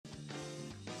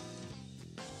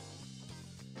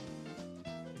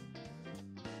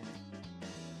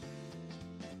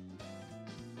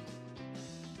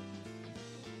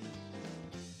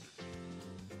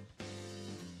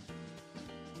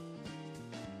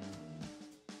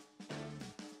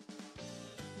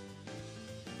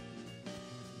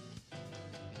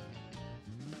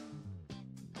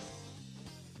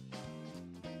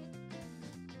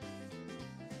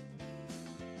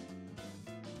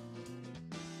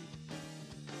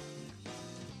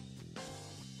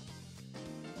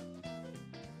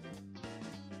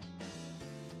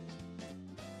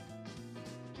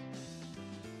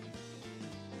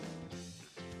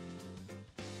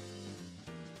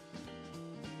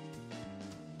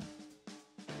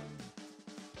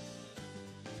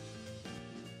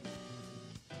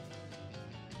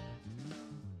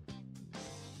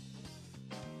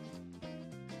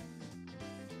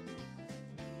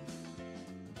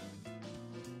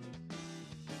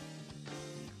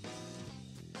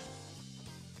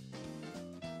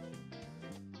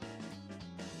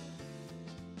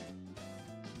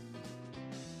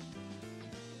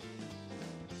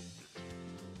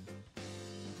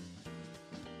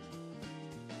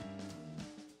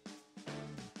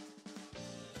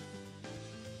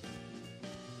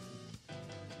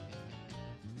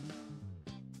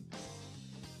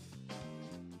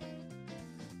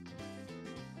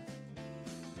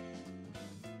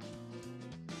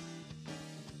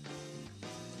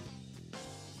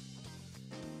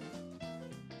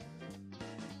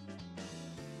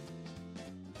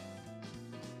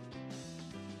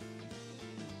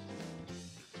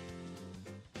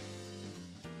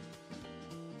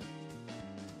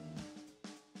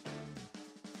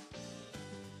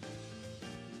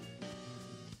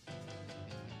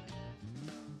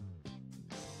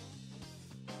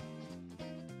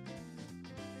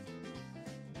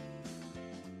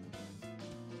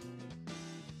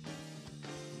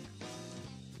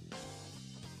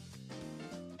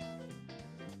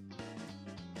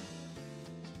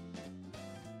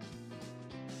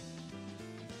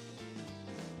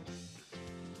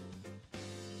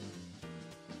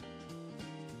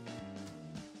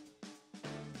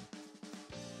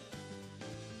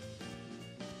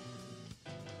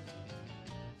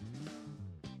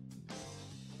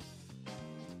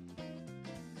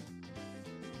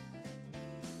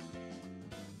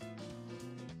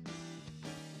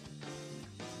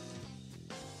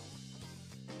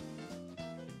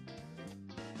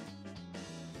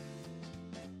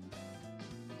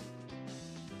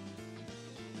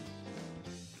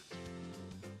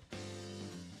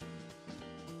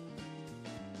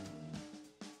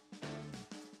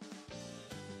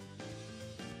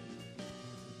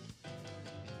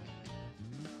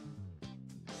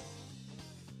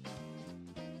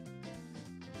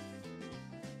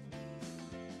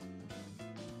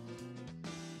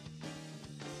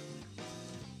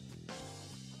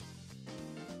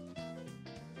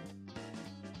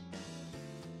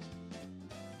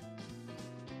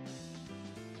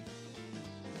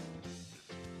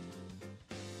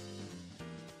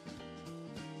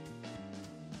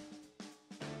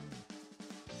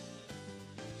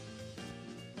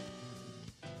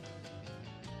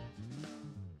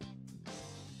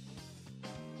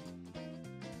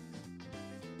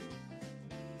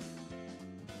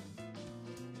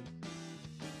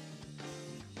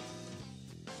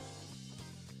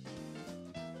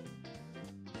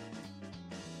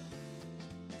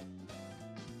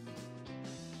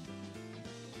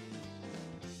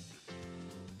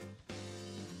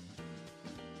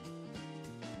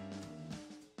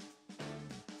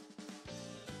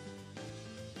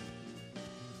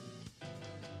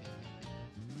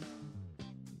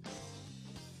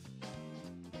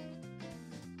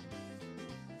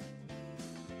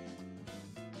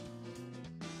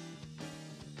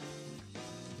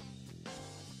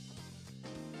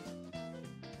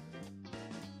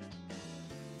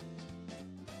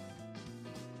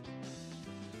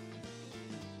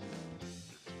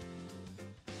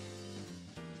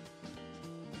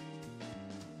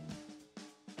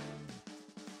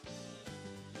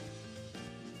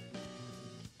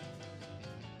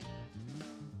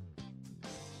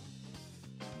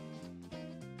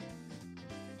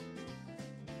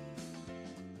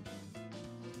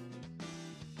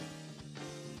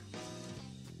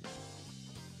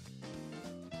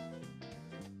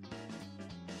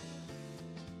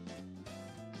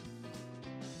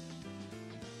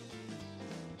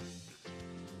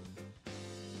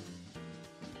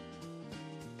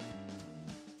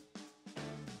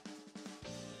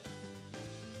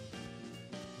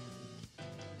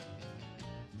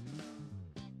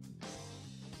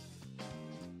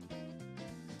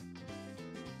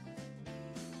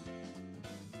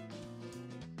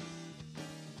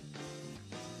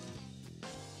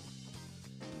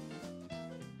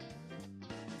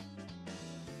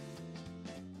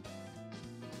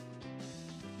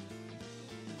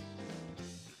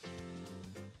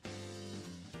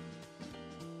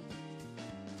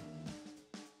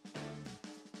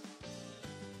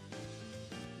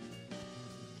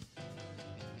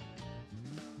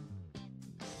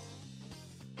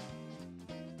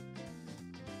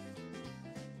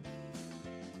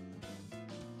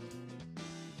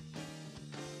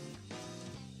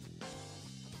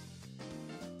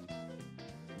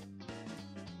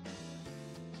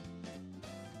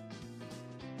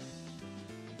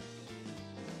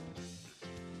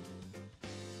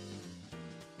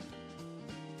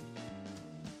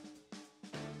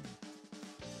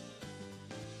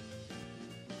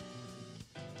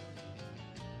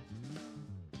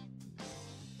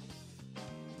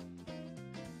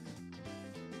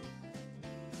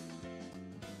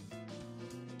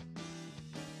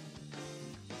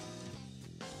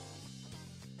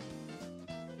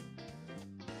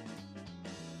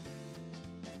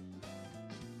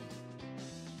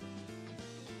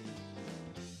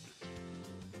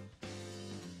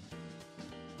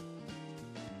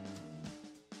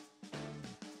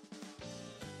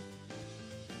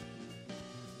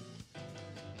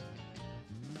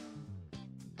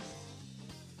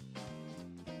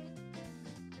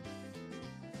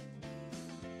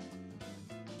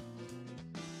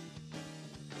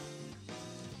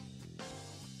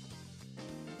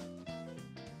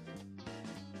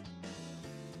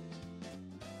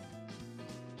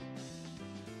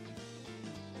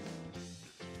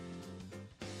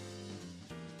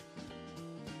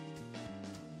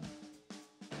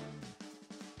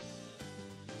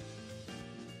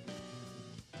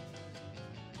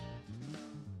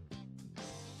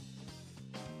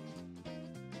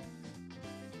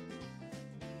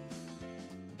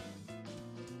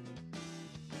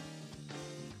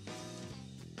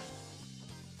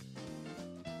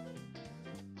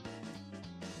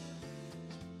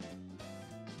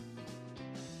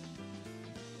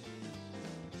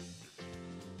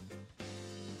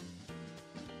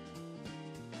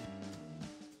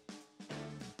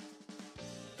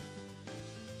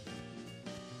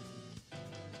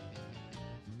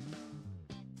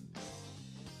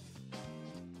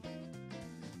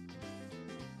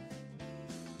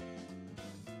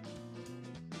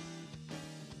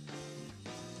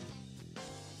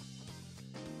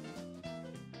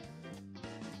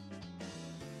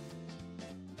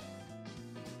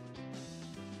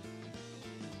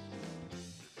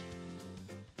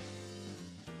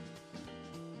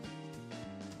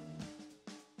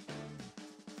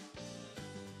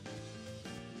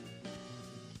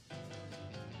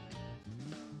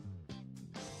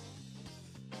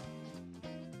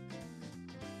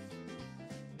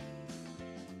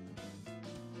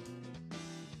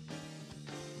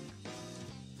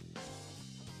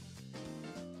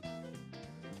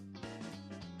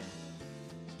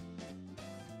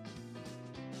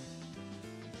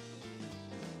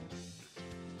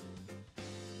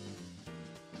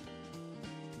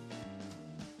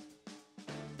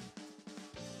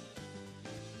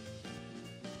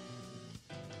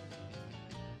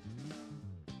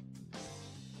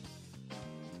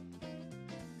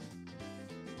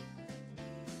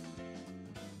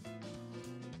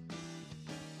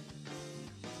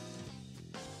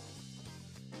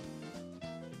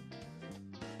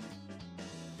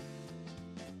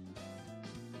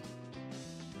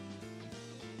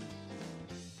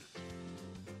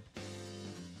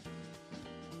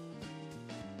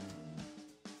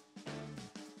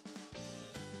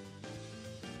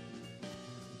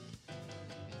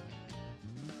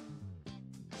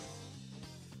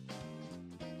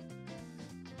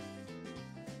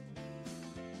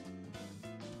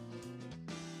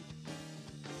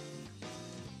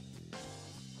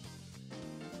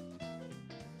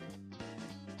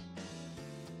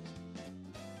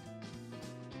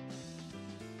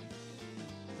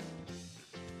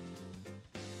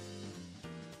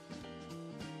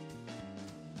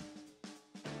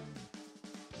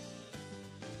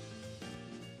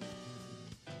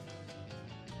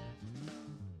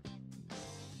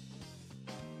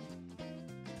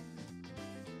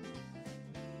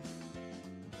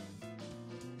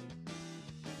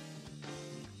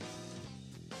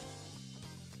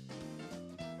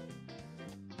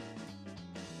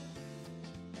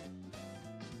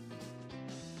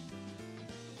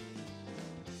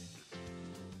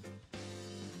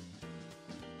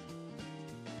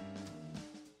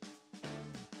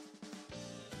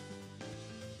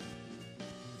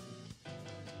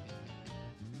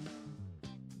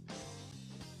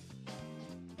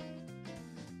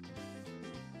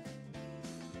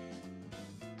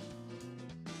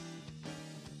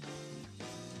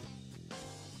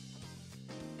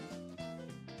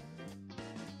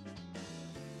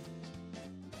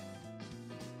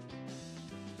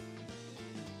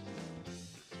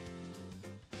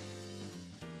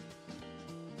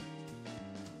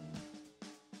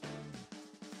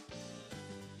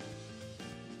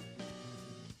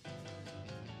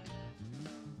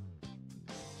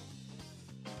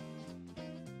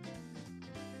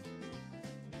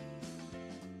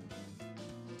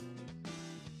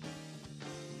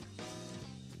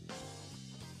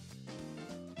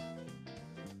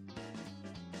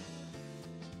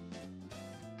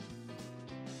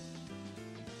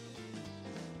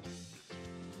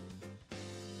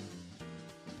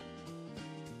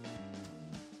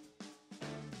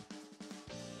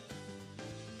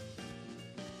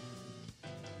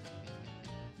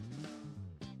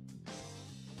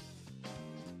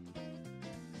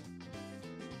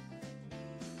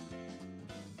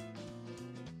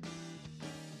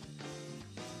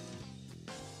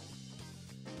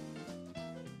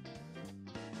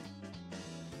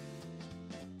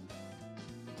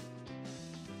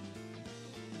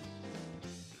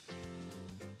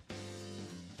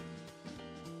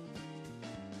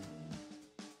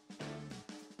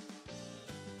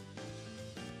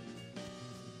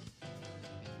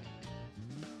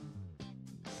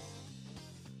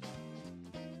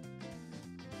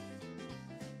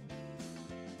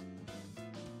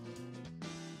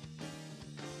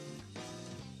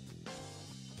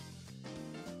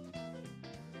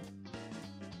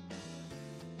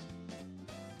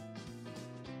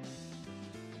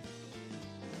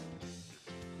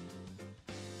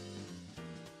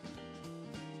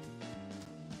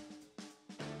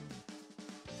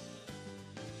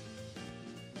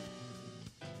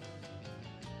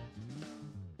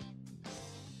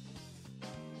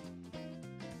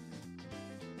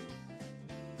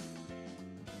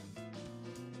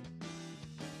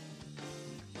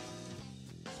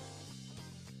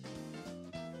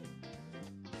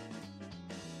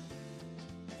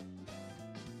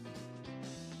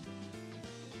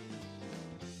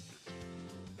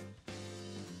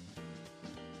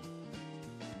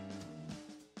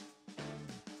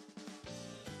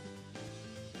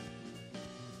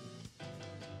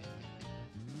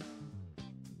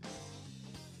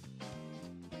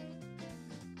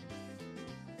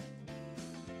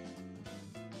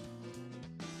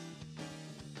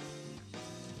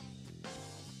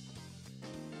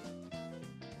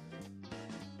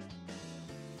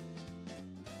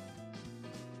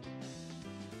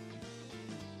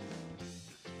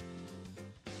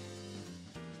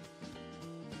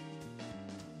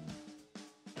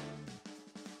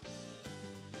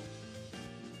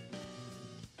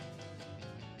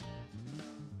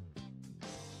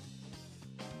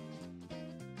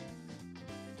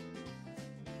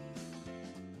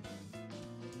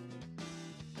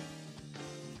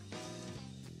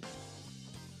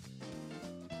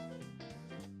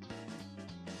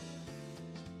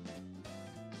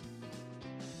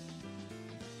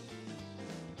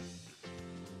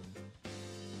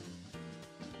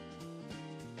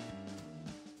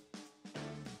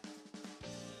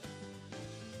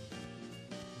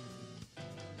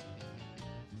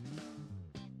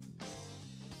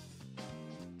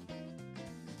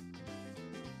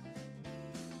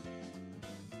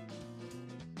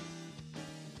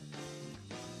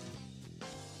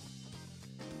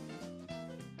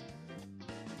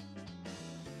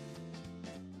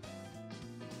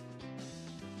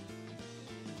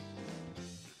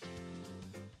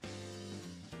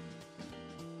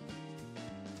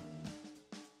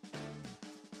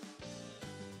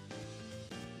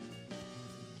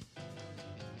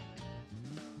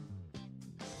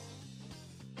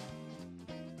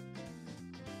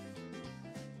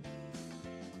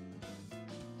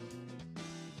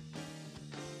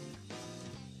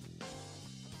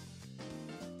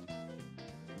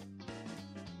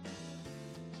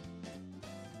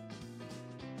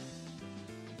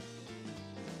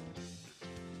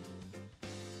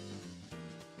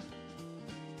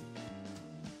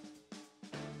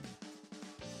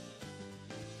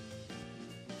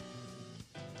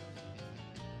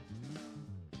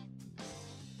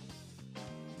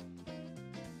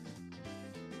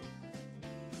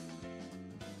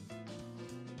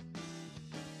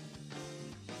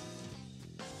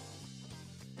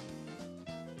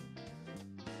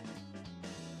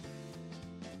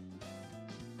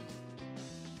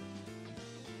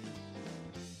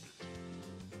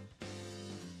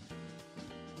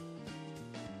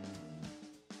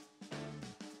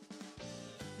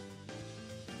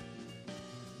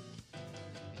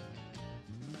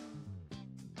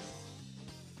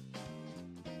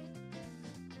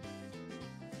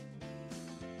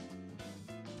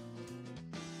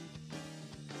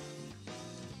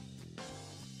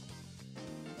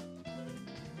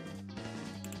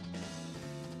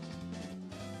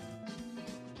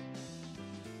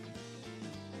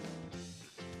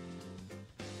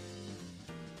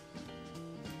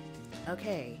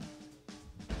Okay.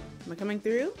 Am I coming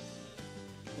through?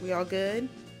 We all good?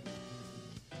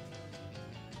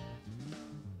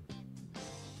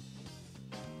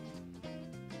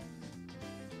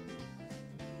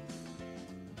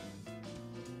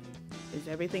 Is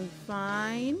everything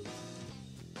fine?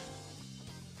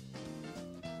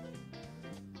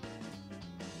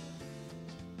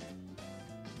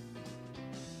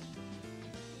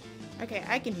 Okay,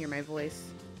 I can hear my voice.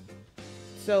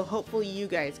 So hopefully you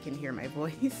guys can hear my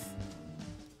voice.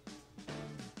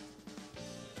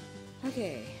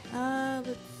 Okay,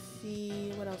 let's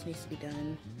see what else needs to be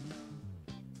done.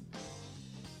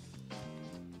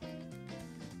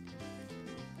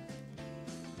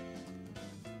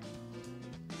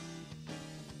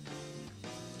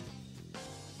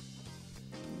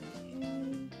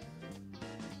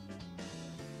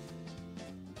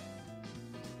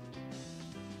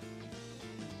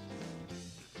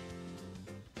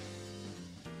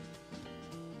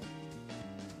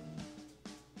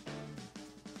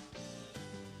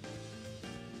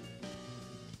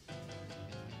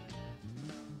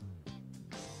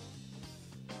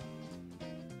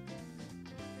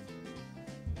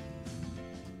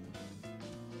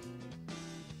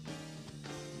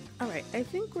 Alright, I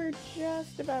think we're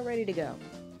just about ready to go.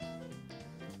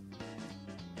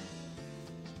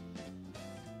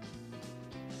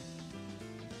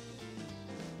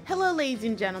 Hello ladies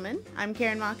and gentlemen, I'm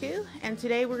Karen Maku, and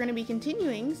today we're going to be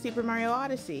continuing Super Mario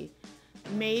Odyssey.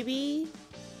 Maybe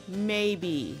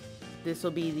this will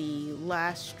be the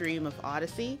last stream of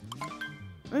Odyssey.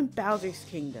 I'm in Bowser's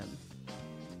Kingdom.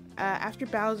 After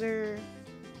Bowser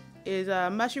is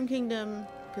Mushroom Kingdom,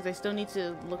 because I still need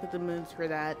to look at the moons for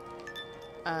that.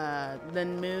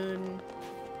 Then Moon.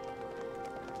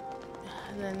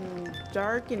 Then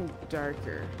Dark and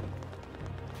Darker.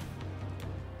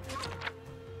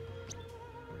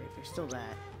 Right, there's still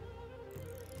that.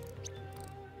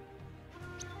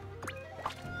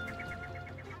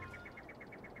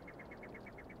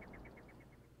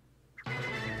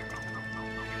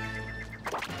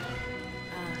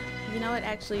 You know what,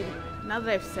 actually, now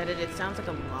that I've said it, it sounds like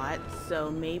a lot, so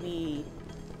maybe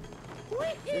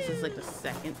this is like the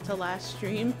second to last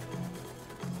stream.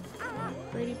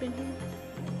 Already been here?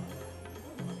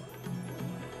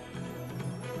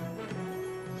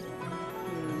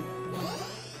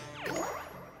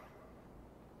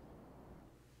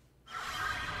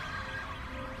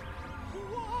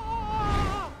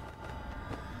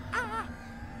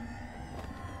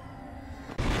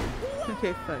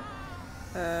 Okay, fine.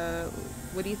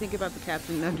 What do you think about the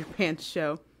Captain Underpants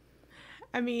show?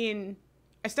 I mean,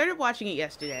 I started watching it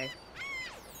yesterday.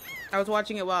 I was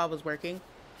watching it while I was working.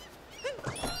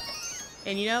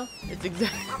 And you know, it's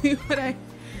exactly what I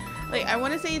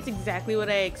want to say it's exactly what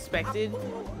I expected,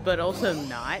 but also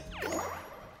not.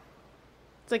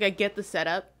 It's like I get the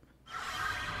setup.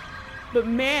 But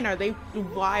man, are they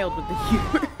wild with the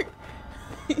humor.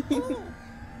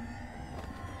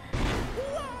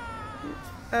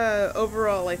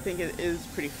 Overall, I think it is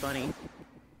pretty funny.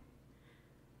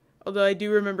 Although I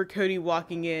do remember Cody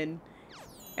walking in,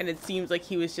 and it seems like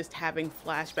he was just having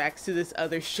flashbacks to this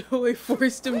other show I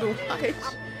forced him to watch.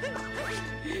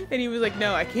 And he was like,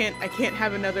 no, I can't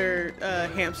have another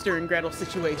Hamster and Gretel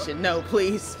situation. No,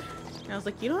 please. And I was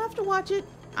like, you don't have to watch it.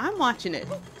 I'm watching it.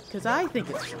 Because I think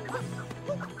it's fun.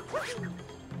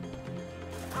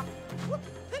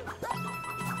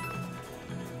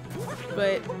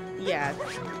 But, yeah.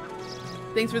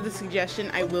 Thanks for the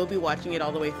suggestion. I will be watching it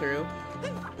all the way through.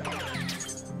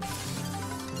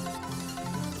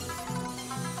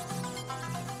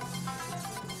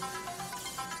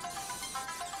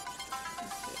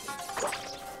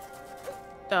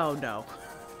 Oh no.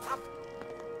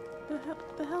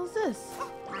 The hell's this?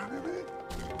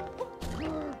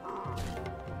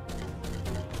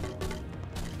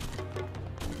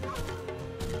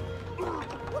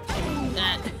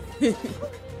 Is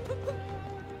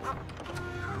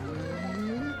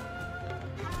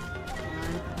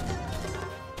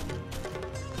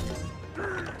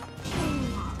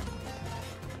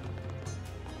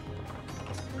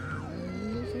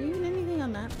there even anything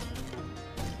on that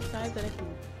side that I can...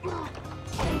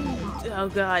 Oh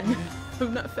god,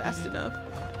 I'm not fast enough.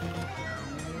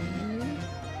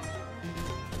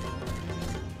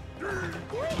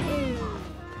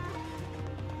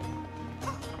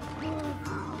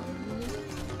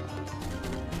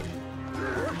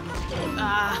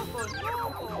 Ah!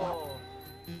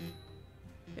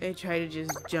 I tried to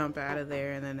just jump out of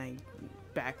there and then I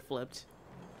backflipped.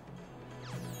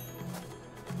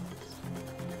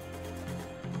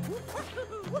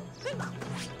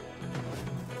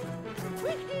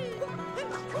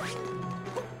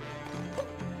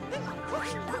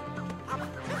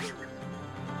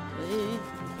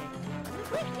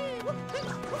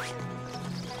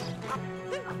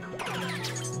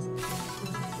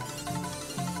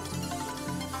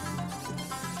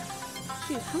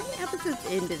 Shoot, how many episodes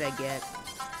in did I get?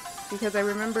 Because I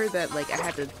remember that, like, I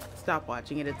had to stop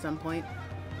watching it at some point.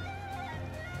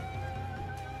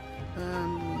 Let's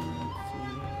see.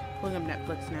 Pulling up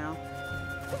Netflix now.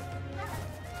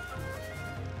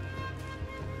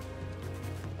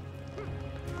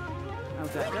 Oh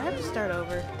god, do I have to start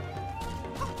over?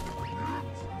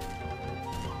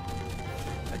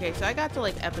 Okay, so I got to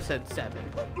like episode 7.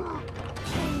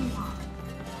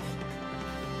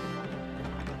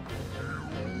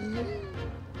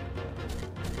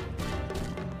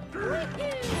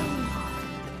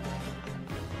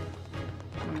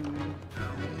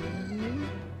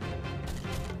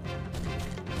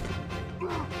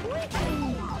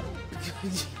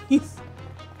 Jeez.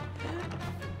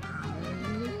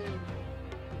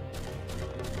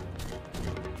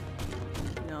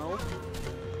 No.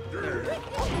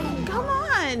 Come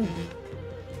on!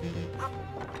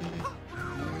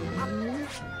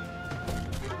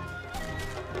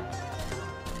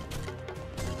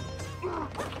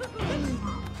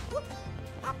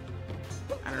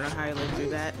 I don't know how I lived through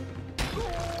that.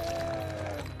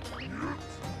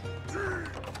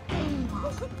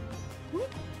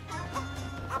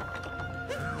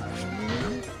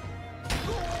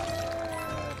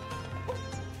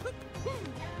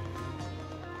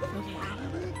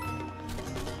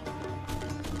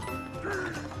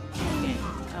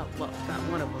 Well, got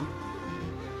one of them.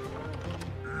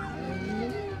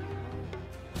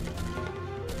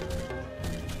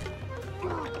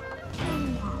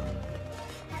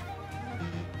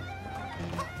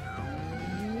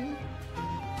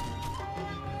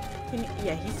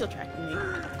 Yeah, he's still tracking me.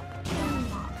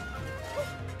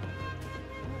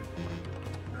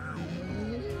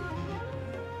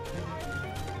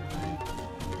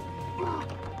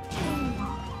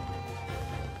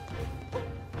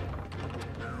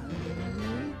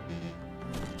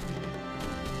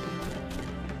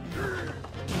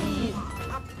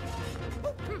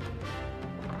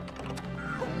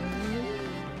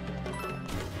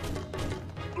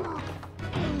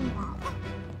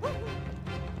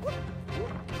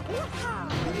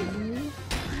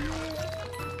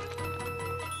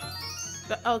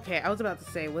 Okay, I was about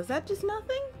to say, was that just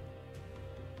nothing?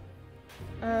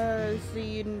 So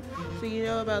you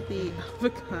know about the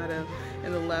avocado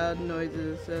and the loud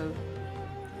noises of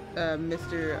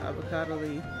Mr. Avocado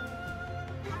Lee.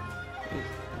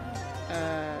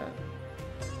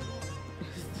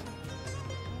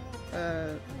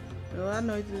 The loud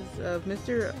noises of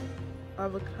Mr.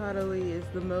 Avocado Lee is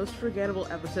the most forgettable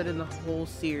episode in the whole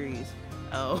series.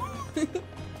 Oh.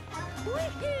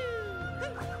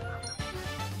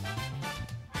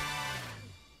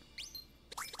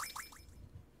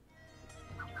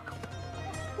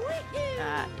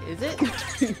 Is it? Cause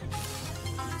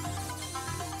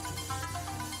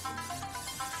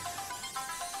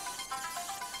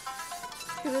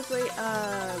it's like,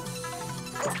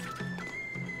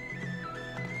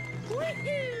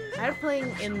 I had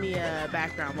playing in the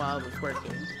background while I was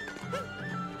working,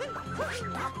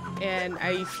 and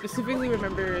I specifically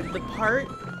remember the part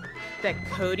that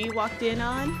Cody walked in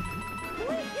on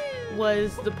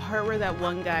was the part where that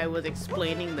one guy was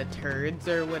explaining the turds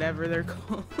or whatever they're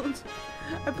called.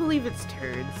 I believe it's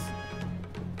turds.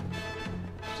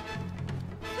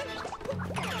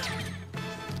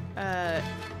 And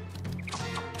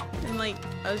like,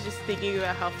 I was just thinking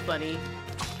about how funny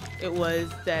it was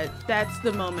that that's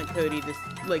the moment Cody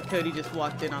just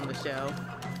walked in on the show.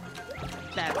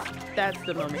 That's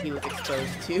the moment he was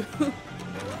exposed to.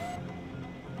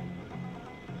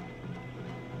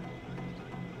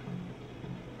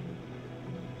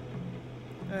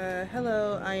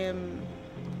 Hello, I am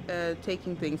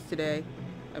taking things today.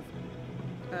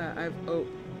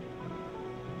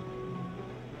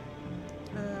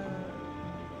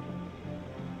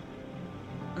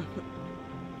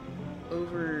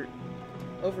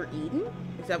 Overeaten?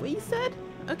 Is that what you said?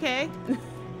 Okay. Okay,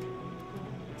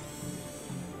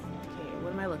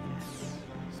 what am I looking at?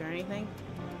 Is there anything?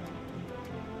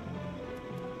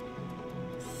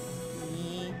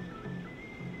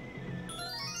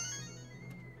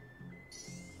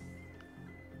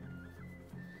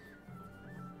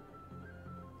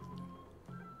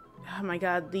 Oh my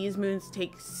god, these moons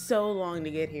take so long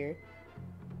to get here.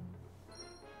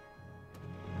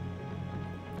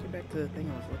 Get back to the thing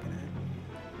I was looking at.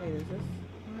 Wait, is this?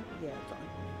 Yeah, it's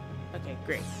on. Okay,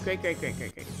 great. Great.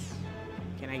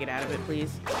 Can I get out of it,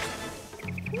 please?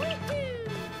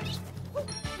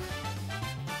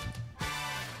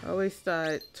 I always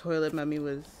thought Toilet Mummy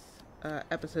was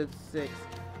episode 6.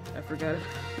 I forgot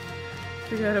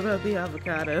about the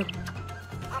avocado.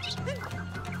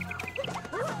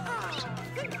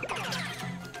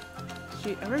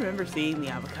 Shoot, I remember seeing the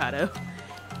avocado.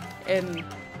 And,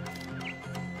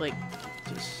 like,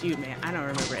 just shoot, man, I don't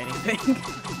remember anything.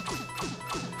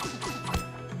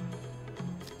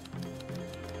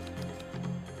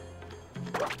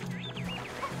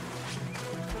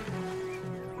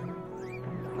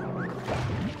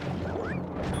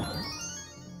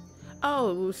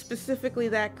 Oh, specifically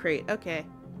that crate. Okay.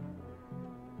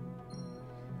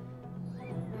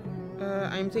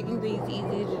 I'm taking things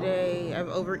easy today. I've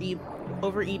overeaten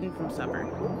from supper.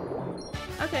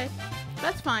 Okay,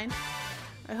 that's fine.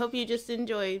 I hope you just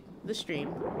enjoy the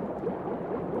stream. Oh,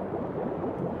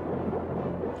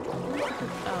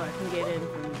 I can get in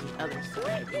from the other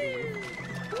side.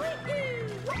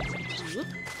 Whoop.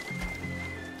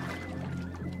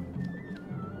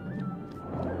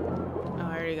 Oh, I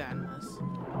already got in this.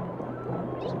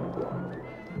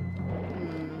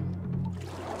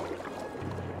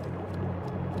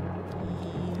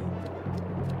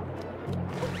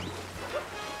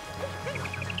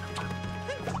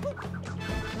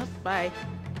 Bye.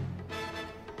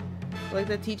 Like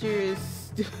that teacher is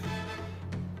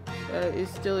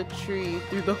still a tree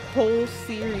through the whole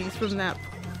series from that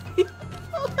point.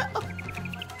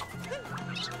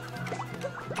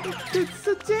 It's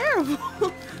so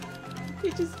terrible.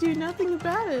 They just do nothing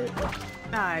about it.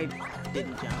 I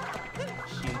didn't jump.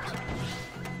 Shoot.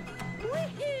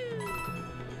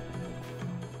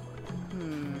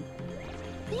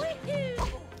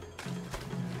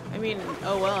 I mean,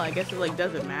 oh well, I guess it like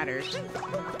doesn't matter. Cause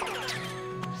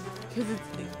it's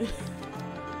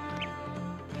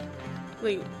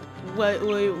like, what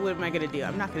am I gonna do?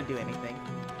 I'm not gonna do anything.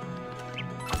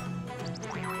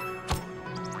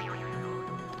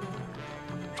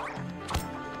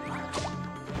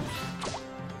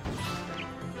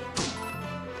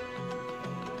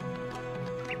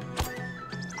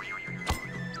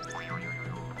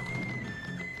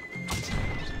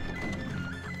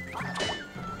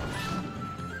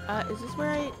 Is this where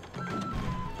I...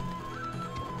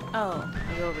 Oh,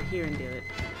 I'll go over here and do it.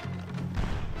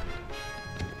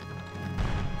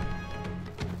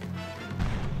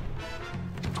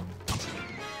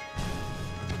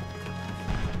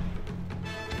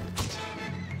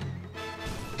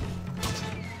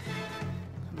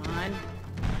 Come on.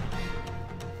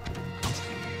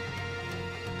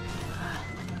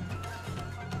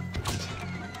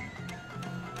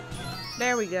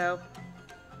 There we go.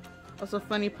 Also,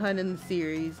 funny pun in the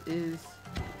series is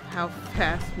how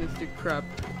fast Mr. Krupp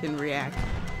can react.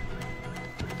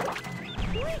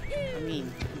 I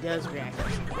mean, he does react.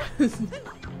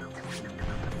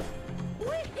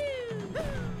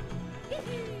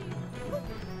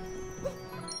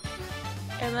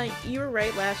 And like, you were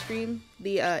right last stream,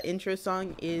 the intro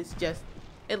song is just,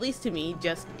 at least to me,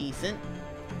 just decent.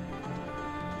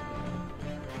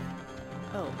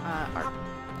 Oh,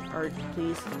 art,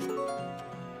 please.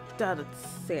 It's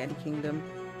Sand Kingdom.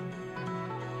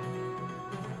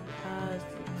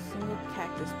 Single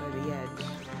cactus by the edge.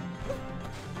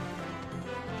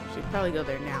 Should probably go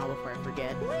there now before I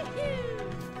forget.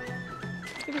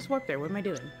 I can just warp there. What am I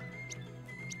doing?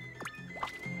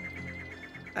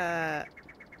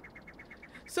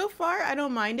 So far, I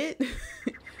don't mind it.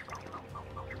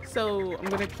 So I'm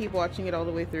gonna keep watching it all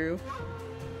the way through.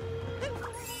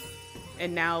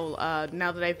 And now,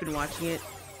 now that I've been watching it,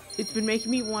 it's been making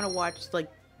me want to watch,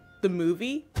 like, the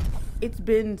movie. It's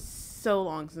been so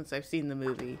long since I've seen the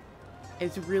movie.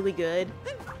 It's really good.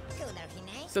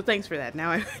 So thanks for that.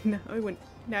 Now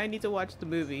I need to watch the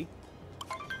movie.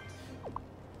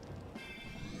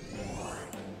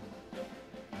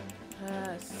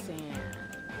 Sand.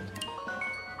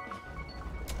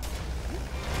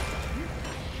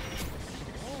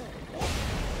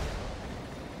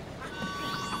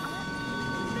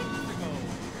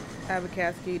 I have a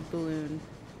cascade balloon.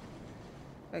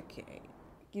 Okay,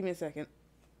 give me a second.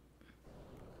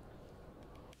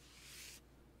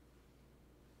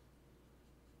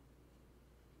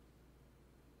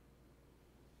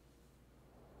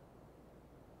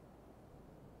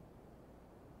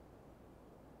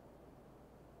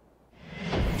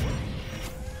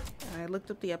 I looked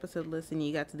up the episode list and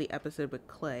you got to the episode with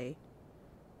Clay.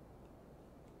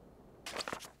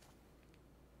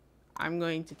 I'm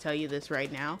going to tell you this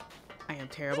right now. I am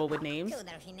terrible with names.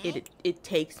 It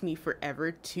takes me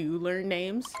forever to learn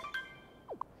names.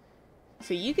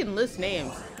 So you can list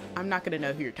names. I'm not gonna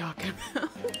know who you're talking about.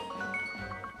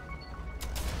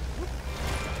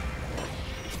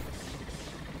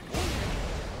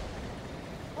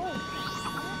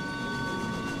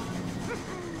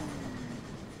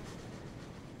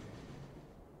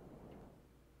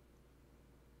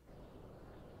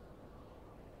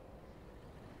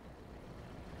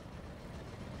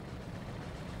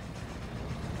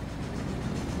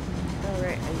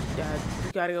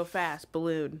 You gotta go fast,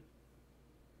 balloon.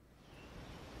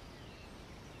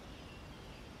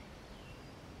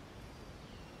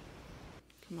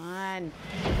 Come on.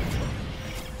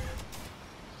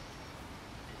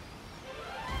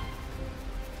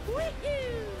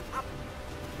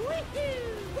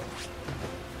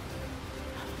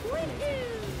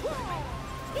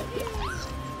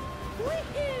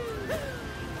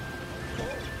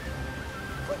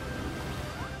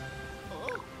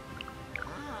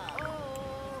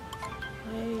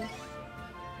 Please.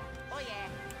 Oh yeah.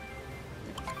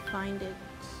 Find it.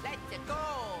 Let's go.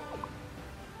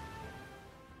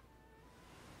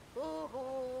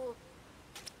 Ooh.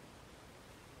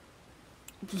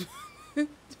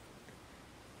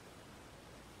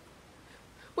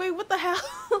 Wait, what the hell?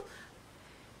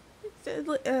 It says,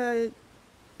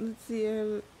 let's see.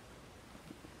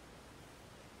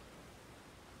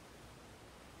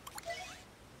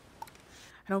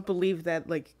 I don't believe that,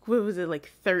 like, what was it,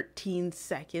 like 13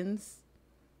 seconds?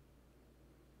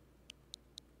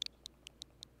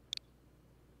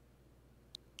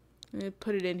 I'm gonna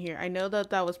put it in here. I know that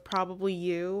that was probably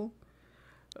you,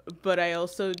 but I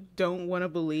also don't want to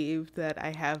believe that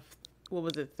I have, what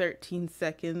was it, 13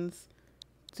 seconds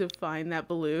to find that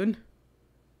balloon.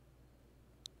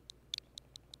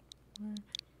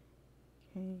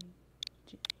 Okay.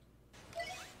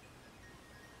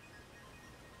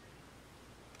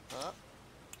 Huh?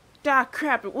 Ah,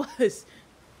 crap, it was.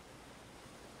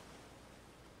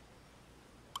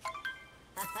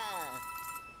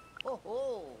 Oh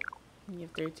ho. You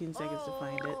have 13 seconds to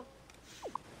find it.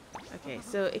 Okay,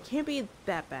 so it can't be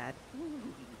that bad.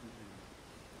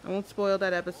 I won't spoil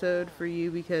that episode for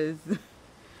you because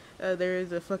there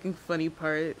is a fucking funny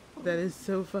part that is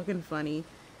so fucking funny.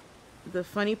 The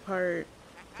funny part,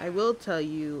 I will tell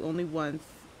you only once,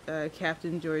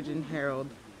 Captain George and Harold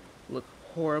look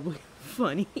horribly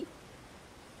funny.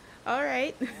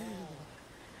 Alright.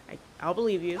 I'll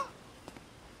believe you.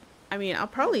 I mean, I'll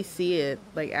probably see it,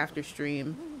 like, after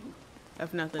stream.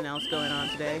 If nothing else going on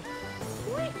today.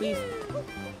 Please.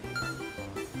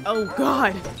 Oh,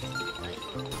 God!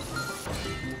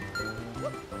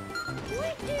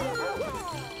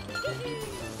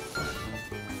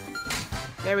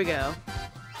 There we go.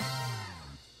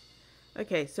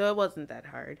 Okay, so it wasn't that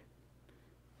hard.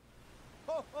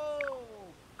 Ho ho.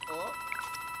 Oh.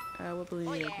 What believe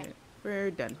Oh, you? yeah. Okay.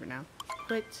 We're done for now.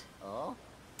 Quit. Oh.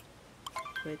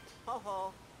 Quit. Ho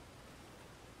ho.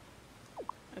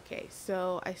 Okay,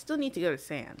 so I still need to go to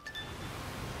sand.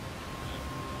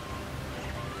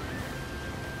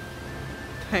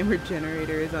 Timer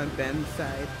generator is on Ben's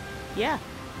side. Yeah,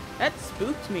 that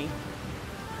spooked me.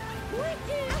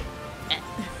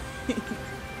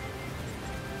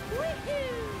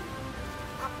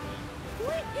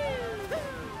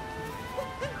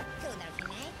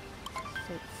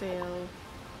 Set sail.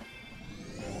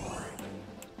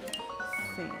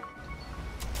 Sand.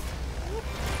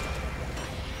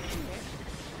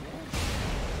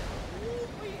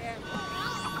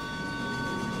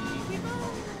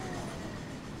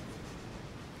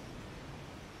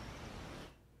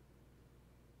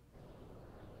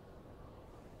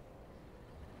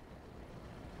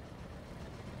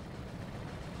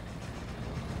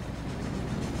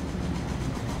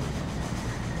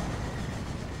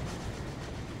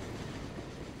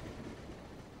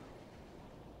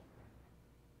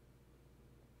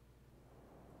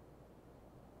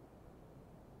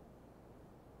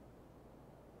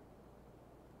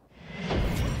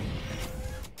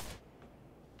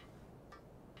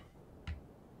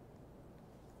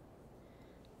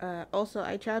 Also,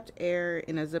 I trapped air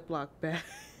in a Ziploc bag.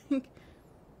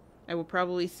 I will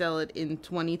probably sell it in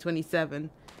 2027.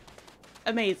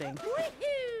 Amazing.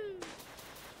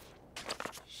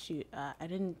 Shoot, I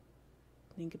didn't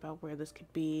think about where this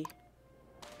could be.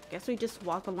 Guess we just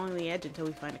walk along the edge until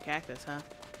we find a cactus, huh?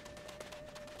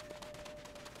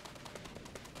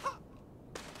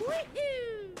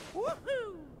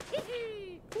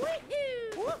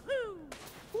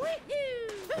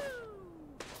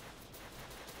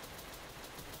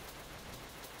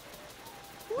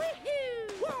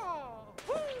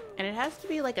 And it has to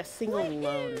be like a single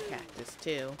lone cactus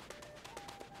too.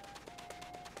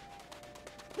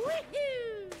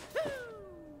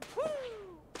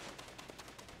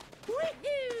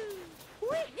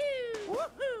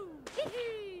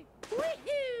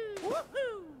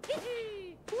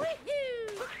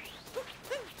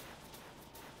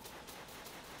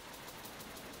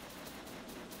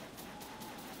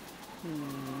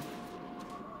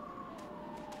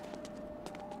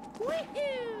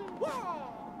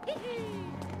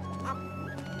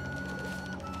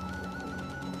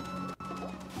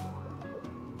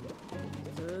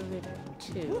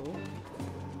 2.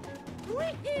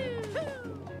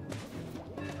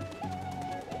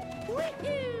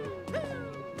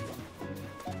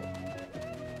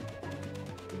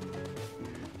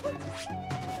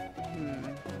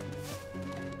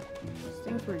 These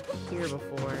things were here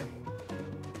before.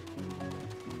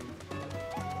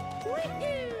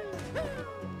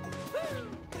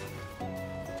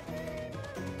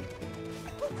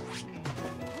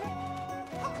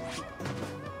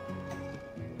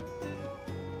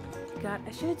 God,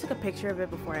 I should have took a picture of it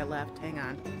before I left. Hang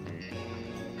on.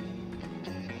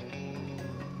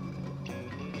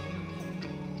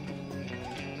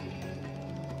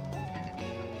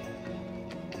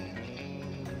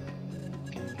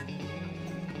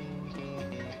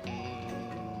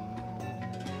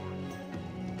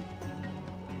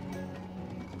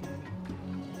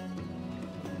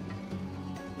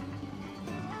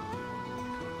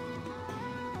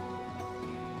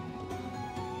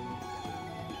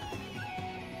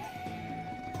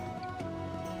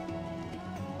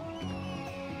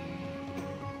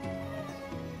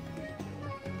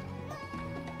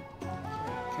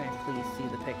 Please see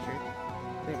the picture.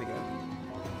 There we go.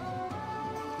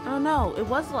 Oh no, it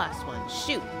was the last one.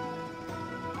 Shoot.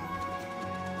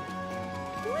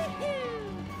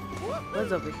 It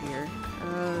was over here.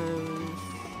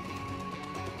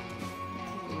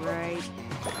 Right.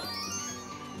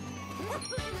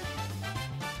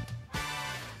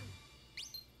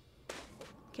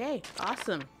 Okay,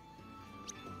 awesome.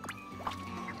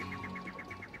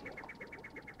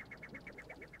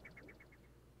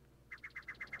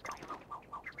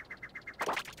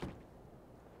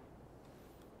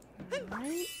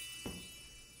 Right.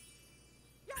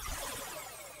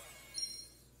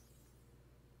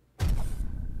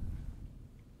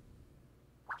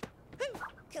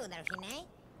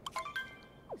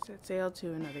 Set sail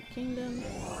to another kingdom.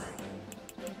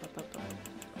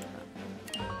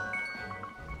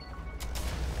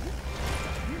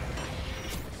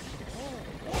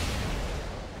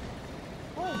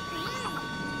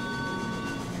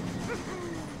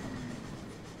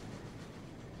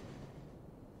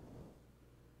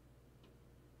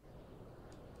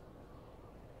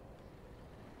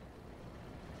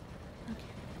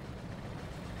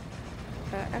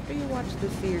 After you watch the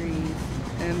series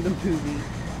and the movie,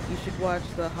 you should watch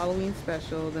the Halloween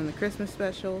special, then the Christmas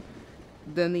special,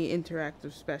 then the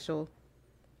interactive special.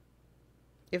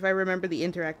 If I remember, the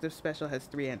interactive special has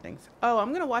 3 endings. Oh,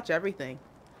 I'm gonna watch everything.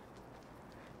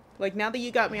 Like, now that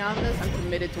you got me on this, I'm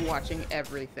committed to watching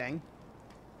everything.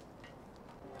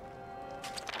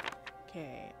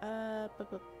 Okay,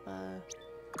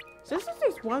 So this is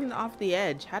just one off the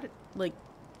edge. How did, like,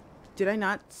 did I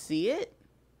not see it?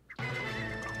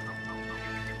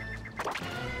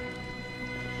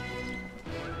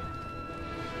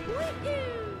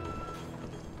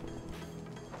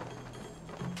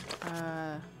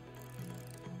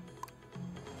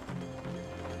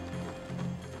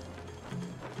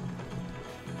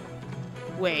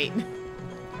 Wait.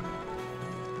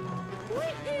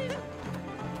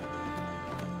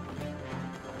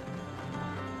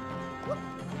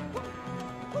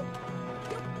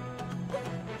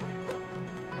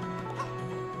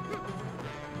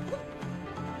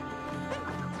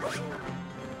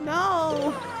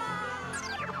 No.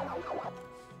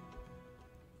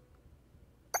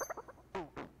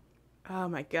 Oh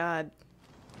my god.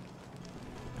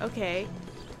 Okay.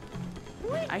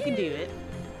 I can do it.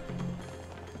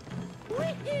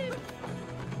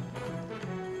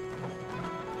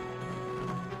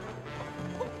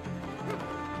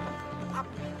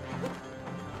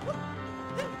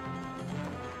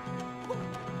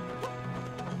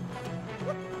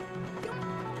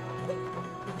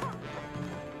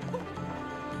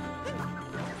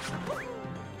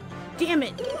 Damn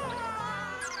it!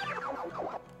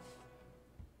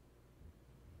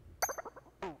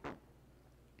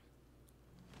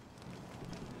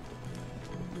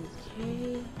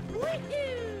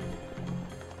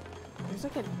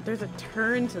 Okay. There's a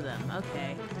turn to them.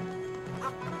 Okay.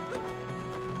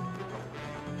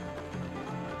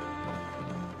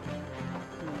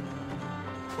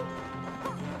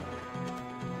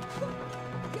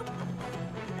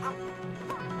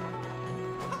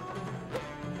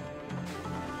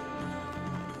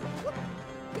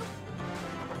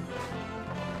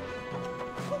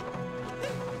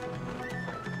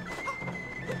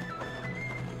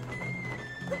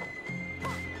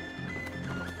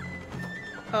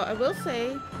 Oh, I will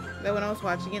say that when I was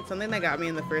watching it, something that got me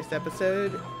in the first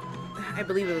episode, I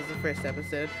believe it was the first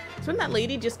episode, so when that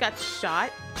lady just got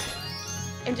shot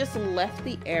and just left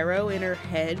the arrow in her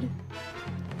head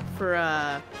for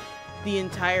the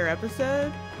entire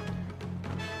episode,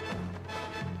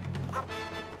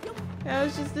 I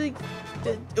was just like,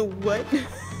 what?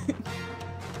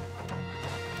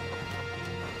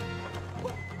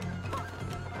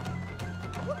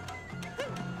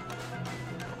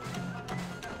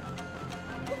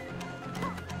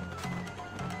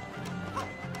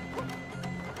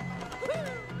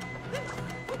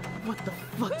 What the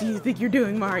fuck do you think you're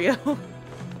doing, Mario?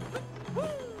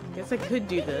 Guess I could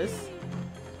do this.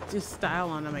 Just style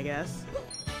on him, I guess.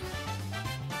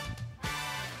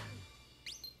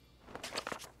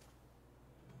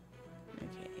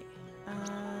 Okay.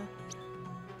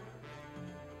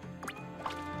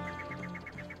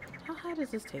 How high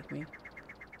does this take me?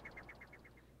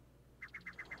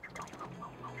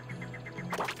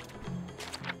 Okay,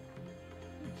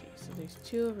 so there's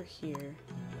two over here.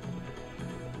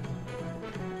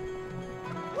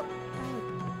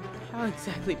 How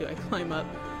exactly do I climb up?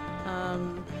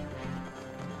 Alright.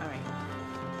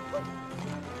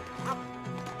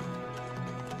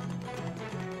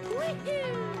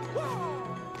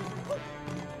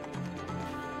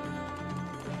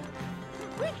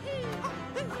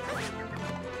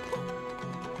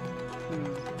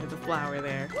 There's a flower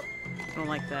there. I don't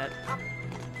like that.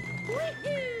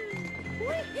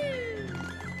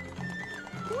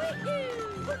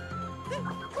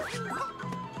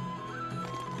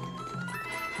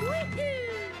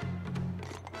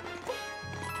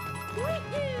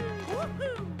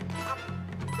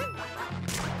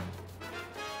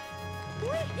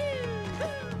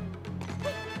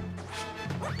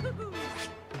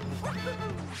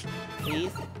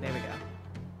 Please? There we go.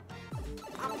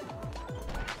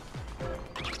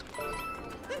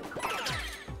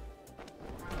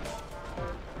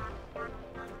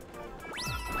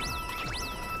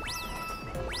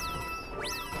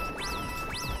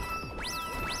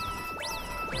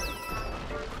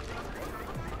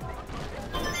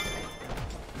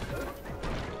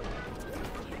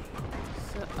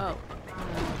 Oh.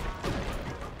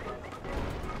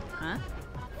 Huh?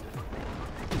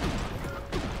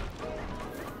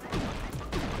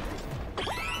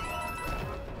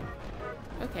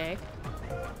 Okay.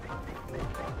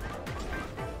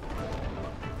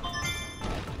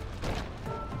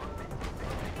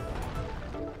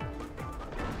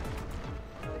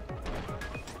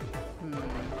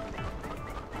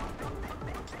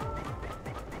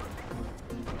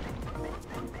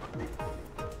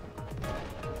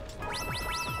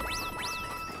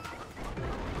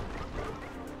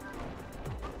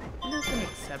 An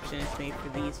exception is made for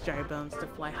these dry bones to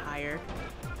fly higher.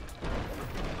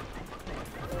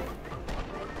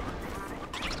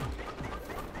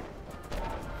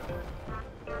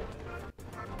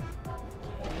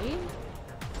 Okay.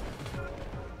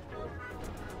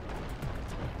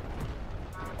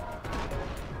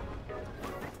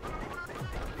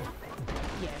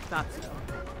 Yeah, I thought so.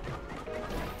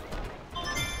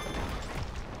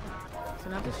 So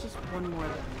now there's just one more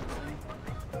that I'm missing.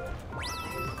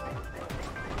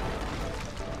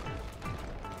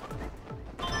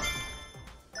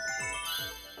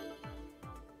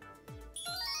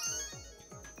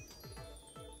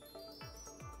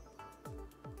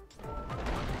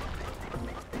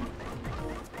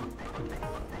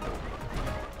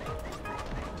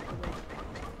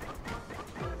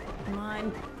 Come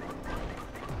on.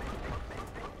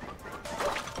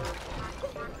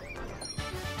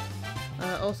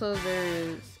 Also,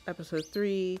 there's episode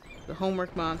 3. The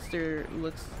homework monster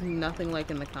looks nothing like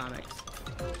in the comics.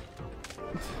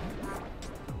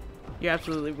 You're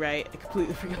absolutely right. I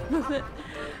completely forgot about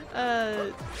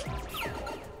that.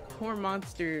 Poor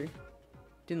monster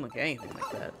didn't look anything like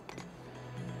that.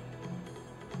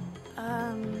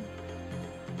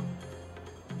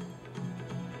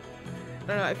 I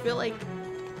don't know, I feel like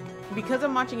because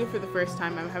I'm watching it for the first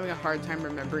time, I'm having a hard time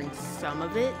remembering some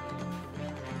of it.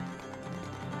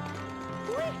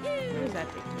 Where is that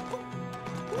thing?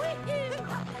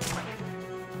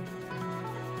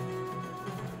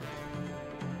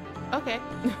 Okay.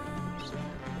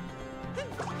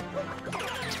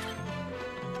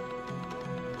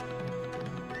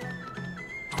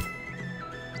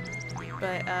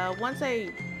 But once I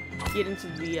get into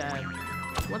the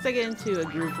once I get into a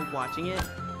groove of watching it,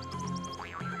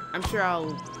 I'm sure I'll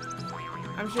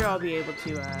be able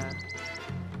to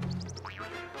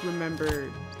remember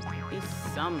at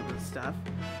least some of the stuff.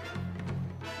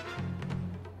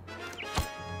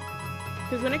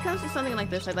 Because when it comes to something like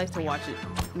this, I'd like to watch it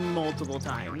multiple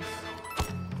times.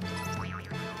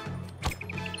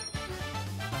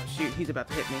 Oh shoot, he's about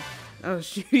to hit me. Oh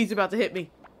shoot, he's about to hit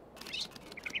me.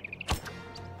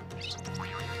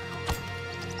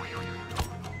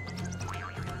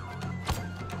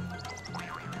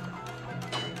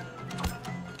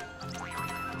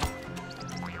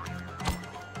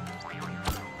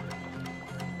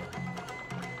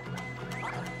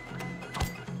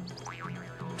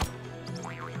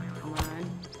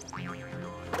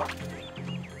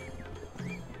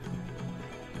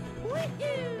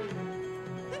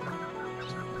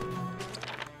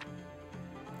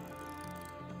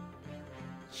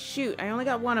 Shoot, I only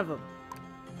got one of them.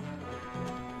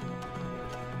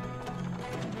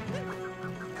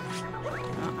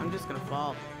 Oh, I'm just gonna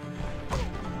fall.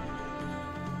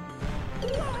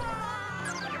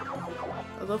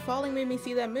 Although falling made me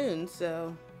see that moon,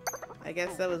 so I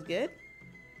guess that was good.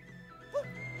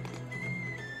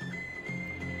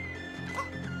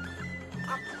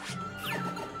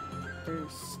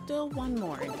 There's still one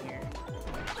more in here.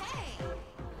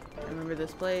 Remember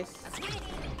this place?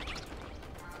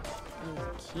 There's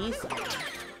a key somewhere.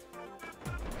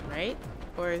 Right?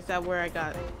 Or is that where I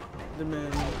got the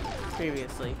moon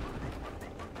previously?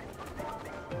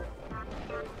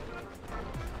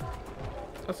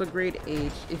 Also, grade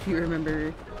H, if you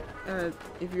remember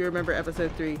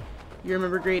episode 3. You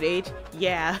remember grade H?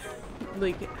 Yeah.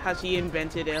 Like how she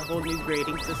invented a whole new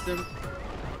grading system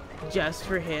just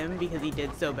for him because he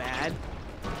did so bad.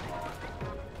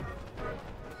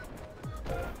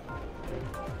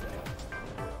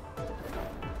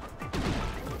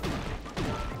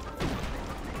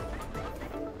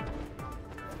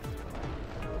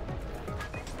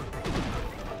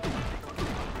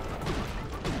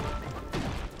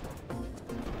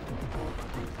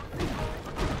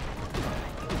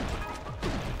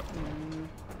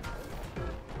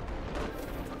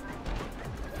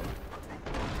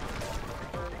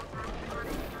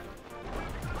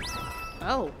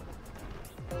 Oh.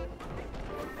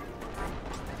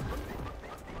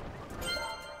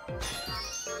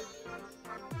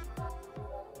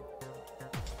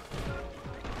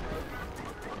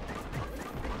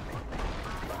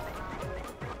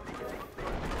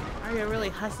 Are you really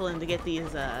hustling to get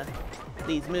these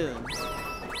moons?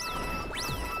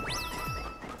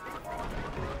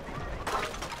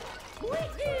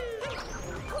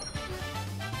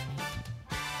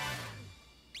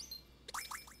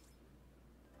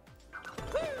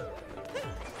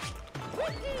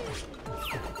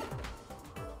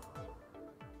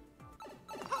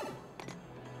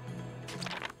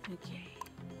 Okay.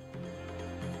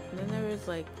 And then there was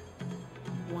like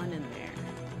one in there.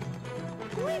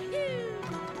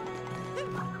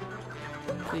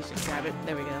 Please just grab it.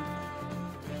 There we go.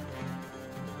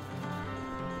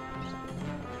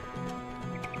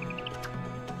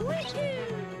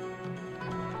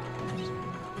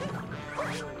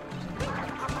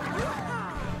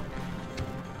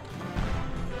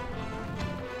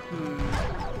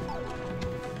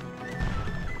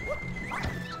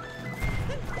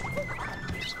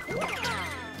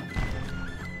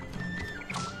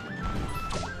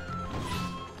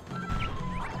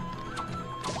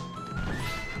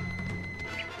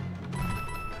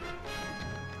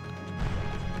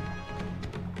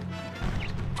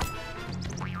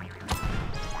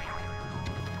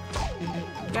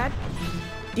 God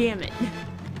damn it.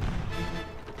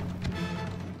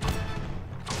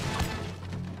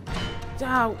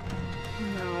 Oh,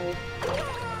 no.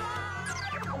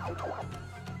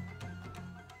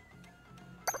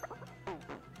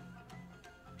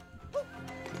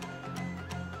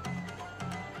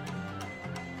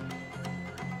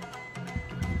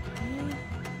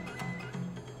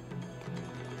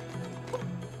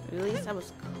 At least I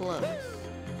was close.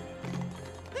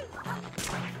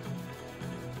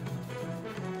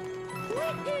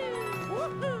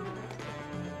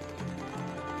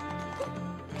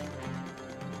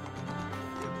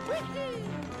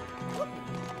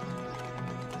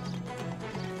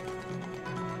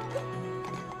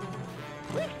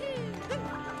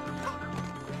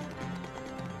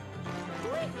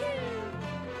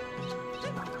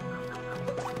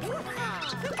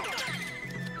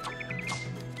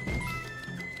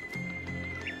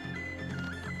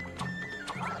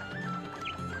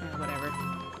 Whatever.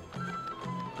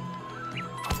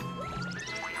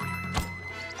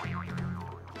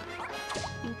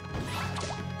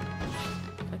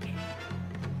 Okay.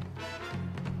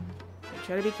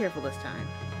 Try to be careful this time.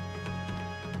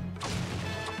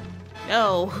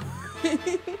 No!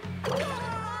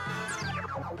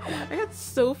 I got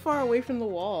so far away from the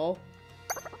wall.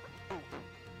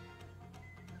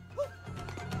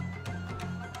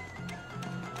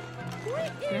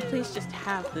 Can I please just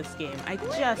have this game? I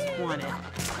just want it.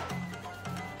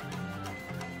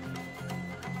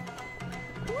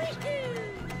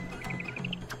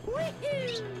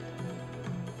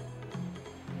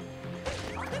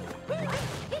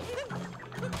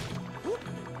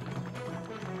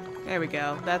 There we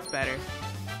go. That's better.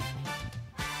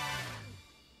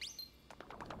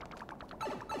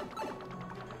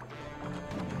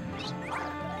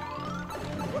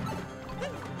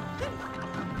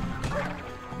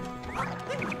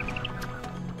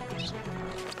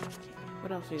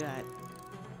 What else we got?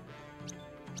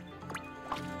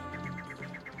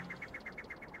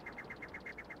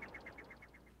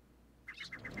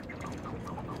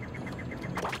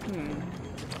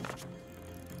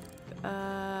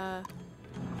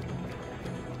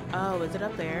 Oh, is it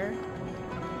up there?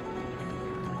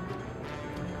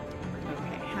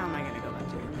 Okay, how am I gonna go about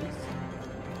doing this?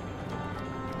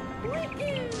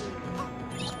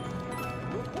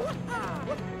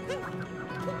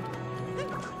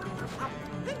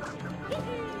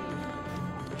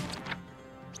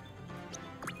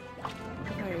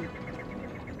 Okay.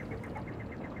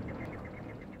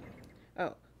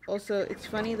 Oh, also, it's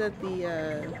funny that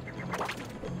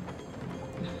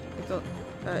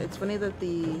it's funny that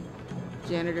the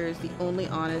janitor is the only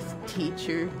honest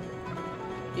teacher,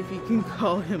 if you can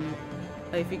call him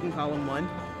one.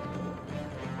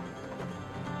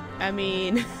 I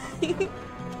mean,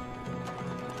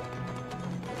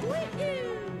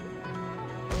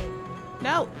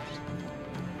 no.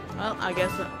 Well, I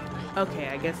guess. Okay,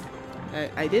 I guess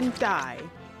I didn't die,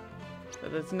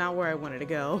 but that's not where I wanted to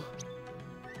go.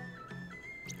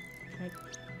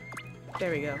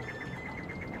 There we go.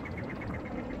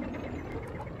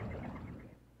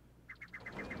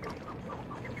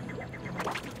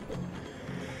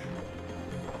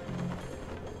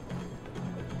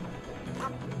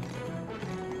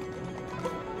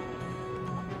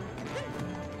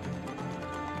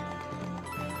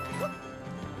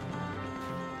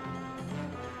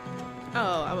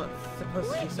 Oh, I was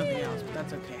supposed to do something else, but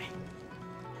that's okay.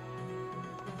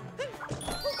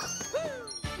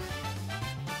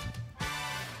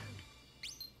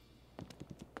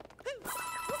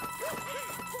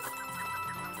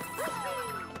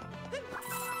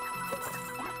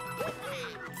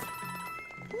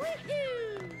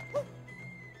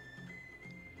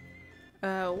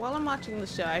 While I'm watching the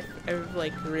show, I've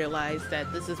like realized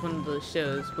that this is one of those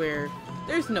shows where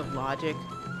there's no logic.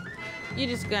 You're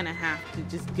just gonna have to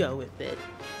just go with it.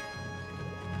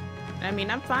 I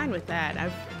mean, I'm fine with that.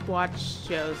 I've watched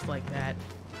shows like that.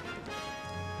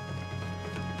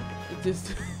 It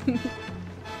just...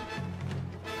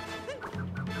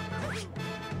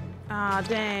 Ah,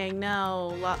 dang,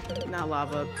 no. Not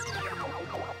lava.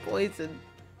 Poison.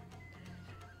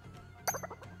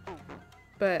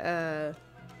 But,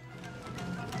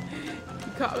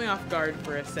 you caught me off guard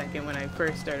for a second when I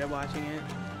first started watching it.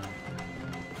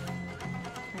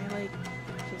 Can I, like,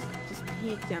 just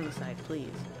peek down the side, please?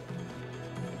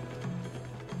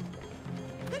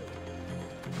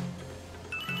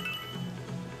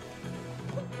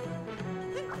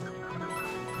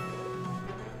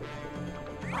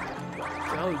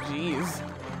 Oh, jeez.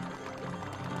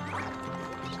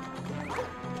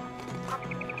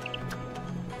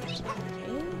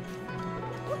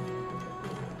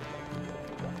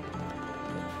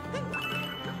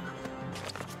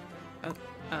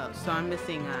 Oh, so I'm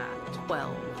missing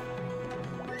 12.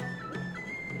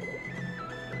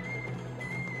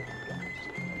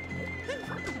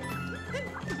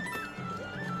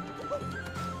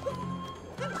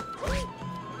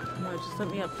 No, just let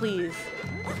me up, please.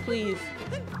 Please.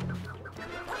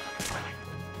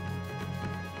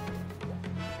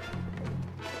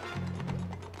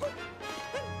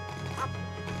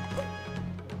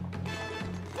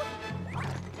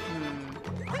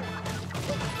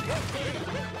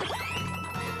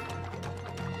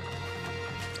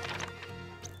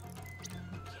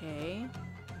 Okay.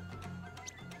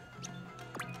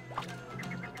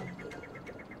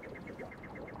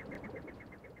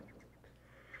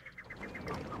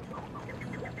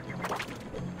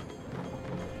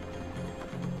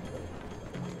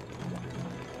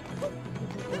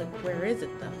 Look, where is it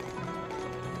though?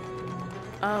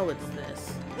 Oh, it's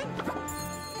this.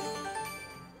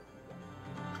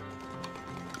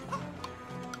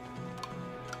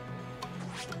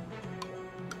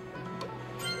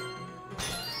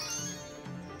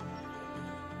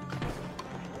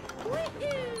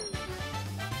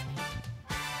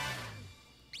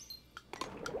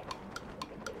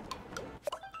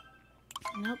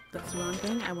 Nope, that's the wrong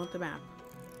thing. I want the map.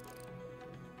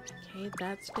 Okay,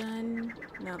 that's done.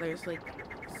 Now there's like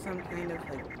some kind of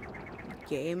like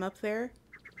game up there.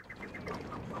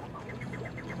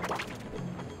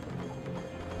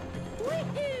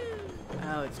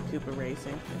 Oh, it's Koopa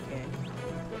Racing. Okay.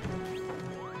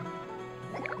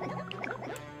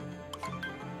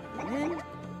 And then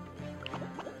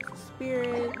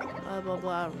spirit, blah blah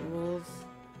blah rules.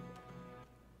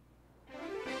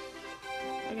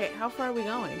 Okay, how far are we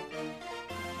going?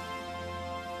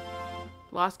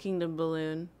 Lost Kingdom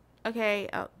balloon. Okay,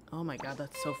 oh my god,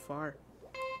 that's so far.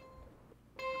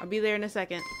 I'll be there in a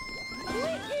second.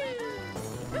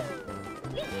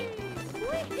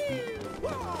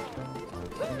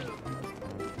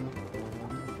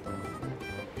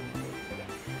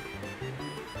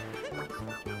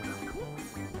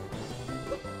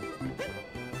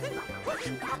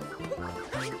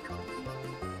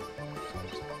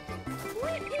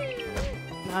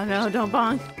 Oh no, don't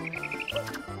bonk.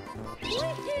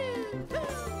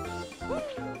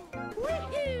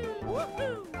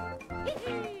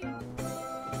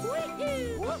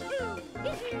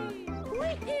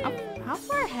 How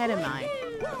far ahead am I?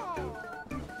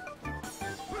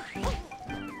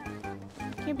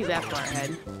 Can't be that far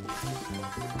ahead.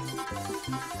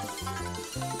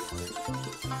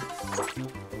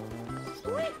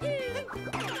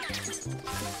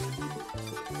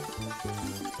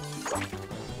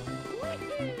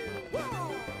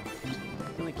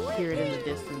 I can like hear it in the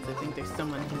distance. I think there's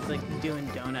someone who's like doing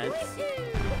donuts.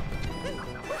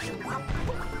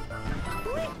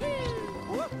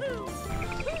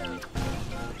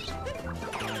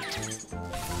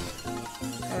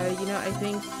 You know, I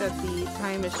think that the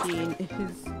time machine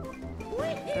is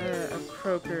a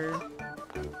croaker.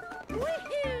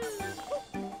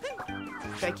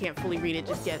 I can't fully read it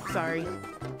just yet, sorry.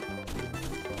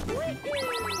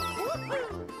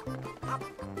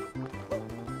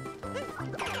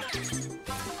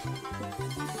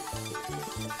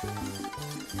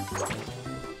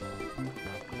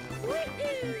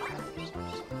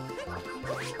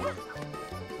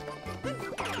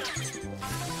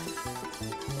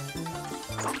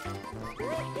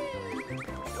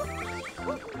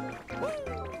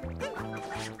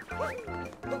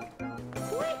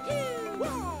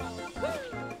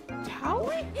 How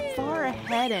far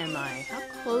ahead am I? How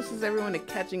close is everyone to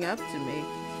catching up to me?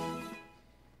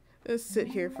 Let's sit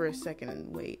here for a second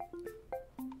and wait.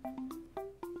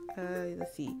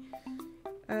 Let's see.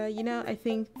 You know, I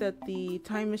think that the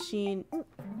time machine...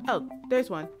 Oh, there's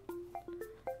one.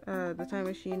 The time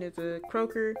machine is a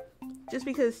croaker. Just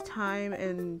because time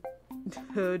and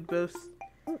Toad both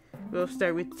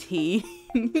start with T.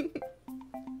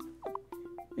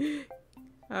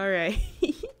 Alright.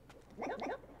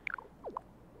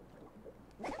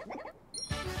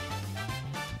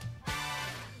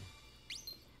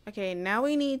 Okay, now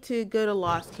we need to go to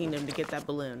Lost Kingdom to get that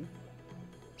balloon.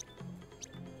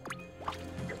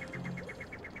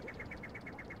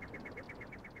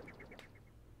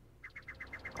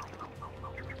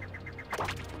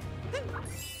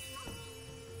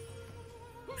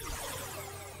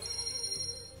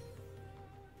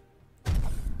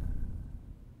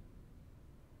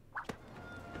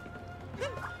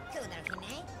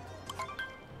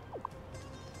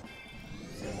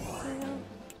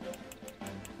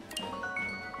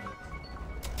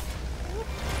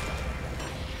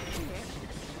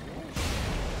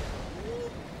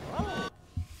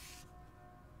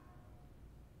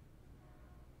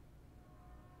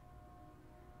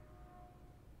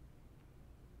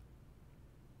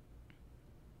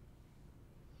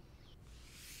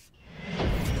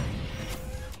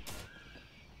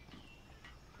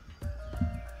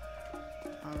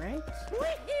 Alright.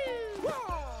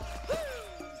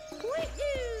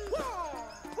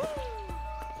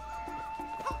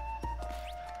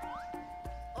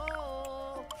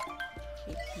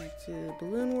 Take me to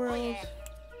Balloon World.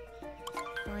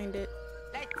 Find it.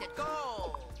 Let's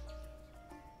go.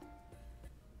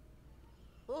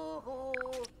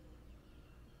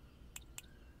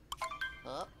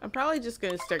 I'm probably just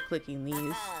gonna start clicking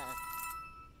these.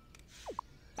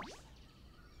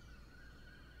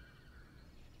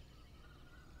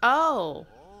 Oh.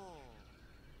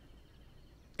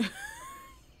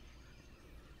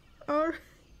 Or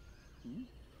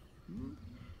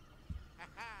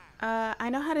I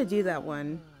know how to do that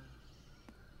one.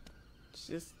 It's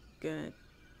just gonna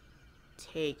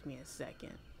take me a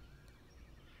second.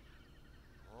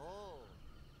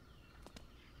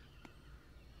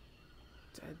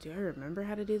 Do I remember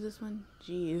how to do this one?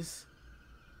 Jeez.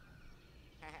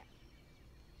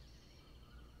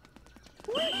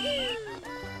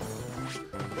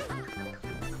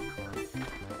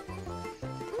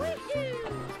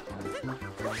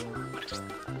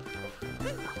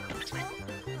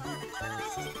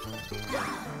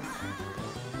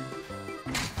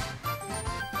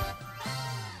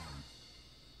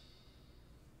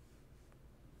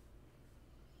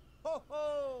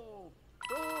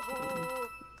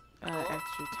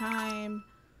 Extra time.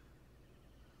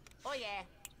 Oh yeah.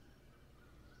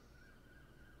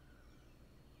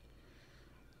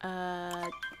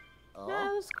 No,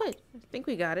 that was good. I think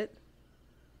we got it.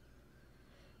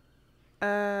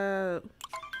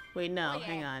 Wait, no,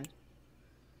 hang on.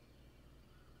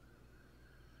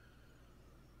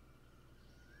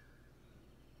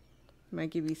 Might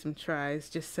give you some tries,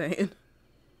 just saying.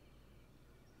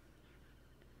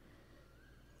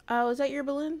 Oh, is that your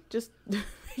balloon? Just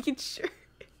making sure.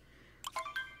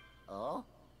 Oh.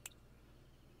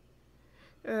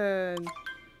 Ho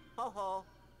ho.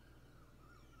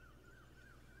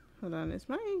 Hold on. Is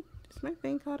my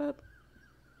thing caught up?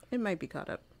 It might be caught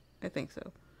up. I think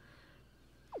so.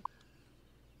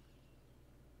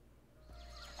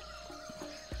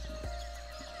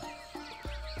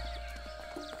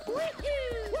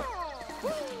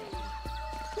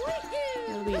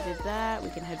 We did that. We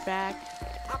can head back.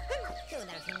 Set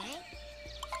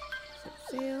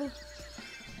sail.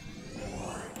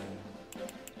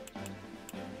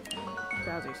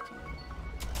 Browser's key.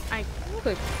 I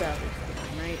clicked Browser's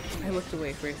key, right? I looked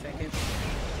away for a second.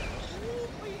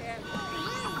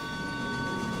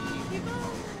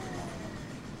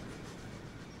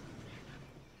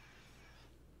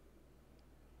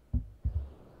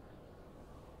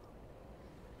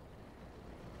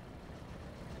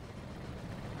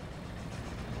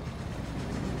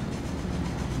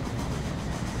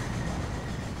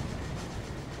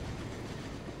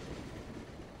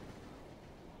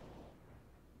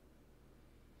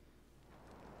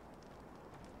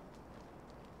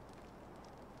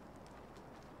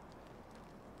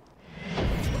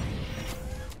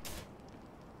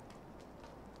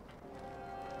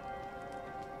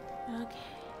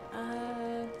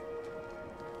 Okay.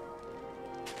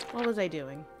 What was I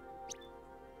doing?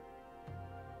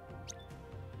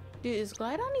 Dude, is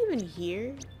Glidon even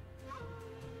here?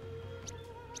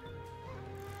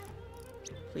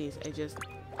 Please, because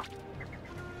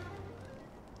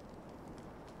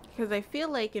I feel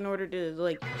like in order to,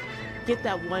 like, get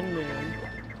that one moon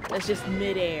that's just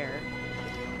mid-air,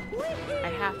 I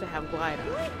have to have Glidon.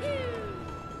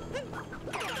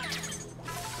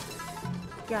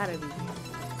 Gotta be.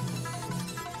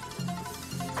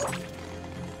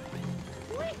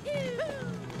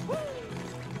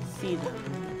 See them.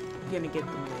 Gonna get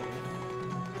them later.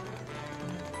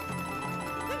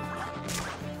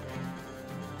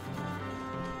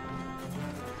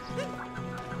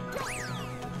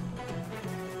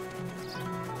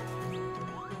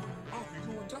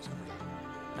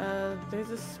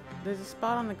 There's a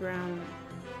spot on the ground.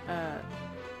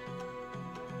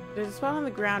 There's a spot on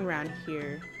the ground around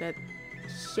here that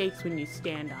shakes when you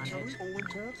stand on it.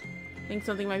 Think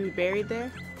something might be buried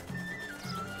there?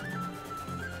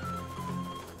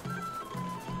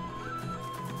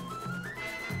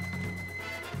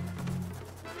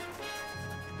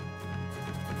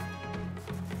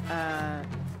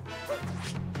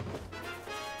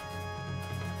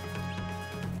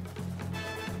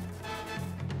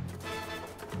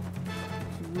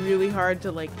 Really hard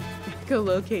to, like,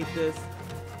 locate this.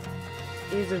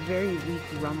 It is a very weak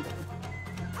rumble.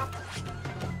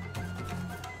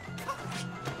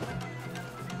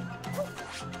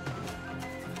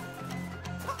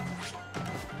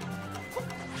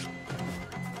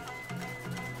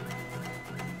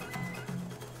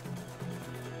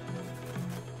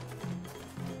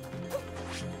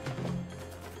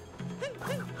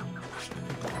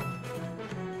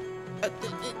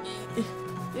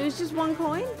 It was just one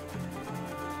coin?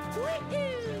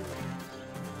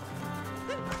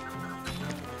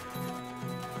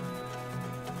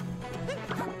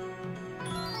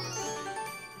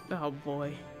 Oh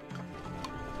boy.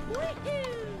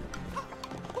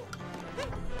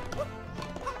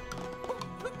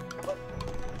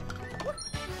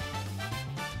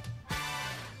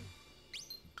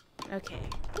 Okay.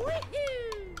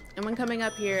 And when coming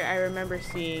up here, I remember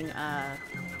seeing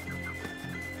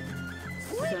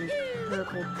some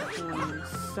purple coins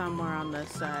somewhere on this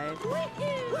side.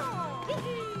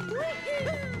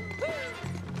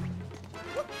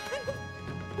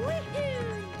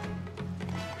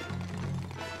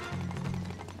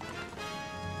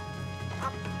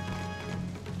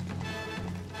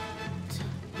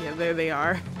 Yeah, there they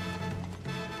are.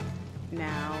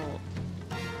 Now,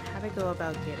 how to go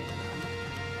about getting them?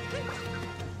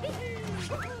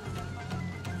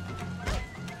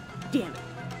 Damn it.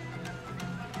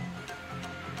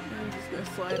 I'm just gonna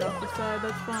slide off the side,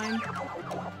 that's fine.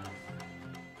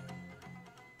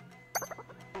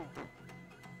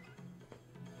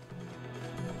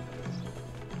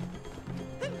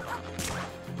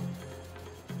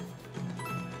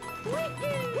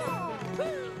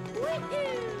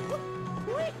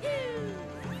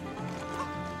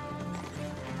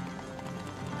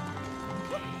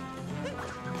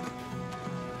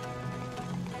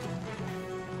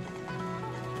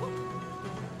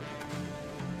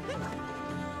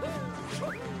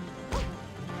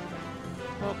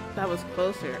 Well, that was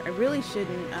closer. I really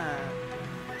shouldn't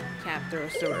cap throw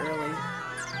so early.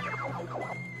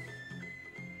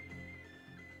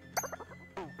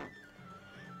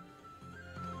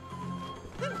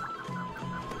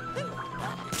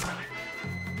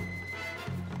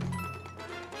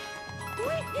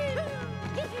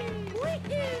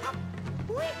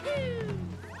 Okay.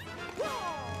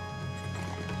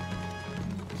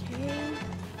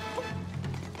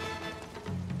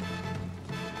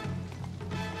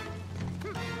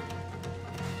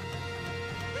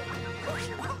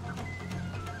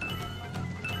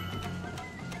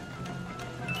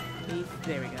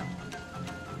 There we go.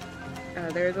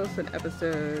 There's also an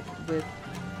episode with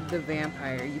the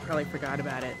vampire. You probably forgot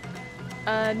about it.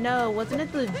 No, wasn't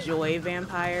it the Joy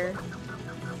vampire?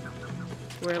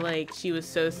 Where, like, she was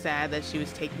so sad that she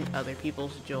was taking other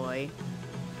people's joy.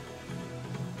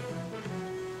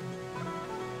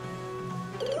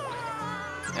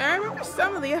 I remember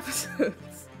some of the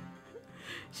episodes.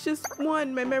 It's just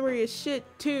one, my memory is shit.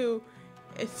 Two,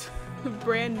 it's a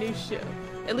brand new show.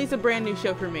 At least a brand new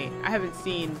show for me. I haven't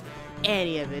seen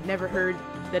any of it. Never heard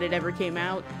that it ever came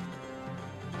out.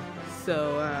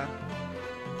 So,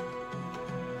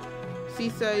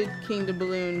 Seaside Kingdom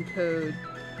Balloon Code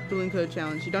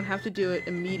Challenge. You don't have to do it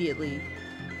immediately.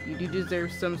 You do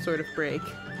deserve some sort of break.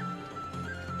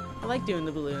 I like doing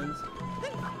the balloons.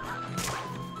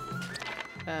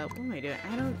 What am I doing?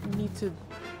 I don't need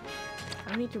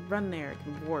to run there. I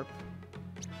can warp.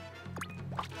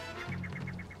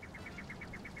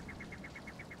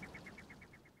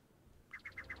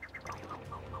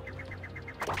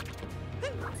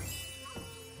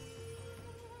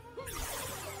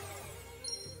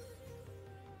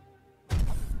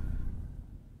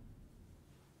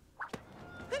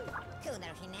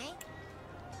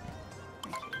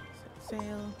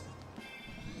 Sail.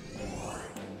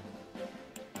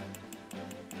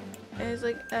 And it's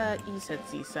like, you said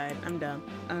seaside. I'm dumb.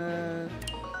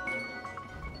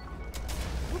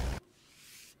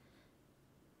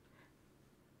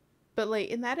 But like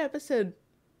in that episode,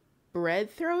 bread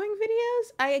throwing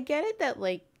videos, I get it that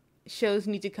like shows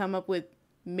need to come up with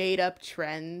made up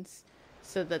trends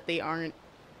so that they aren't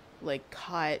like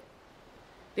caught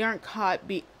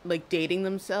like dating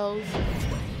themselves,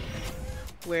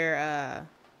 where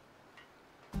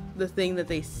the thing that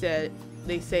they say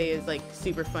is like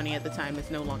super funny at the time is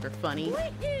no longer funny,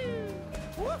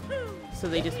 so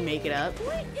they just make it up.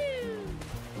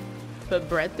 But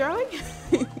bread throwing?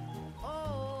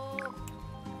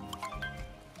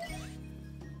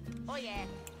 Oh yeah.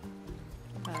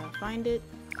 Find it.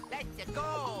 Let's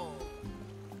go.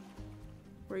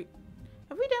 Wait,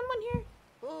 have we done one here?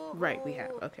 Right, we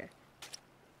have. Okay.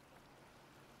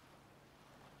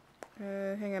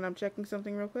 Hang on, I'm checking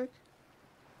something real quick.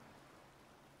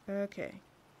 Okay.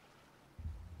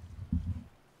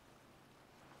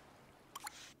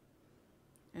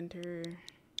 Enter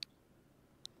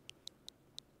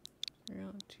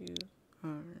real to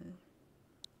R.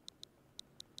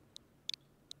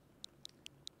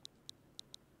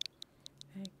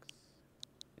 X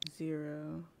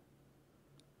 0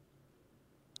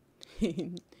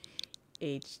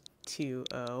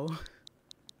 H2O.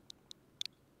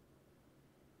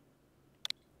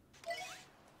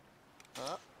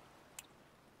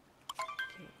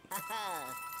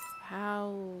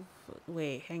 How?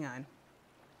 Wait, hang on.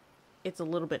 It's a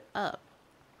little bit up.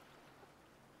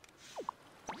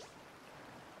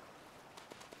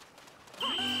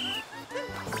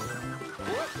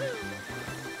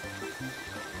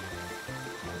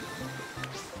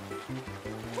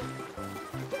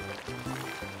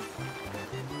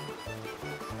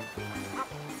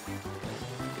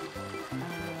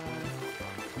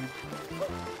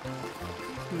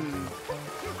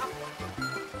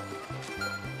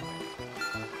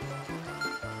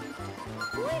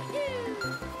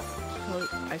 Well,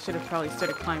 I should have probably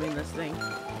started climbing this thing.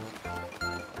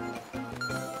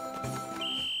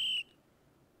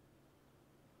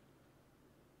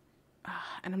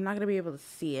 And I'm not gonna be able to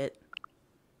see it.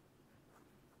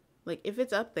 Like, if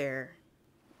it's up there,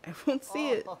 I won't see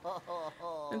it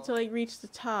until I reach the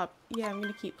top. Yeah, I'm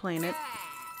gonna keep playing it.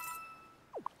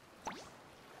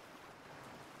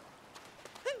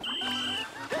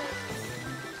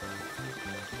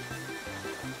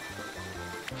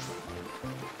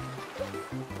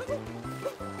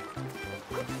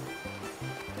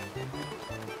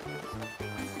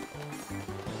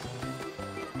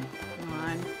 Come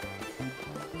on.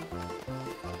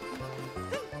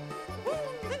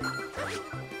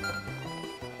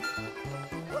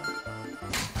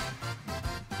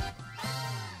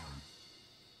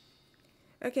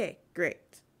 Okay, great.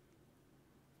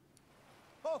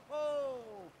 Ho ho.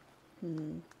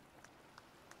 You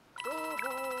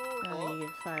get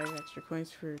 5 extra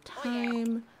coins for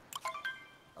time.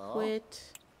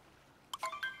 Quit.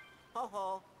 Ho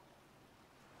ho.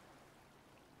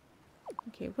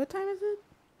 Okay, what time is it?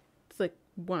 It's like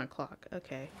 1 o'clock.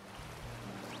 Okay.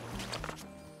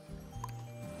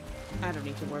 I don't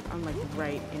need to warp. I'm like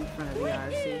right in front of the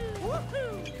Odyssey.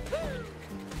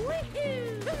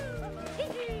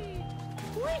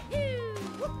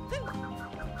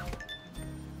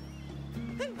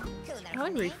 I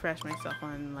like refresh myself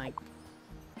on like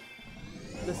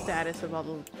the status of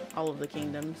all of the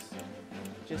kingdoms,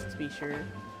 just to be sure.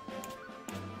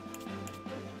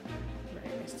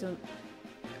 Right,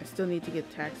 I still need to get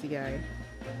Taxi Guy,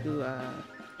 who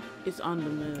is on the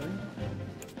moon.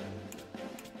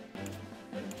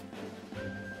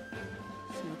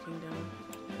 Snow Kingdom.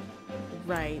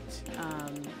 Right.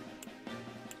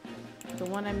 The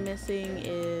one I'm missing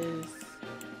is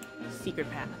Secret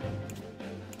Path.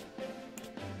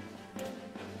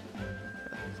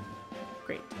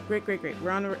 Great.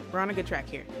 We're on a good track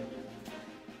here.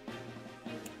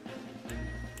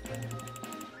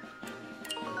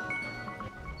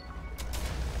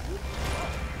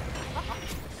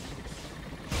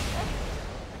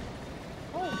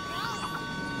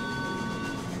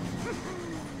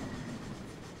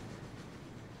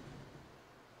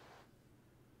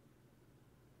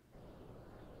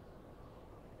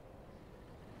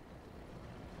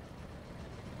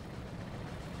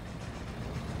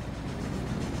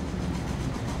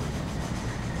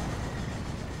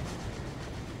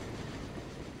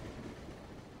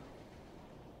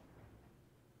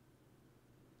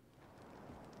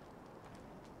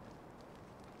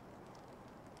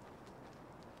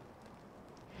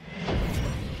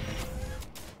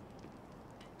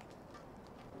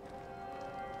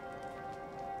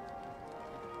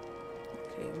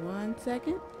 Okay, 1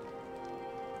 second.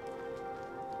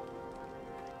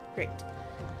 Great.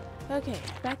 Okay,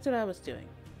 back to what I was doing.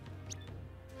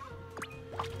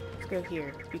 Let's go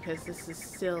here, because this is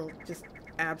still just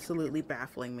absolutely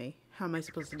baffling me. How am I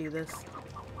supposed to do this?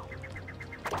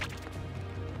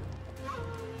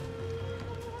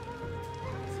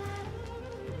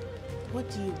 What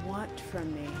do you want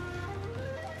from me?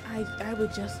 I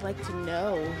would just like to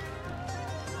know.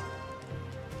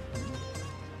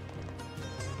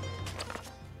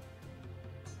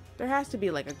 There has to be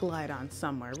like a glide on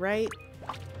somewhere, right?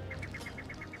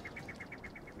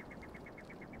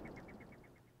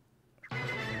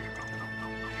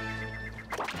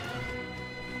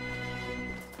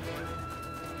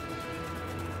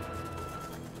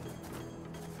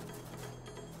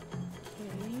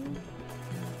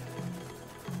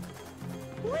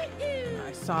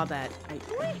 I saw that. I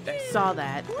saw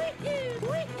that.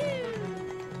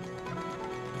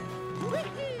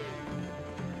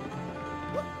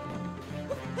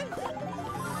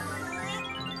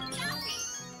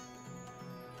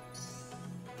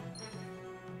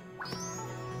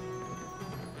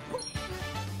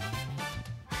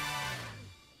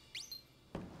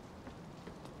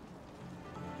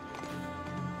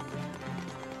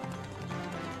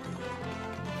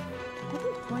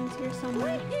 Coins here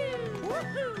somewhere.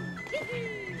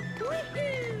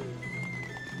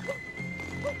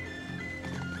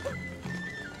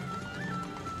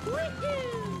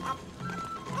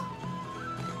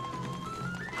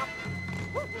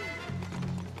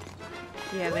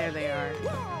 Yeah, there they are.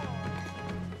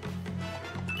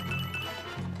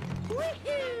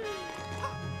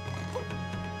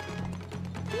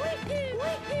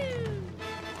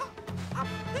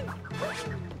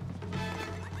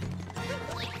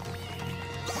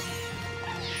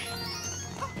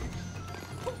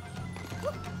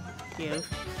 Cute.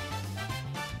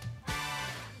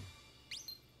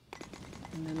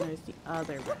 And then there's the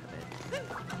other rabbit.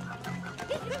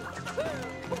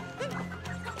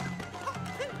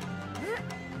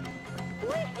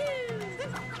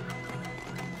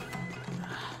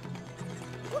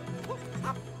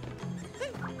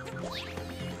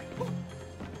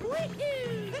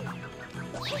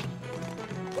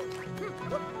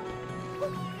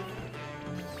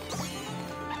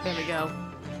 There we go.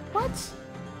 What?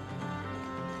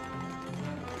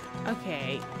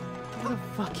 Okay. What a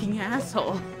fucking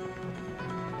asshole.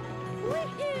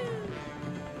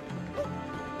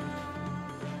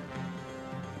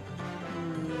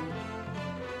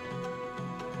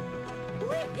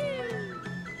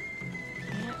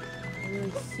 Can't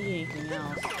really see anything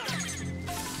else.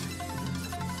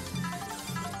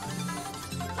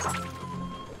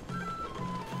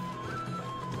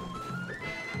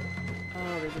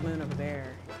 Oh, there's a moon over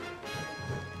there.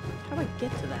 How do I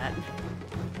get to that?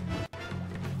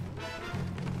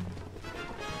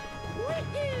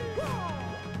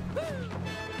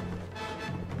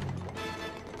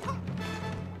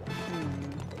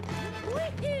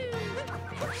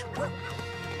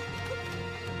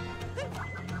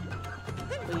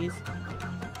 Please.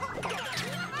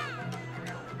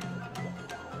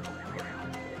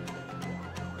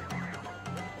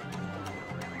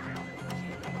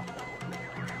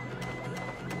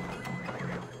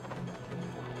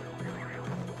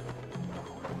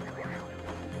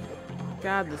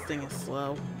 God, this thing is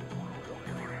slow.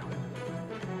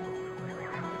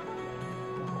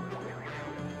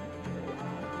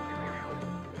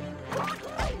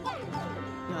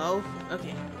 No?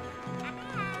 Okay.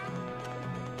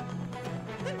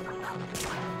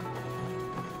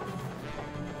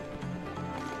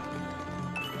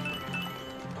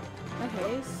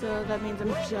 Okay, so that means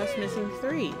I'm just missing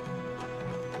 3.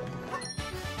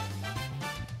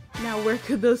 Now where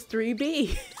could those 3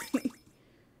 be?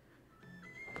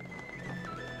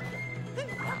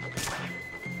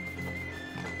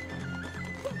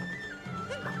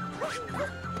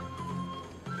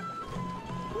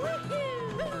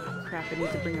 Crap, I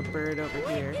need to bring a bird over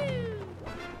here.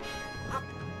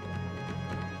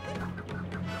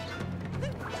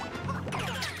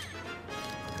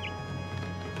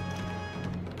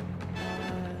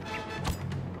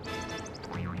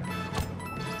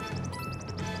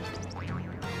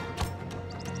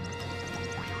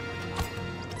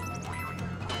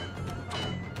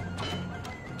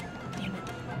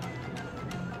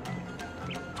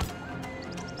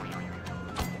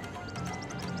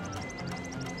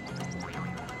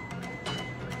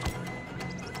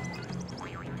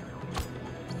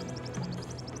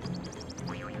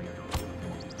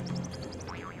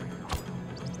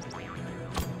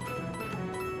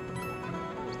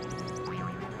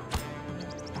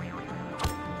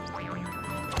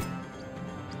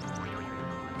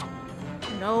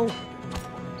 No.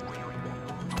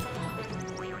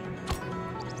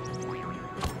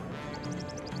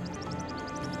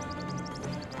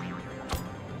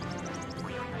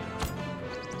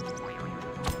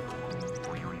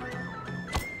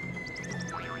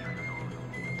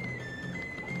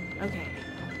 Okay.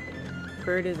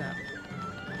 Bird is up.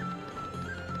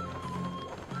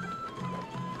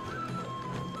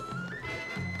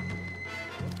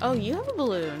 Oh, you have a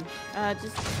balloon.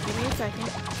 Just give me a second.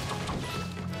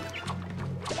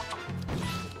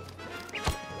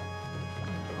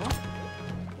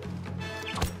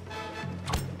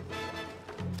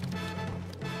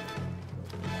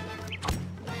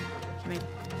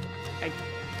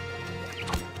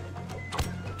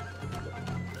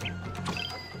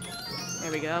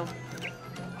 There we go.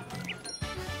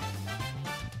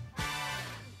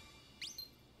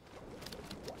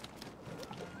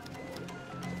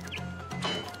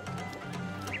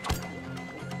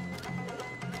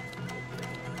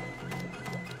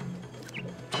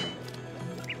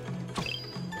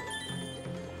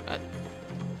 I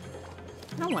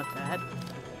don't want that.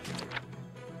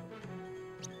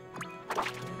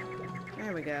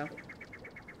 There we go.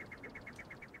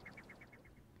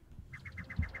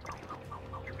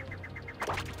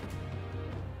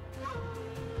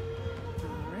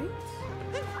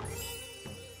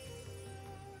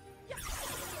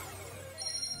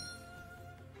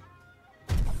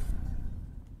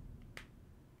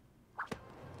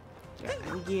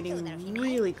 I'm getting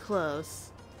really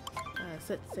close.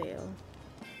 Set sail.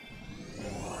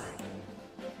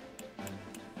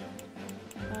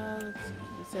 Let's see.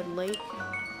 You said lake.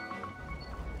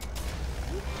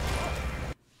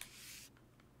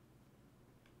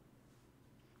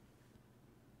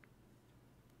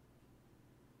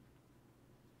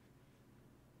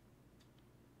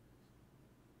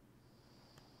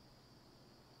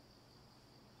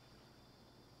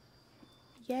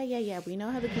 Yeah. We know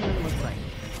how the kingdom looks like.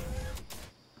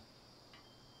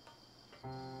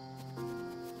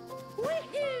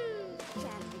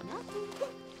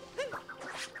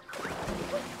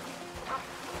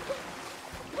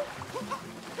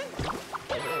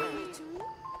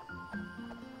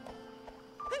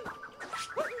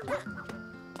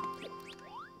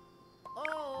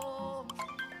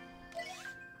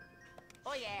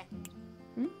 Oh yeah.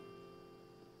 Hmm?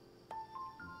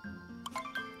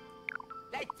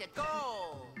 Let's go.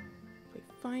 If we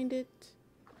find it.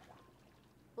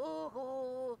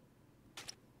 Ooh.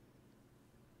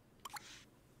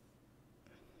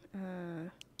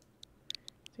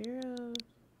 0.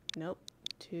 Nope.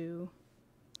 2.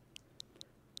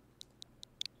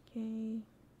 K.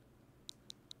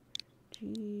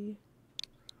 G.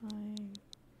 5.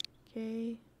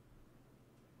 K.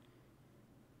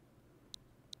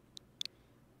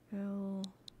 L.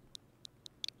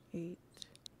 8.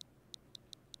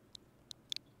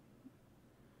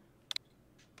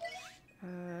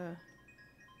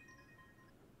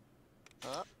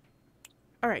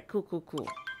 All right, cool.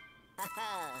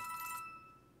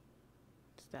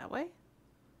 It's that way?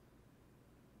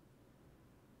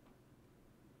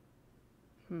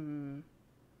 Am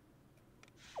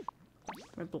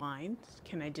I blind?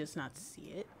 Can I just not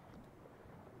see it?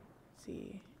 Let's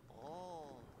see. Oh.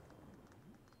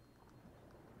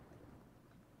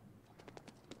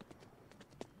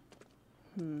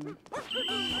 Hmm.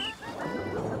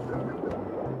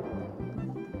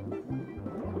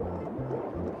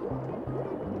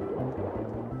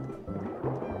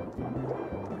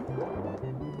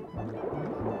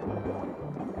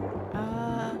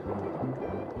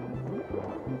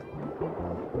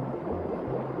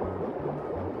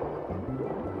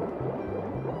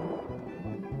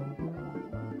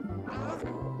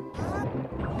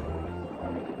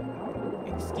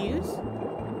 Excuse?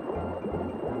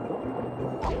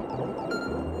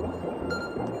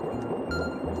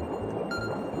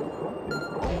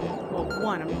 Well,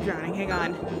 one, I'm drowning. Hang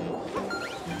on.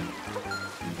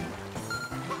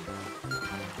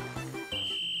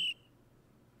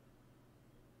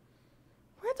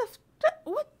 Where the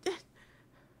what?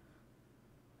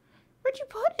 Where'd you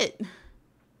put it?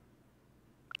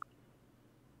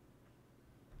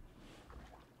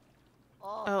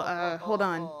 Oh, hold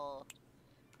on.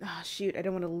 Ah, shoot, I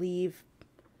don't want to leave.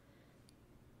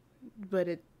 But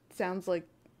it sounds like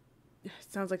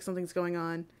something's going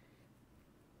on.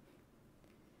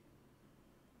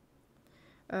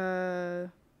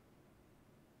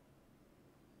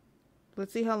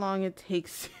 Let's see how long it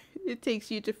takes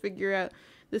you to figure out.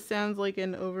 This sounds like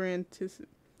an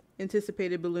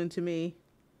anticipated balloon to me.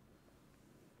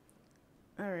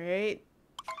 All right.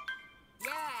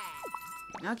 Yeah.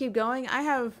 I'll keep going. I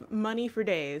have money for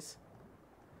days.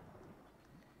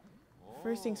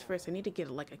 First things first, I need to get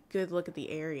like a good look at the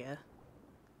area.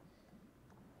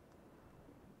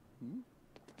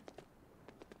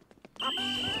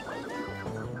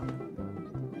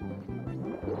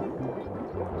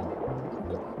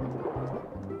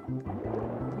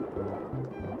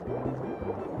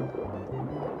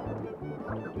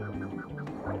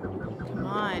 Come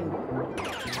on.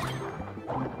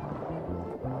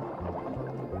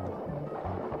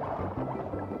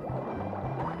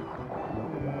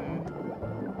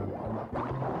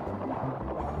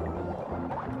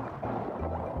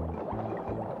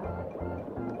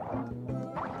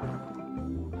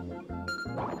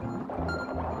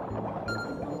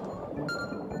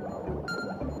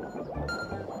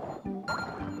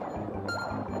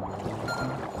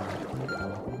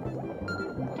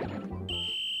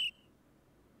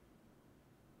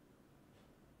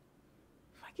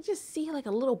 I could just see like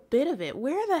a little bit of it.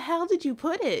 Where the hell did you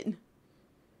put it?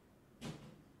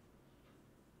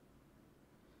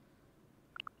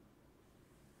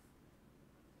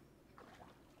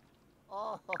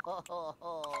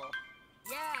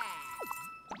 Yeah.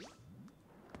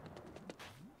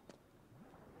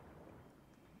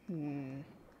 Hmm.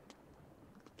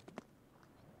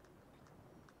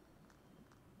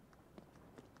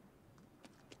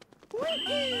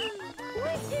 Woohoo!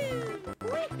 Woohoo!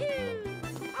 Woohoo!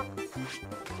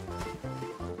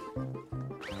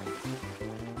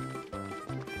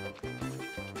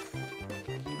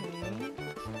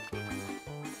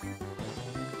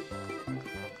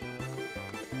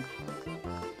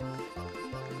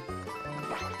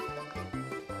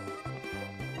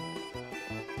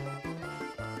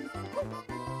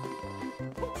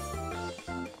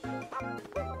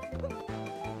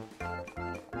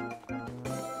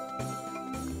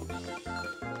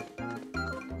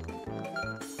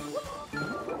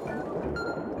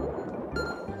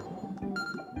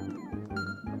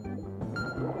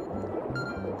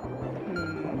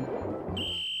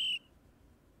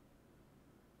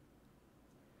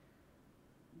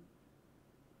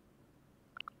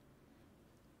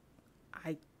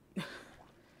 I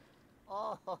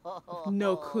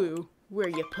no clue where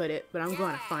you put it, but I'm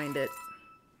going to find it.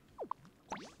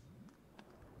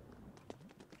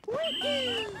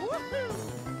 Woohoo! Woohoo!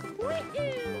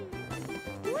 Woohoo!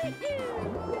 Woohoo!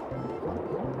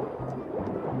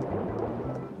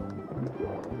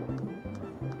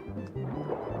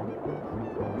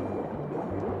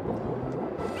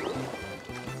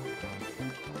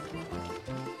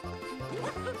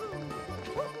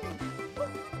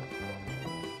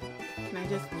 Can I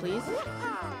just please?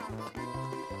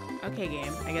 Okay,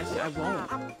 game. I guess I won't.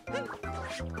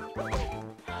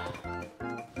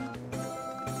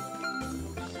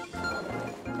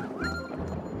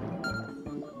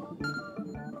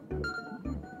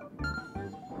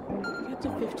 Got to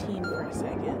 15 for a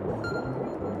second.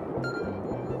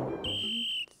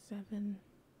 7.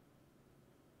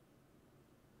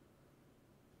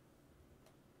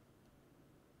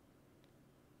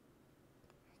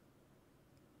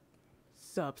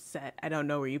 So upset. I don't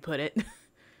know where you put it.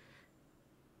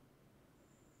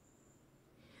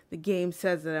 The game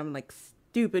says that I'm like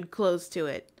stupid close to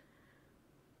it.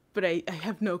 But I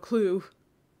have no clue.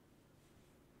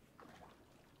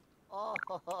 Yeah.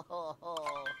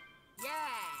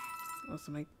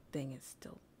 Also, my thing is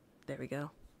still There we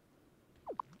go.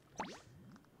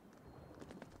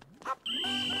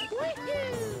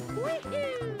 Woohoo!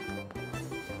 Woohoo!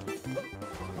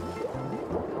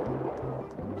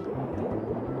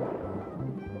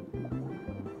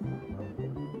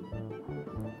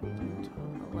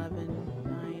 11,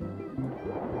 9.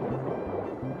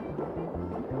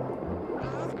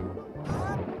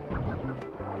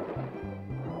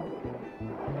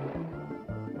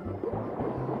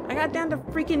 I got down to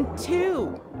freaking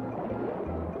 2.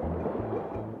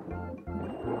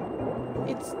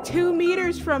 It's 2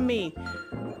 meters from me.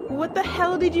 What the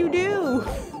hell did you do?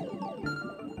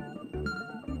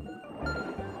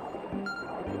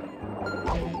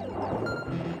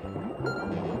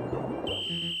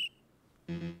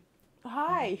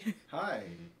 Hi. Hi.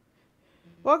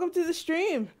 Welcome to the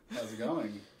stream. How's it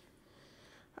going?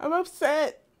 I'm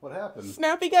upset. What happened?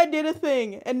 Snappy Guy did a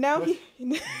thing, and now What?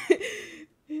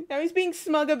 now he's being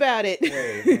smug about it. Wait,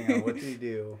 hang on. What did he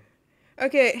do?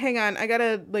 Okay, hang on. I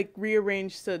gotta like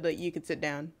rearrange so that you can sit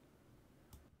down.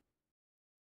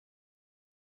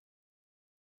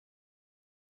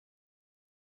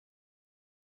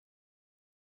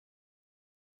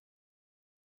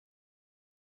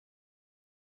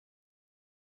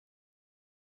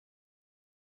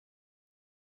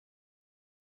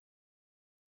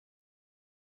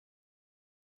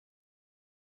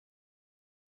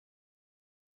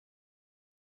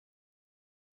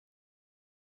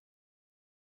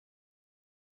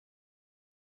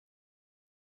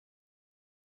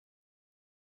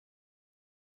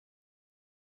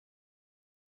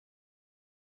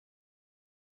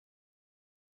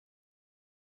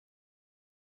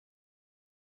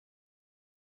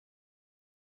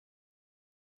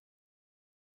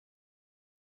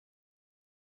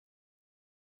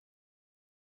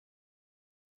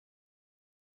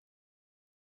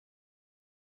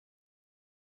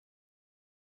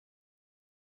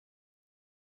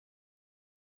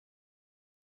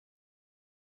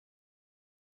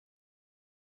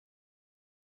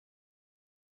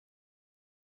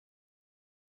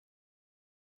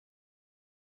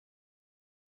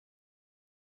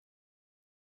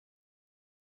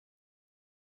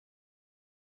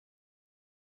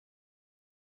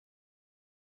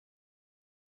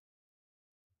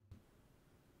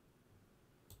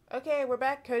 Okay, we're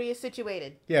back. Cody is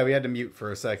situated. Yeah, we had to mute for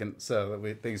a second so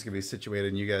that things could be situated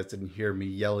and you guys didn't hear me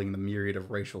yelling the myriad of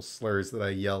racial slurs that I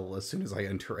yell as soon as I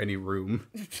enter any room.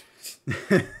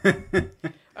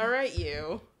 All right,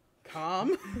 you.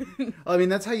 Calm. I mean,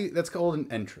 that's called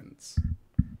an entrance.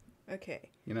 Okay.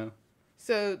 You know?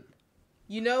 So,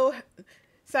 you know,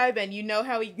 Cyben, you know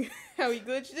how he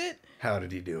glitched it? How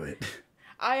did he do it?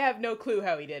 I have no clue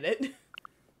how he did it.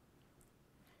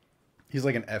 He's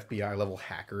like an FBI level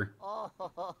hacker.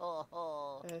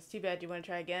 It's too bad. Do you want to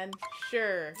try again?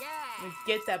 Sure. Yeah. Let's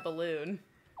get that balloon.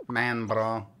 Man,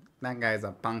 bro. That guy's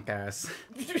a punk ass.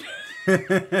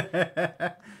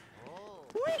 I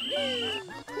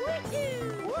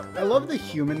love the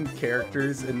human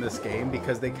characters in this game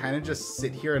because they kind of just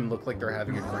sit here and look like they're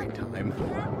having a great time.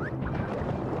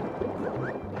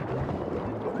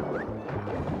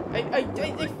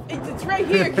 It's right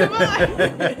here. Come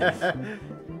on.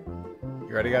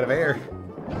 You're running out of air.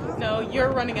 No,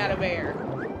 you're running out of air.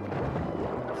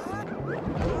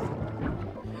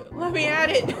 Let me at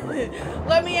it.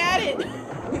 Let me at it.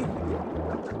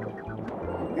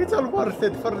 It's all worth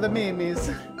it for the memes.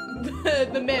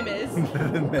 The memes.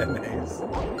 The memes.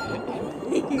 I can't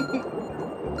breathe.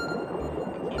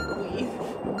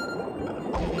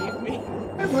 Leave me.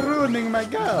 I'm ruining my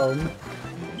gown.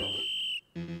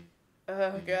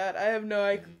 Oh god, I have no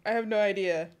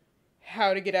idea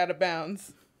how to get out of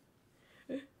bounds.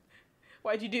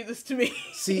 Why'd you do this to me?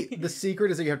 See, the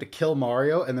secret is that you have to kill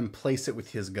Mario and then place it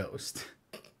with his ghost.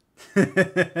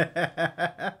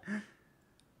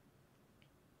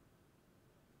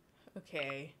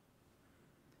 Okay.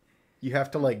 You have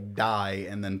to, like, die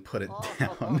and then put it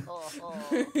down.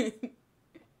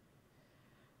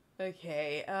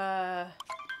 Okay,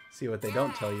 See, what they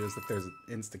don't tell you is that there's an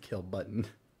insta-kill button.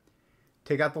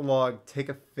 Take out the log, take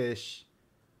a fish,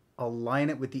 align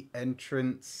it with the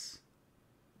entrance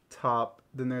top,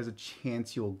 then there's a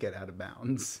chance you will get out of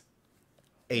bounds.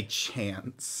 A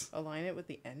chance. align it with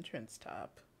the entrance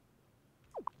top.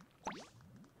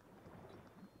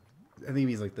 I think it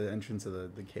means, like, the entrance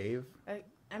of the cave. I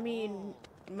mean,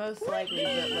 most likely,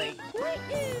 but like...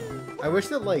 I wish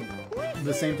that, like,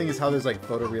 the same thing as how there's, like,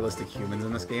 photorealistic humans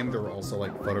in this game, there were also,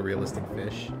 like, photorealistic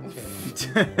fish.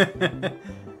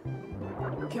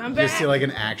 Come You back! just see, like,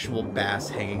 an actual bass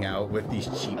hanging out with these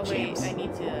cheap Oh wait, cheeps. I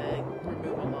need to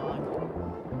remove a log.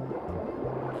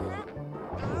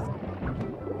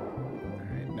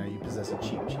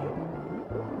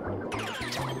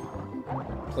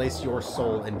 place your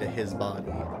soul into his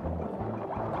body.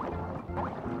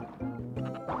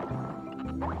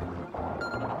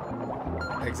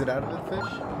 Exit out of the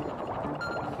fish?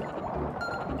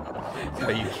 No,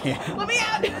 you can't. Let me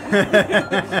out!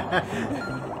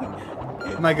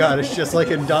 My god, it's just like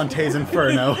in Dante's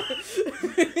Inferno.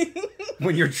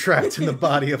 When you're trapped in the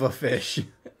body of a fish.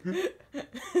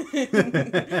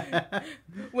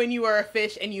 When you are a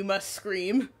fish and you must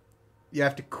scream. You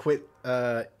have to quit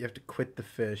the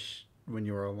fish when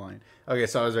you are aligned. Okay,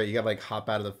 so I was right. You gotta like hop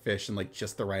out of the fish in like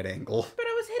just the right angle. But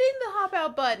I was hitting the hop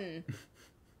out button.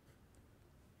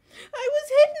 I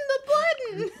was hitting the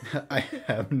button. I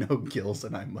have no gills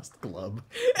and I must glub.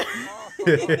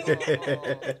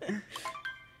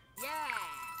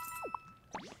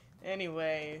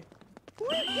 Anyway.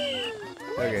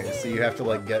 Okay, so you have to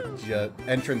like get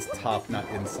entrance top, not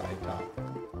inside top.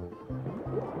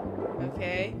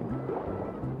 Okay.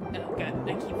 Oh god,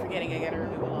 I keep forgetting I gotta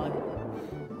remove a log.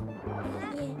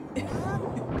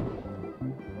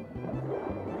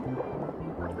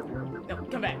 No,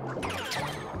 come back.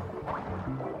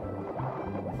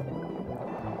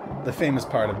 The famous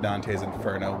part of Dante's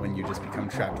Inferno when you just become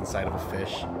trapped inside of a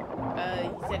fish.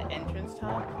 You said entrance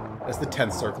top? That's the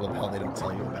 10th circle of hell they don't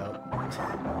tell you about.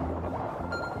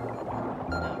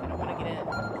 No, I don't want to get in.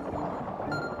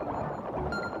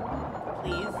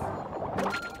 Please?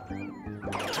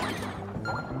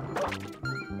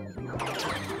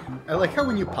 I like how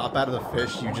when you pop out of the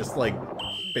fish, you just like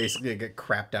basically get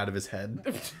crapped out of his head.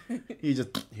 You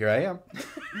just, here I am.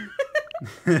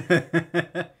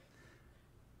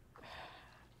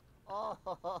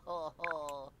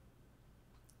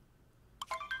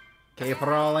 Keep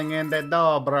rolling in the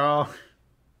door, bro.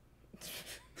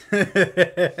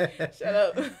 Shut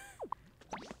up.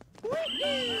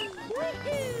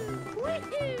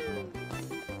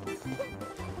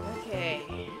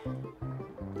 Okay.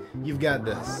 You've got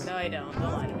this. No, I don't.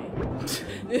 Don't lie to me.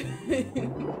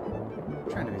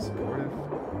 Trying to be supportive.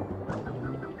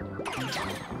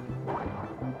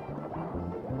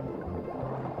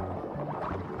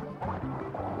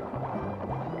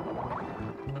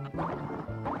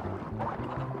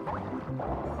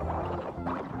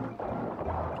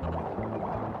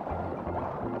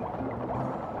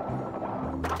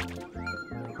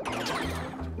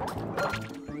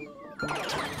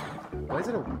 Why is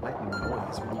it a wet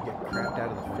noise when you get crapped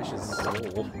out of the fish's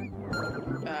soul?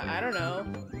 I don't know.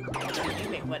 You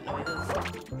make wet noises.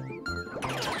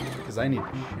 Because I need a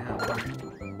shower.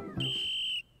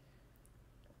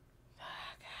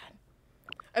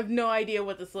 I have no idea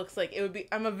what this looks like. It would be.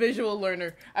 I'm a visual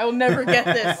learner. I will never get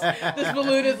this. This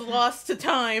balloon is lost to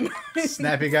time.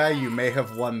 Snappy guy, you may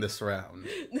have won this round.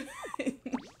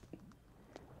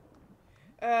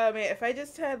 Man, if I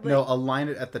just had like... No, align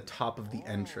it at the top of the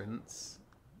entrance.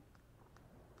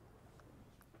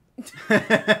 I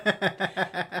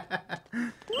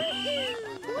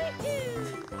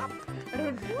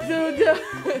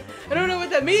don't know what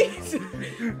that means.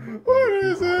 What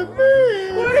does it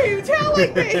mean? What are you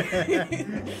telling me?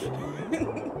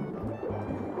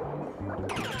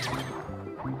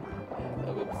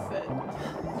 I'm upset.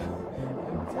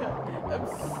 I'm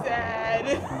sad.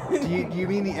 Do you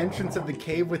mean the entrance of the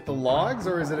cave with the logs,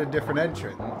 or is it a different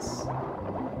entrance?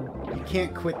 You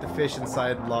can't quit the fish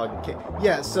inside log cave.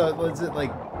 Yeah, so was it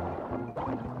like...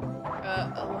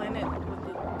 Align it with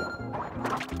the...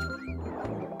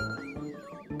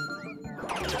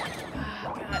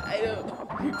 God, I don't know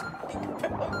what you're talking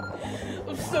about.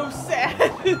 I'm so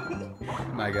sad.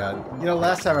 My god. You know,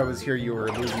 last time I was here, you were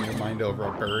losing your mind over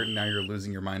a bird, and now you're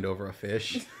losing your mind over a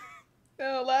fish.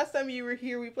 No, last time you were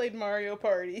here, we played Mario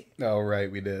Party. Oh,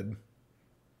 right, we did.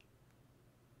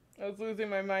 I was losing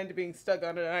my mind to being stuck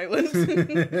on an island.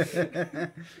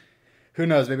 Who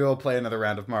knows? Maybe we'll play another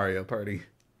round of Mario Party.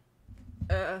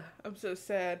 I'm so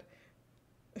sad.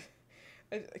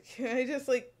 Can I just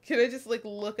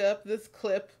look up this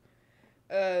clip,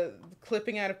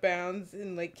 clipping out of bounds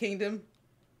in like Kingdom?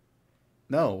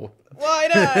 No. Why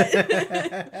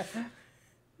not?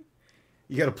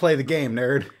 You gotta play the game,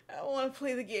 nerd. I don't want to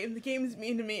play the game. The game is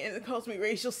mean to me and it calls me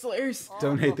racial slurs.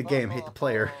 Don't hate the game, hate the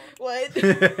player. What?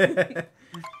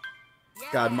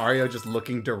 God, Mario just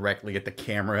looking directly at the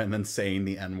camera and then saying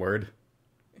the N-word.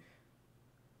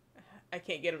 I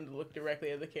can't get him to look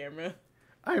directly at the camera.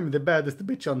 I'm the baddest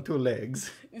bitch on two legs.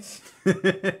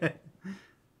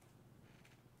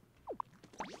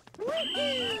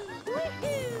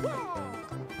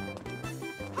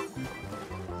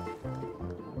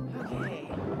 Okay.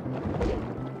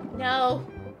 No.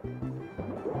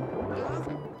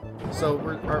 So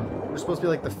we're supposed to be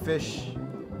like the fish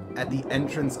at the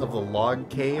entrance of the log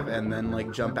cave and then,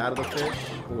 like, jump out of the fish?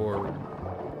 Or...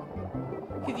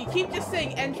 Because you keep just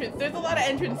saying entrance. There's a lot of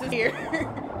entrances here.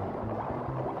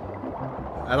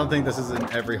 I don't think this is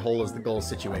an every hole is the goal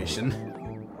situation.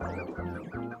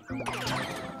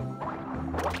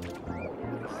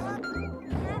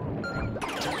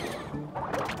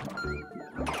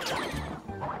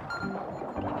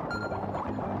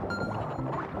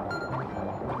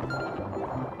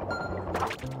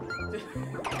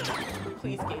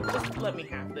 Please, game, just let me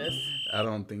have this. I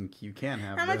don't think you can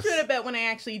have How much this. would I bet when I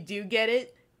actually do get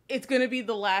it, it's gonna be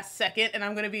the last second, and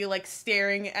I'm gonna be like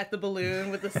staring at the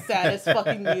balloon with the saddest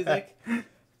fucking music.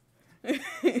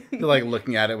 You're like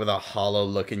looking at it with a hollow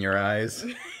look in your eyes.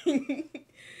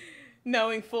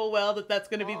 Knowing full well that that's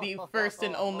gonna be the first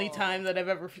and only time that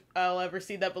I'll ever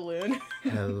see that balloon.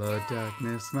 Hello,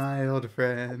 darkness, my old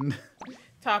friend.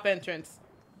 Top entrance.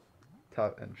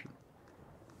 Top entrance.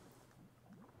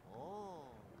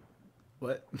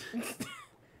 What? Do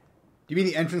you mean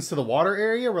the entrance to the water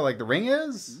area where, like, the ring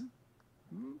is?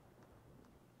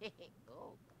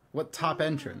 What top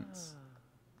entrance?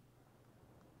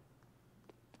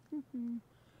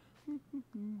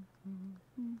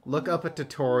 Look up a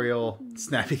tutorial.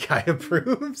 Snappy Guy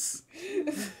approves.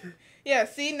 Yeah,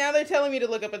 see? Now they're telling me to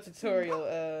look up a tutorial.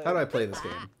 How do I play this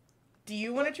game? Do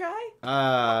you want to try?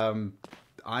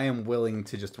 I am willing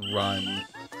to just run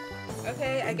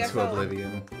Okay, I guess into I'll...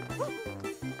 oblivion.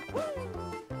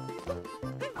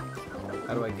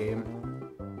 How do I game?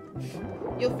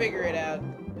 You'll figure it out.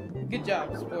 Good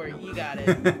job, sport. You got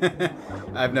it.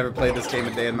 I've never played this game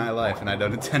a day in my life, and I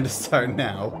don't intend to start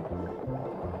now.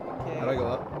 Okay. How do I go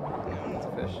up? No, it's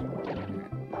a fish.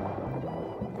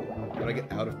 How do I get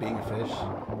out of being a fish?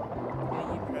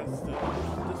 Yeah, you press this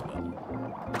button.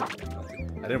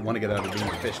 I didn't want to get out of being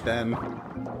a fish then. How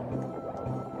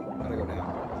do I go down?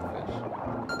 Fish.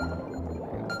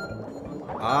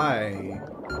 I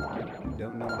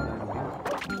don't know what I'm doing.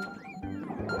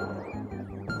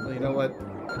 Well, you know what?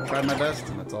 I tried my best,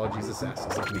 and that's all Jesus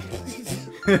asks of me.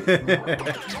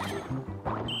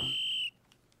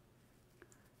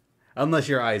 Unless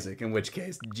you're Isaac, in which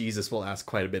case Jesus will ask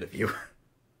quite a bit of you.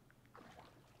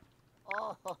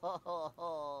 Oh,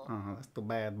 that's too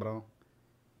bad, bro.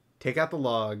 Take out the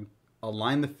log,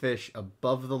 align the fish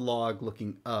above the log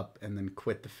looking up, and then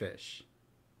quit the fish.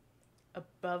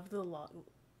 Above the log.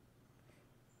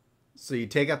 So you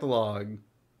take out the log,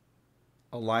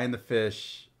 align the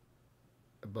fish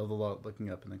above the log looking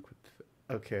up, and then quit the fish.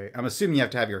 Okay, I'm assuming you have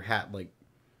to have your hat, like...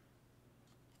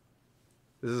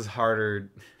 This is harder...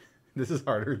 This is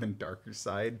harder than Darker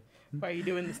Side. Why are you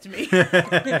doing this to me?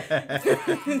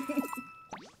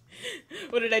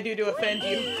 What did I do to offend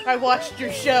you? I watched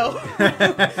your show.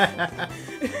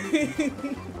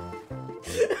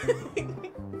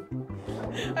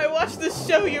 I watched the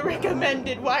show you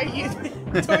recommended. Why are you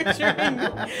torturing me?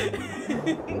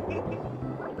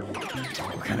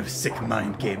 What kind of sick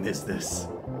mind game is this?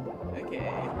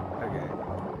 Okay. Okay.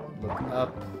 Look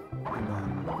up, and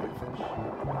then quit fish.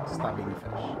 Stop being a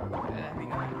fish.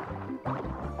 Hang on.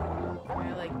 I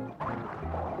like...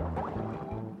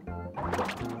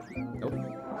 Nope.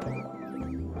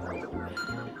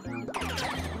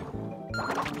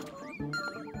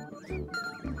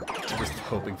 Just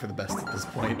hoping for the best at this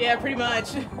point. Yeah, pretty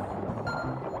much.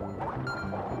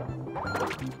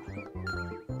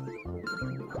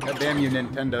 God damn you,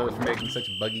 Nintendo, for making such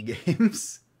buggy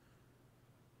games.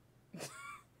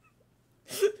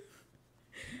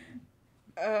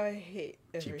 I hate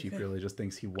everything. Cheap really just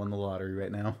thinks he won the lottery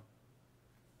right now.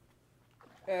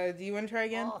 Do you want to try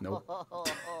again? Nope.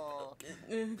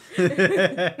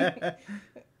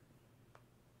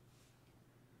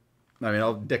 I mean,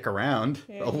 I'll dick around.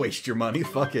 Yeah, I'll waste your money.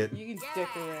 Fuck it. You can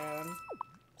stick around.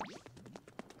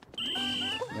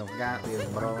 You've got this,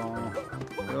 bro.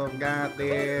 You've got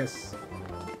this.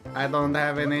 I don't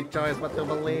have any choice but to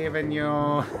believe in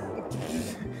you.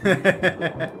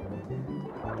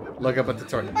 Look up a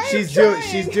tutorial. She's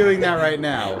doing that right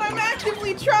now. I'm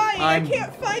actively trying. I I'm-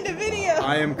 can't find a video.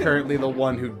 I am currently the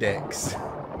one who dicks.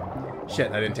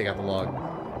 Shit, I didn't take out the log.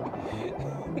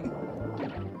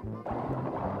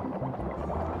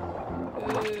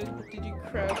 Did you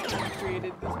crouch when you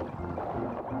created this?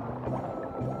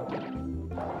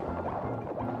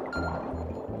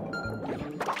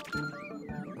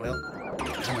 Well,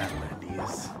 come on,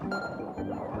 ladies.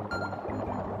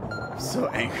 I'm so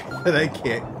angry that I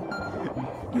can't.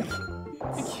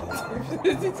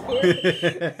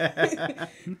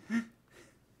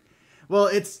 Well,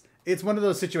 it's one of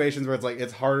those situations where it's like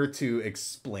it's harder to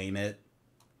explain it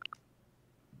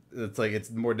it's like it's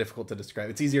more difficult to describe.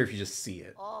 It's easier if you just see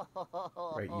it.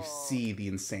 Right? You see the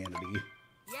insanity.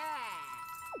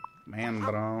 Man,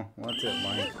 bro, what's it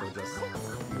like for just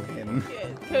fucking...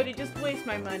 Yeah, Cody, just waste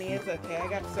my money. It's okay. I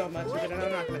got so much of it, and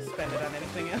I'm not going to spend it on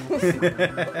anything else.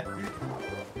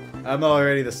 I'm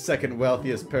already the second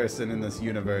wealthiest person in this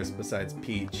universe besides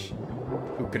Peach,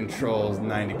 who controls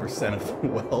 90% of the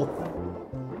wealth.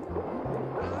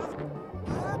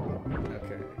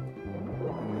 Okay.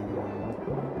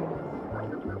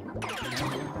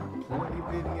 Play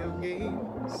video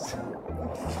games.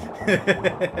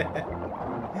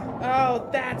 Oh,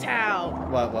 that's how.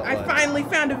 What? I finally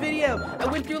found a video. I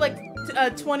went through like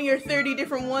 20 or 30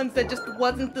 different ones that just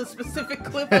wasn't the specific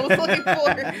clip I was looking for.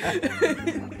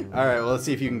 Alright, well, let's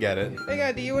see if you can get it. Hang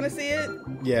on, do you want to see it?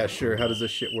 Yeah, sure. How does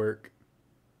this shit work?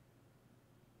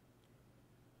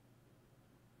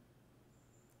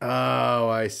 Oh,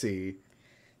 I see.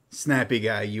 Snappy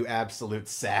guy, you absolute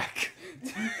sack.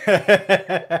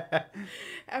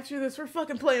 After this, we're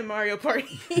fucking playing Mario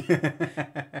Party.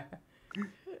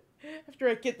 After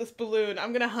I get this balloon,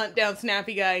 I'm gonna hunt down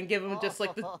Snappy Guy and give him just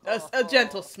like a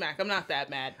gentle smack. I'm not that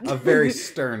mad. A very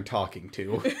stern talking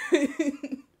to.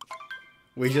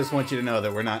 We just want you to know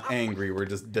that we're not angry, we're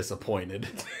just disappointed.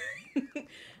 Because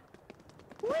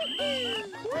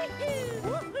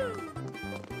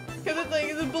it's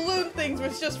like, the balloon things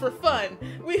was just for fun.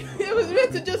 It was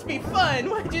meant to just be fun.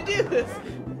 Why'd you do this?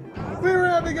 We were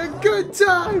having a good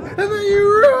time, and then you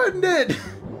ruined it!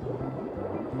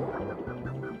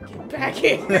 Get back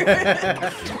here.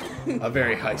 A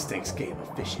very high-stakes game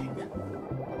of fishing.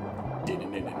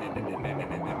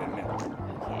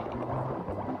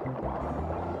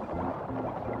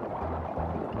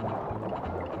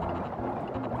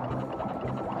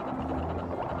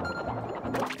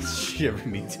 Shiver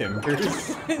me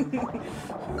timbers.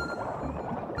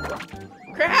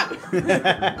 Crap! You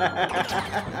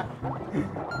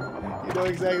know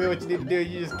exactly what you need to do,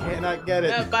 you just cannot get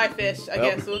it. Bye, fish. I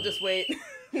guess we'll just wait.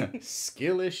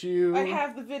 Skill issue. I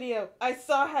have the video. I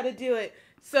saw how to do it,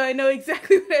 so I know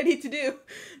exactly what I need to do.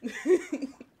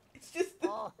 It's just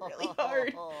really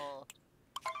hard.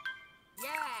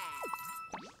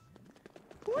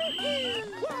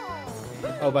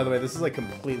 Oh, by the way, this is like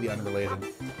completely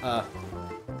unrelated.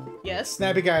 Yes?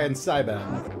 Snappy Guy and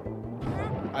Cyban.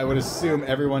 I would assume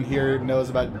everyone here knows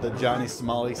about the Johnny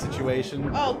Somali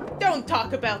situation. Oh, don't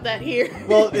talk about that here.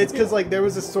 Well, it's because like there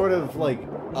was a sort of like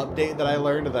update that I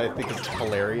learned that I think is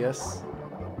hilarious.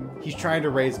 He's trying to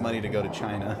raise money to go to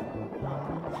China.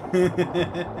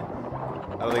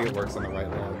 I don't think it works on the right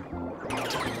log.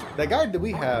 That guide that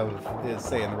we have is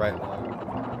saying the right log.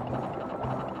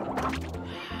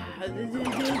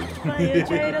 Try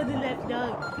it on the left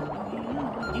dog.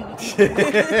 Look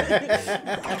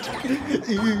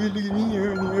at me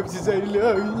on the opposite side of the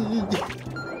log.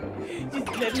 Just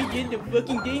let me get the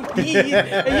fucking thing, please. I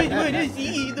just want to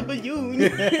see the balloon.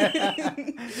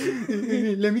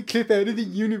 Let me clip out of the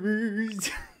universe.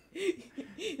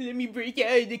 Let me break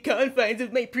out of the confines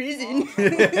of my prison.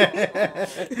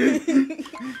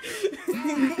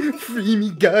 Free me,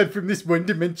 God, from this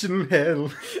one-dimensional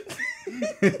hell.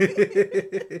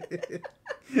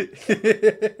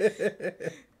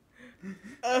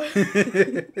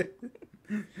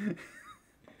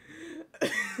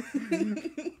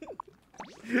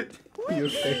 You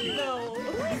okay? No.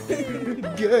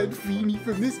 God, free me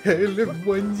from this hell of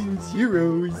ones and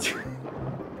zeros.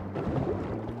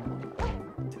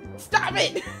 Stop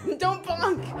it! Don't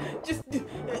bonk! Just...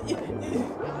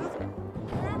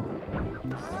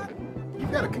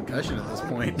 You've got a concussion at this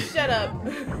point. Shut up.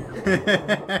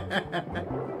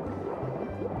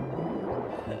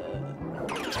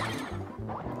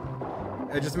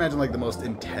 I just imagine like the most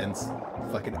intense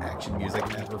fucking action music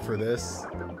ever for this.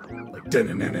 Like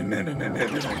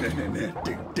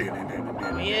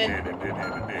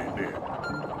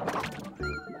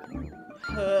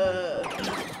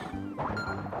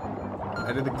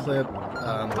I did the clip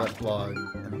on the left log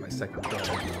and my second clip.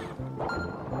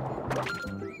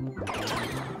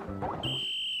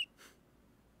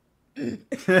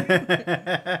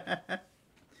 I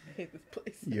hate this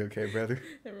place. You okay, brother?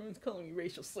 Everyone's calling me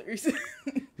racial slurs.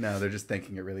 No, they're just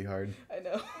thinking it really hard. I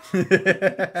know.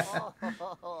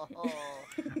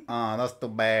 Aw, that's too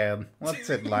bad. What's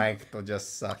it like to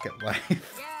just suck at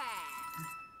life?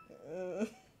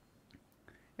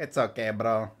 It's okay,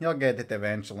 bro. You'll get it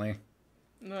eventually.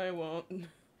 No, I won't.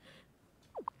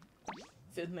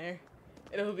 It's in there.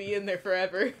 It'll be in there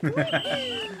forever.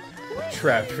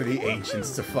 Trapped for the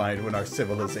ancients to find when our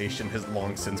civilization has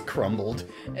long since crumbled.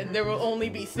 And there will only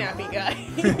be Snappy Guy.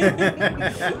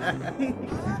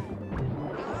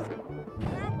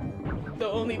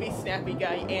 There'll only be Snappy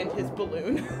Guy and his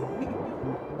balloon.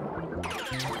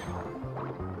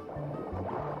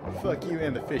 Fuck you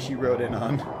and the fish you rode in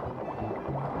on. Lie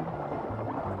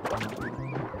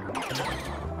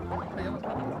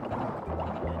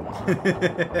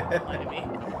to me.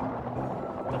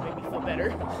 Don't make me feel better.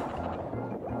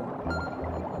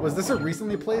 Was this a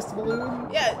recently placed balloon?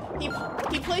 Yeah,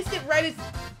 he placed it right as...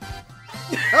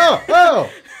 Oh! Oh!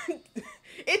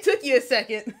 It took you a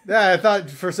second. Yeah, I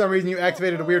thought for some reason you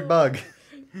activated a weird bug.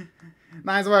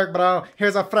 Nice work, bro.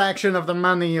 Here's a fraction of the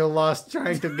money you lost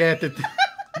trying to get it.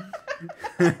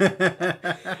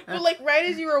 But like right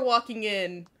as you were walking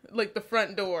in, like the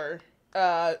front door,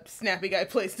 Snappy Guy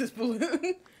placed his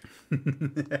balloon.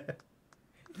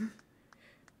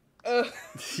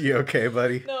 You okay,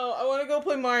 buddy? No, I want to go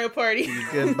play Mario Party. You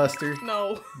good, Buster?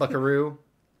 No. Buckaroo?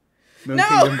 Moon No!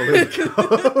 Kingdom Balloon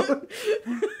Code.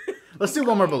 Let's do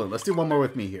one more balloon. Let's do one more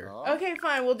with me here. Okay,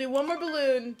 fine. We'll do one more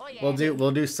balloon. Oh, yeah.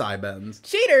 We'll do Cybens.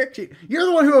 Cheater! You're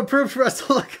the one who approved for us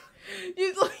to look. I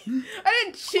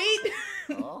didn't cheat.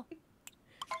 Oh.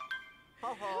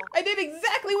 Ho-ho. I did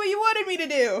exactly what you wanted me to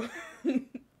do.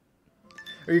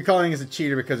 Are you calling us a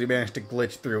cheater because you managed to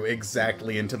glitch through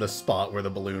exactly into the spot where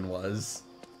the balloon was?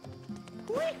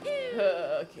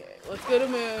 Okay, let's go to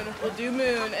Moon. We'll do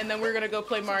Moon, and then we're gonna go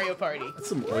play Mario Party. That's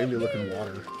some oily looking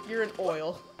water. You're an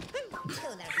oil.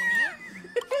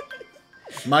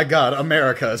 My god,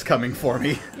 America is coming for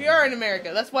me. We are in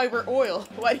America. That's why we're oil.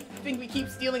 Why do you think we keep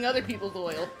stealing other people's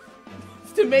oil?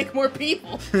 It's to make more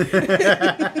people.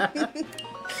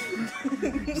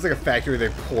 It's like a factory they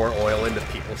pour oil into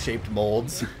people-shaped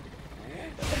molds.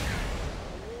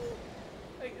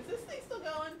 Like, is this thing still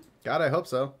going? God, I hope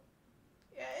so.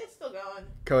 Yeah, it's still going.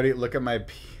 Cody, look at my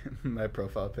my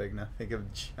profile pic now. Think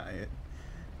of giant.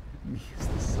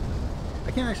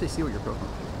 I can't actually see what your profile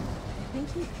pic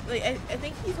is. I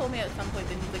think he told me at some point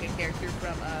that he's like a character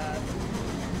from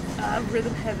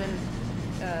Rhythm Heaven,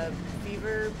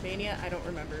 Fever Mania. I don't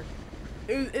remember.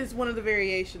 It's one of the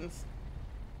variations.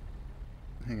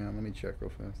 Hang on, let me check real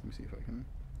fast. Let me see if I can.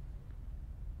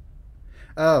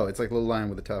 Oh, it's like a little lion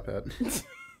with a top hat.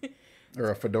 Or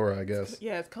a fedora, I guess.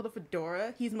 Yeah, it's called a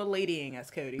fedora. He's miladying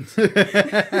us, Cody.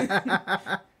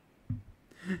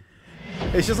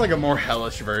 It's just like a more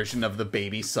hellish version of the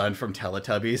baby son from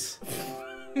Teletubbies.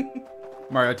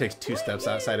 Mario takes 2 steps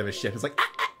outside of his ship. It's like,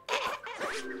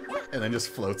 and then just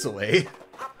floats away.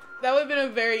 That would have been a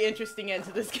very interesting end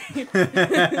to this game.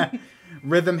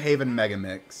 Rhythm Haven Mega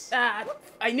Mix. I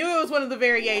knew it was one of the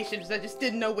variations. I just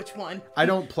didn't know which one. I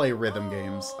don't play rhythm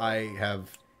games. I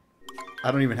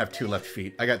don't even have 2 left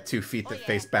feet. I got 2 feet that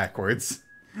face backwards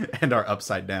and are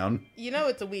upside down. You know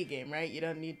it's a Wii game, right? You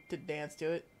don't need to dance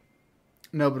to it.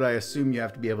 No, but I assume you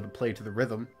have to be able to play to the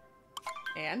rhythm.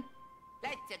 And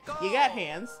Let's go. you got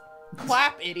hands.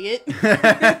 Clap, idiot.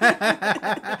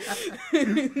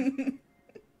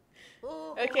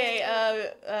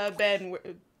 Okay, Ben.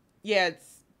 Yeah,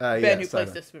 it's Ben yeah, who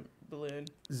Simon. placed this balloon.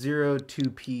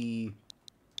 2P.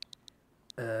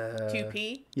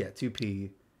 2P? Yeah,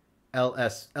 2P.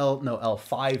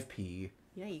 L5P.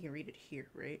 Yeah, you can read it here,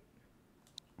 right?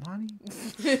 Lonnie?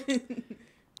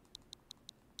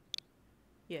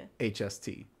 Yeah.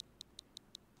 HST.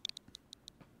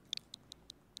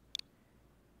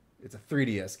 It's a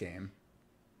 3DS game.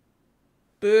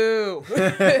 Boo.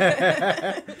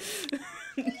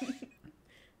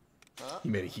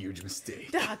 You made a huge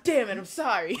mistake. Ah, damn it, I'm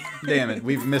sorry. Damn it,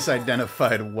 we've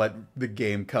misidentified what the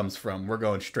game comes from. We're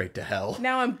going straight to hell.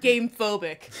 Now I'm game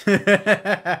phobic.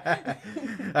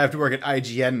 I have to work at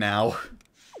IGN now.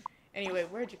 Anyway,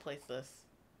 where'd you place this?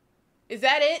 Is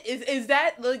that it? Is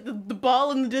that like the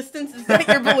ball in the distance? Is that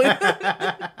your balloon?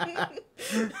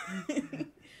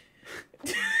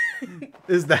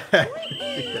 Is that? I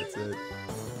think that's it.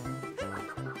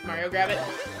 Mario, grab it.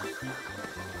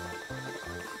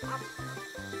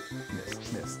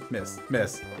 Miss. Damn it.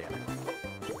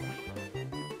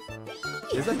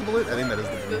 Is that the balloon? I think that is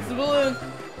the This is balloon. the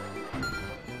balloon.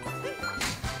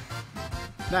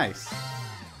 Nice.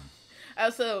 I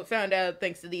also found out,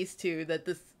 thanks to these two, that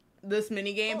this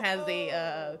minigame has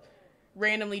a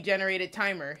randomly generated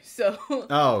timer. So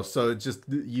Oh, so it's just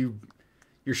you're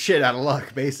shit out of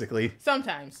luck, basically.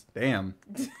 sometimes Damn.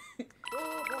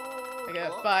 I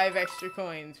got 5 extra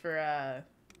coins for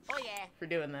Oh yeah.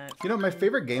 doing that. You know, my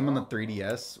favorite game on the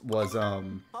 3DS was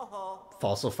Ho-ho.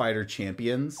 Fossil Fighter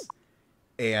Champions,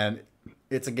 and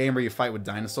it's a game where you fight with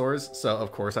dinosaurs, so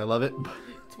of course I love it.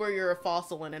 It's where you're a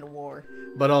fossil and in a war.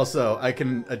 But also, I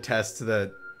can attest to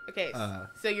the Okay,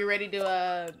 so you're ready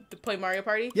to play Mario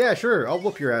Party? Yeah, sure. I'll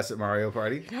whoop your ass at Mario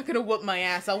Party. You're not gonna whoop my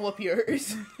ass, I'll whoop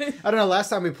yours. I don't know, last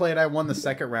time we played, I won the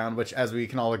second round, which, as we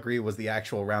can all agree, was the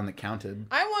actual round that counted.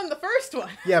 I won the first one.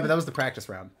 Yeah, but that was the practice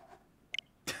round.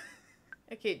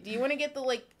 Okay, do you want to get the,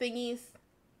 like, thingies?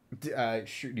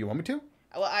 Sure. Do you want me to?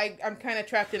 Well, I'm kind of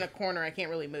trapped in a corner. I can't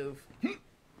really move.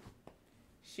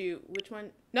 Shoot, which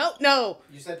one? No, no!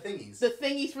 You said thingies. The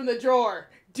thingies from the drawer.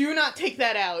 Do not take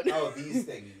that out. Oh, these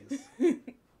thingies.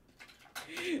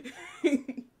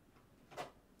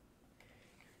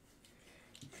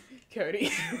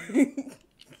 Cody.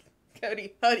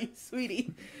 Cody, honey,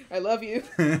 sweetie. I love you.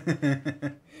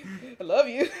 I love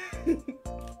you.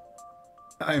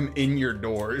 I'm in your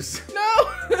doors.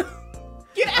 No!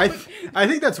 Get out! I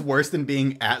think that's worse than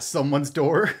being at someone's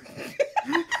door.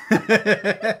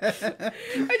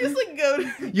 I just like go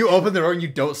to... You open the door and you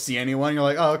don't see anyone. You're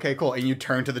like, oh, okay, cool. And you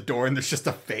turn to the door and there's just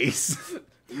a face.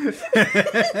 He's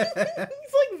like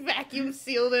vacuum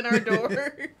sealed in our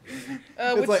door.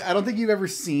 It's like, I don't think you've ever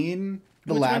seen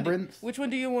the labyrinth. Which one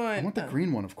do you want? I want the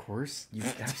green one, of course. You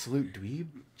absolute dweeb.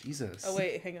 Jesus. Oh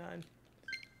wait, hang on.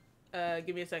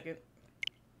 Give me a second.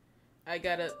 I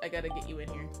gotta get you in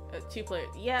here. 2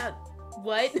 players. Yeah.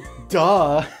 What?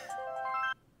 Duh.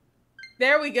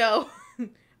 There we go.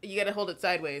 You gotta hold it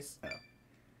sideways. Oh.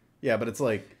 Yeah, but it's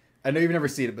like, I know you've never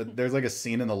seen it, but there's like a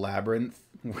scene in the labyrinth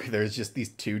where there's just these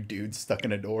 2 dudes stuck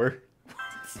in a door.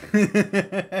 Oh,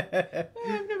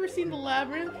 I've never seen the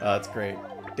labyrinth. Oh, that's great.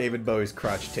 David Bowie's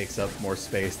crotch takes up more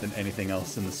space than anything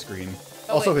else in the screen.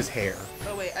 Oh, Also wait. his hair.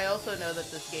 Oh wait, I also know that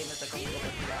this game is like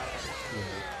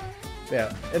 $150.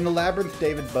 Yeah. In the labyrinth,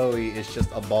 David Bowie is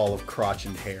just a ball of crotch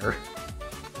and hair.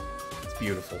 It's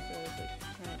beautiful.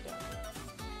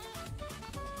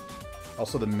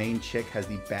 Also, the main chick has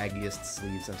the baggiest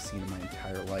sleeves I've seen in my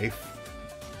entire life.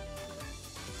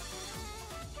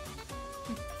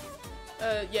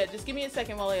 Yeah, just give me a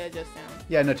second while I adjust sound.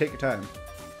 Yeah, no, take your time.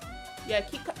 Yeah,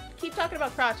 keep talking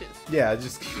about crotches. Yeah,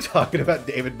 just keep talking about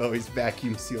David Bowie's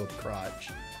vacuum-sealed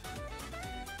crotch.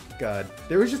 God.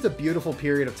 There was just a beautiful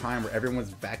period of time where everyone was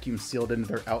vacuum-sealed into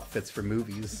their outfits for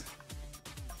movies.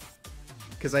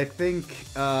 Because I think,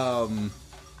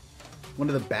 one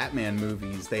of the Batman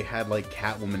movies, they had, like,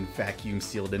 Catwoman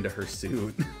vacuum-sealed into her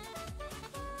suit.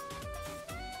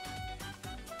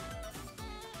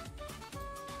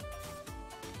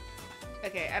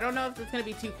 Okay, I don't know if it's gonna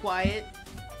be too quiet,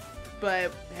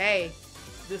 but hey,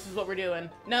 this is what we're doing.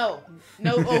 No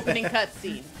opening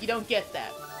cutscene. You don't get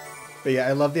that. But yeah,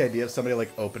 I love the idea of somebody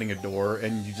like opening a door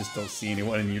and you just don't see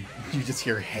anyone and you just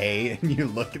hear hey and you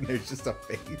look and there's just a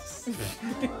face.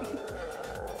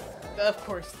 Of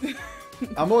course.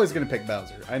 I'm always gonna pick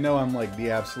Bowser. I know I'm like the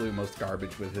absolute most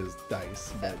garbage with his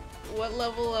dice, but What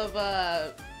level of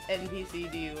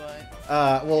NPC do you want?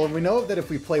 well, we know that if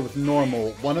we play with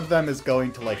normal, one of them is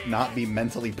going to like not be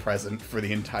mentally present for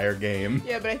the entire game.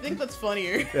 Yeah, but I think that's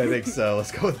funnier. I think so.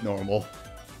 Let's go with normal.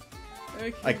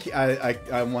 Okay.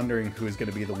 I'm wondering who's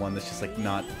gonna be the one that's just like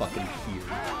not fucking here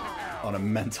on a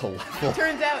mental level.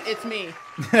 Turns out it's me.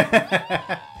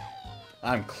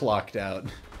 I'm clocked out.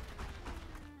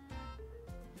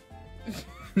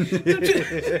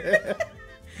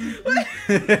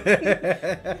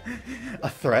 A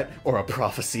threat or a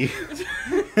prophecy?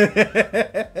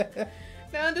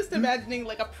 Now I'm just imagining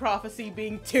like a prophecy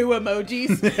being 2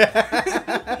 emojis.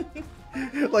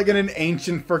 Like in an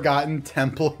ancient forgotten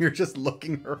temple, you're just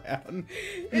looking around.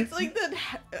 It's like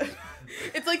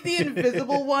the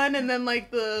invisible one, and then like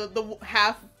the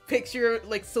half picture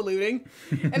like saluting,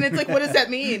 and it's like, what does that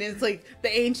mean? And it's like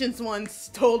the ancients once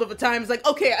told of a time. It's like,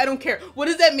 okay, I don't care. What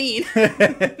does that mean?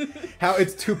 How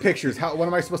it's 2 pictures. What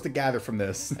am I supposed to gather from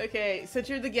this? Okay, since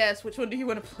you're the guest, which one do you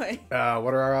want to play?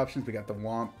 What are our options? We got the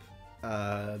Womp,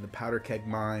 the Powder Keg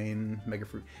Mine, Mega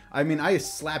Fruit. I mean, I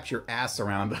slapped your ass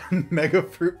around on Mega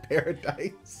Fruit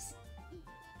Paradise.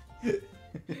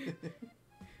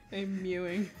 I'm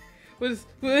mewing. What?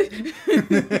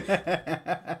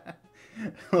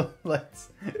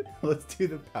 Let's do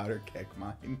the Powder Keg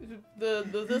Mine.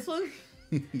 This one?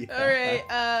 Yeah. All right.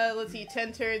 Let's see.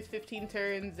 10 turns, 15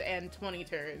 turns, and 20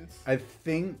 turns. I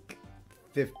think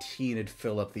 15 would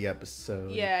fill up the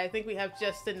episode. Yeah, I think we have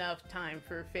just enough time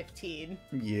for 15.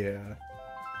 Yeah.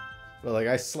 But like,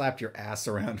 I slapped your ass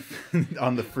around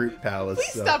on the Fruit Palace.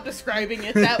 Please stop describing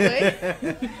it that way.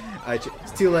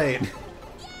 It's too late.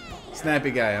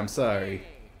 Snappy guy, I'm sorry.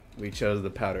 We chose the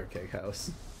Powder Keg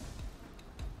House.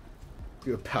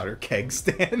 Do a powder keg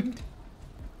stand.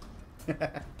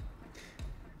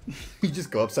 You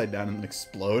just go upside down and then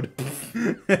explode.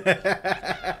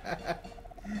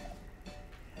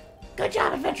 Good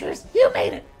job, adventurers. You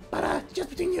made it. but just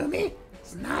between you and me,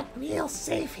 it's not real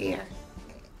safe here.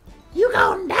 You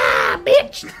gon' die,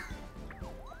 bitch!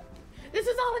 This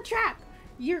is all a trap.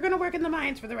 You're gonna work in the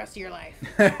mines for the rest of your life.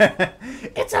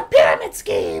 It's a pyramid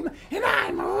scheme, and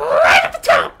I'm right at the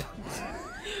top!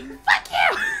 Fuck you!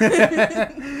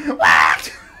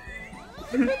 What?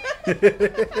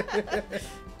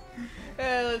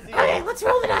 Let's see. Okay, let's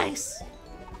roll the dice.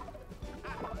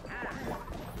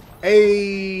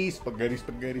 Hey, spaghetti,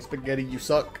 spaghetti, spaghetti, you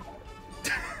suck.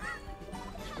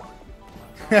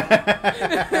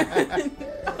 I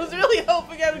was really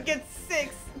hoping I would get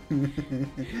 6.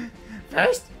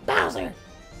 First, Bowser.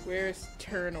 Where's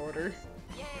turn order?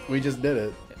 We just did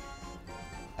it.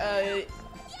 Uh,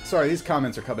 Sorry, these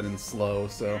comments are coming in slow,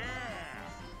 so.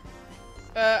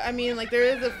 I mean, like, there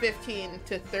is a 15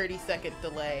 to 30 second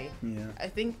delay. Yeah. I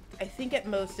think at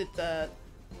most it's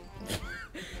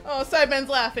oh, Sideman's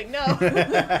laughing. No.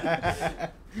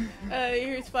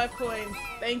 Here's 5 coins.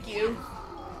 Thank you.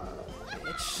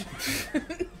 Bitch.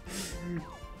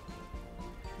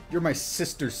 You're my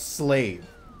sister's slave.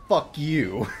 Fuck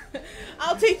you.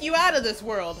 I'll take you out of this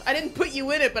world. I didn't put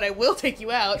you in it, but I will take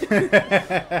you out.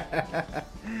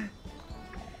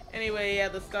 Anyway, yeah,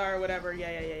 the star, whatever.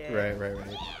 Yeah. Right.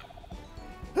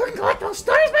 Who can collect those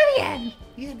stars by the end?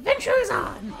 The adventure is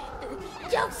on.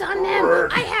 Joke's on them.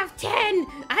 I have 10.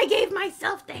 I gave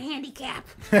myself the handicap.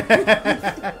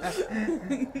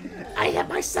 I hit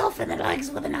myself in the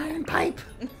legs with an iron pipe.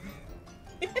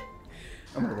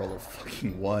 I'm gonna roll a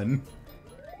fucking 1.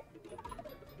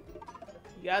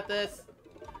 You got this.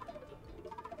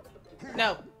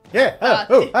 No. Yeah.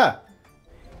 Oh,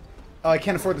 I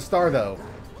can't afford the star though.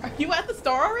 Are you at the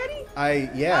star already?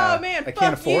 Yeah. Oh man, I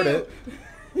can't afford you.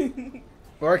 it.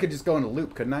 Or I could just go in a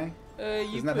loop, couldn't I?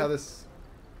 Isn't that how this?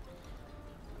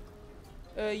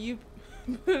 You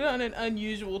put on an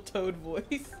unusual Toad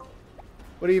voice.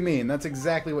 What do you mean? That's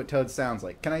exactly what Toad sounds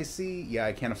like. Can I see? Yeah,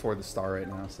 I can't afford the star right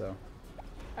now, so.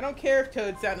 I don't care if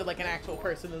Toad sounded like an actual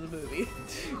person in the movie.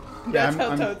 Yeah, That's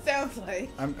how Toad sounds like.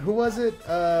 Who was it?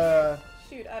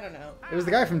 Shoot, I don't know. It was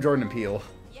the guy from Jordan and Peele.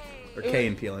 Or Kay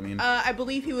and Peele, I mean. I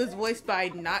believe he was voiced by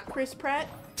not Chris Pratt.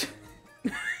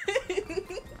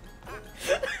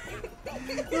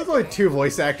 There's only 2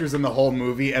 voice actors in the whole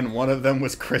movie, and one of them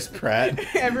was Chris Pratt.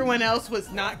 Everyone else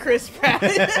was not Chris Pratt.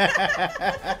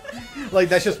 Like,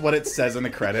 that's just what it says in the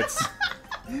credits.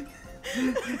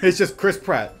 It's just Chris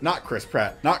Pratt, not Chris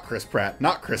Pratt, not Chris Pratt,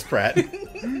 not Chris Pratt.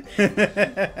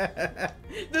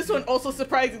 This one also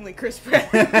surprisingly Chris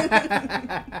Pratt.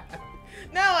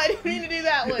 No, I didn't mean to do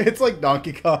that one. It's like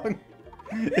Donkey Kong.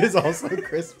 It is also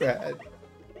Chris Pratt.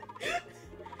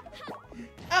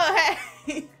 Oh,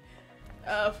 hey!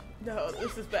 Oh, no,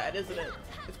 this is bad, isn't it?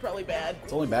 It's probably bad.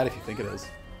 It's only bad if you think it is.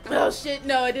 Oh, shit,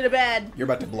 no, I did a bad. You're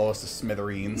about to blow us to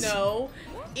smithereens. No.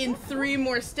 In 3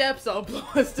 more steps, I'll blow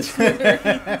us to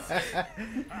smithereens.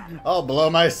 I'll blow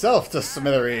myself to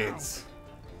smithereens.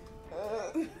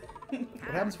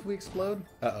 What happens if we explode?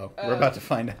 Uh-oh. We're about to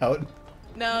find out.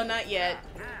 No, not yet.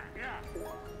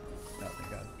 Oh, thank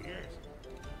God.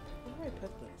 Where do I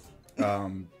put this?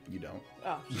 You don't.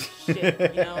 Oh, shit.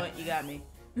 You know what? You got me.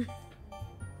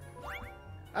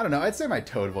 I don't know. I'd say my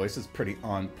Toad voice is pretty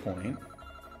on point.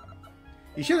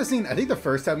 You should have seen, I think the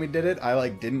first time we did it, I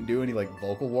didn't do any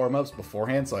vocal warm-ups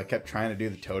beforehand, so I kept trying to do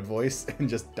the Toad voice and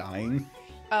just dying.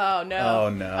 Oh, no. Oh,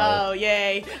 no. Oh,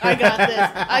 yay. I got this.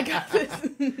 I got this.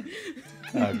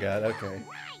 Oh, God. Okay.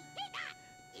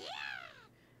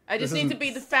 I just need to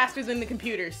be faster than the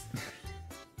computers.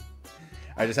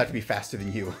 I just have to be faster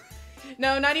than you.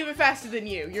 No, not even faster than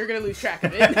you. You're gonna lose track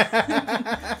of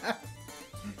it.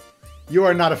 You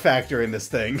are not a factor in this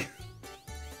thing.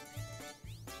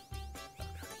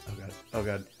 Oh, God. Oh,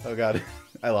 God. Oh, God.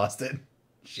 I lost it.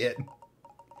 Shit.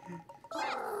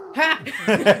 Ha!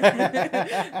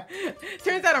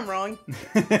 Turns out I'm wrong.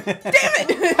 Damn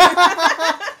it!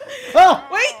 Oh!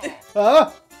 Wait!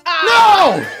 No!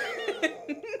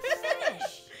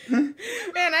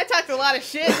 Man, I talked a lot of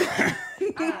shit.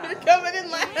 You're coming in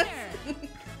last.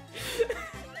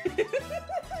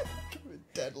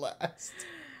 Dead last.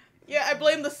 Yeah, I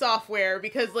blame the software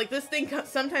because this thing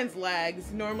sometimes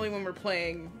lags. Normally when we're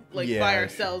playing by Yeah.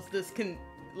 ourselves, this can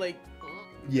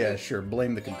Yeah, sure.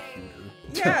 Blame the computer.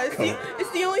 yeah,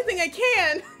 it's the only thing I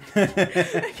can.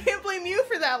 I can't blame you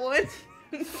for that one.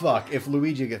 Fuck, if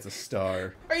Luigi gets a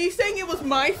star. Are you saying it was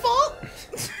my fault?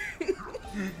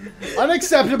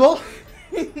 Unacceptable!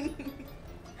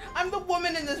 I'm the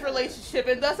woman in this relationship,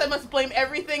 and thus I must blame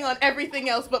everything on everything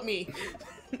else but me.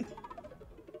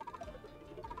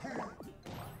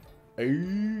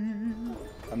 I'm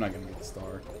not gonna get the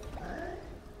star.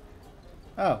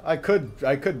 Oh, I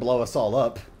could blow us all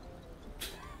up.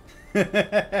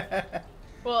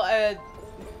 Well,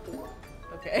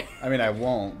 okay. I mean, I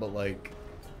won't, but like,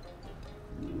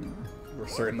 we're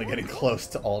certainly getting close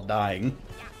to all dying.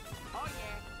 Oh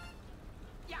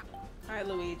yeah. Hi,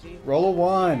 Luigi. Roll a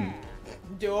 1.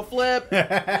 Do a flip.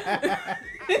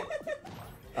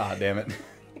 Ah, damn it.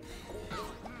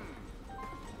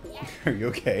 Are you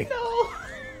okay? No.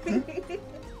 I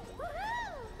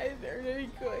didn't earn any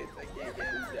coins. I can't get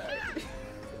it done.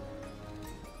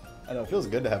 I know, it feels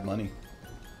good to have money.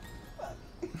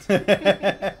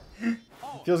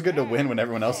 Feels good to win when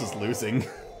everyone else is losing.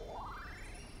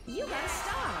 You gotta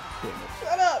stop.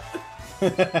 Shut up.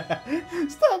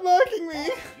 Stop mocking me!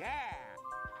 Yeah.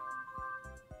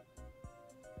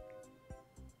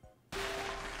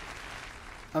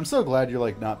 I'm so glad you're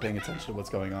like not paying attention to what's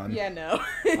going on. Yeah, no.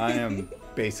 I am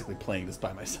basically playing this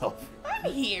by myself.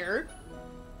 I'm here.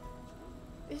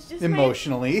 It's just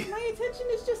Emotionally. My attention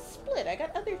is just split. I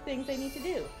got other things I need to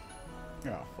do.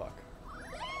 Oh, fuck.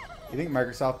 You think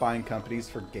Microsoft buying companies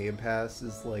for Game Pass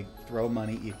is like throw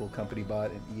money equal company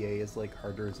bought, and EA is like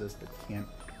hard to resist but can't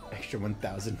extra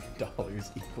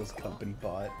 $1,000 equals company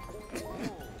bought?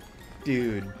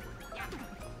 Dude.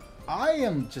 I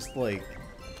am just like...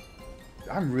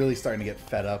 I'm really starting to get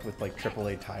fed up with like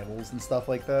AAA titles and stuff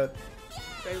like that.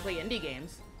 So I play indie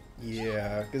games.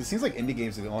 Yeah, because it seems like indie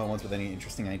games are the only ones with any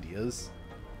interesting ideas.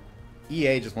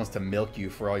 EA just wants to milk you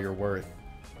for all you're worth.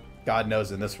 God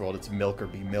knows in this world it's milk or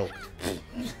be milked.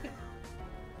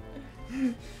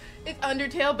 It's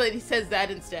Undertale, but he says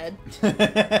that instead.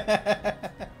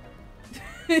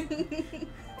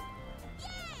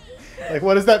 Like,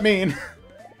 what does that mean?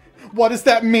 What does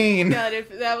that mean? God,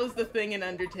 if that was the thing in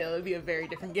Undertale, it'd be a very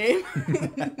different game.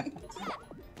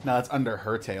 No, it's under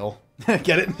her tail.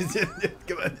 Get it?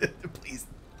 Come on, please.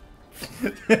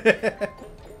 It's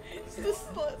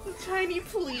the tiny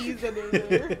please under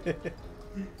there.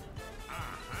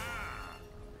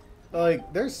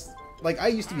 Like, there's... Like, I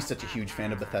used to be such a huge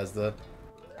fan of Bethesda.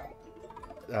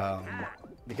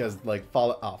 Because, like,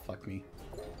 Fallout... Oh, fuck me.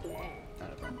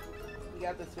 You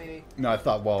got this, sweetie. No, I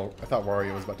thought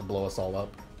Wario was about to blow us all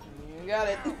up. You got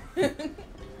it.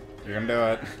 You're gonna do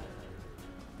it.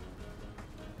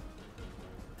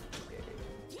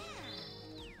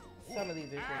 Some of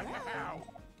these are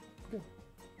pretty.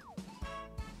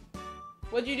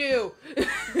 What'd you do?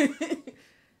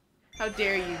 How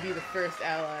dare you be the first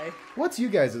ally? What's you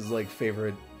guys' like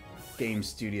favorite game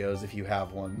studios if you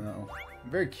have one though? I'm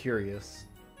very curious.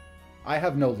 I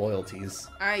have no loyalties.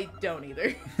 I don't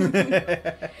either.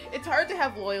 It's hard to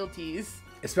have loyalties.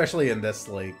 Especially in this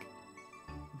like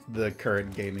the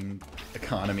current gaming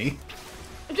economy.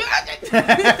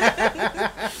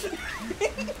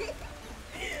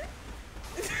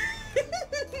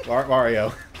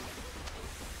 Wario.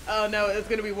 Oh no, it's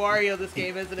gonna be Wario this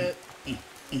game, isn't it?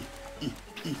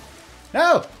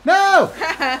 No! No!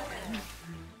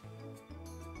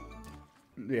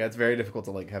 Yeah, it's very difficult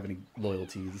to like have any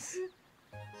loyalties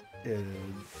in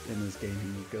this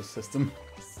gaming ecosystem.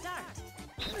 Start.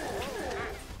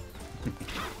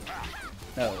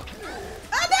 No.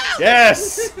 Oh no!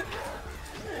 Yes!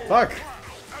 Fuck!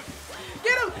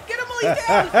 Get him! Get him while he's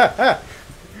down!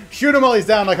 Shoot him while he's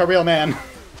down like a real man.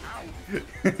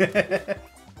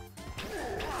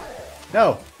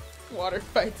 No. Water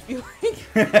fights be like.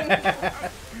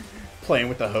 Playing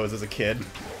with the hose as a kid.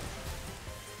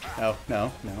 No,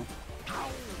 no, no.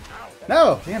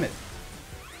 No! Damn it.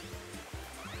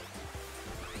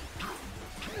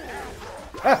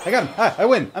 Ah, I got him. Ah, I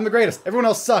win. I'm the greatest. Everyone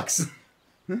else sucks.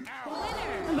 I'm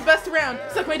the best around.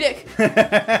 Suck my dick.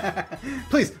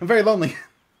 Please, I'm very lonely.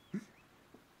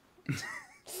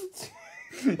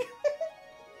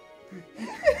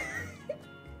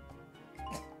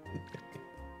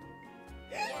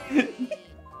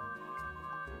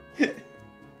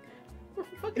 We're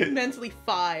fucking mentally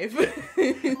 5.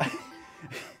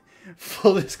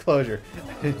 Full disclosure,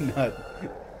 I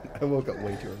woke up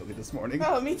way too early this morning.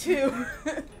 Oh, me too.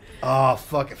 Oh,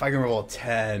 fuck, if I can roll a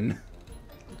 10.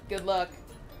 Good luck.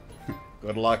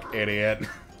 Good luck, idiot.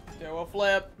 Do a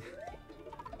flip.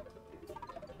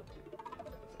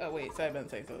 Oh wait, so I meant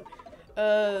to say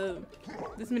so.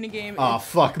 This minigame. Oh,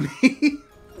 fuck me.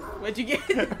 What'd you get?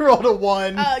 I rolled a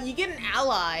 1. You get an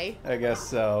ally. I guess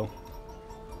so.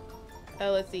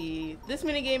 Let's see. This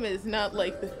minigame is not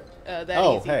like that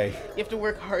Oh, easy. hey. You have to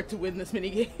work hard to win this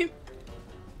minigame.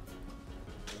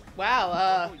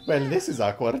 Wow, Well, this is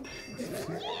awkward.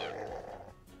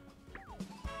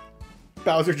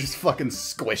 Bowser just fucking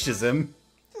squishes him.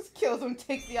 just kills him,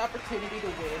 takes the opportunity to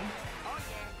win. Oh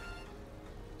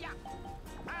yeah. Yeah.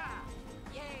 Ah.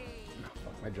 Yay.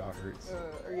 Fuck, my jaw hurts.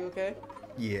 Are you okay?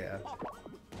 Yeah.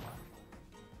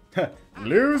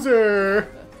 Loser!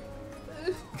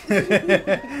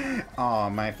 Aw,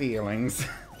 my feelings.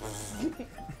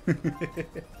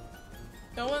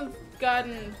 No one's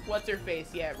gotten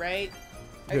what's-her-face yet, right?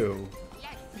 Who?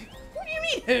 What do you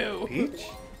mean, who? Peach?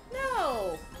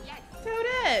 No!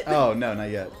 Toadette! Oh, no, not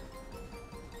yet.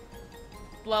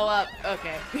 Blow up.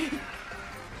 Okay.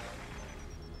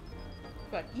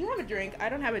 Fuck, you have a drink. I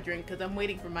don't have a drink because I'm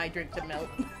waiting for my drink to melt.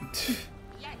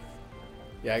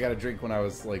 Yeah, I got a drink when I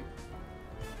was, like,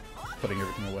 putting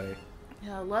everything away.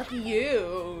 Yeah, lucky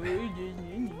you.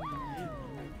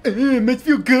 It must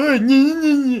feel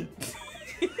good.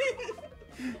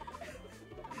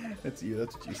 That's you.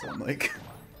 That's what you sound like.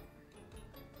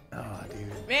 Oh,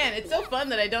 dude. Man, it's so fun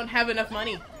that I don't have enough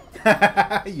money.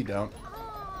 You don't.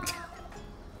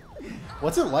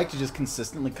 What's it like to just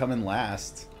consistently come in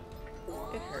last?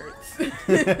 It hurts.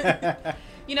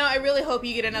 You know, I really hope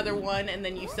you get another one and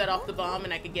then you set off the bomb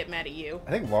and I could get mad at you.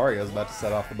 I think Wario's about to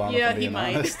set off the bomb. Yeah, if I'm he being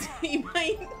might. honest. He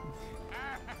might.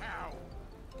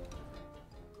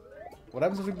 What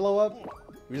happens if we blow up?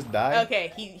 We just die?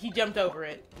 Okay, he jumped over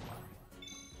it.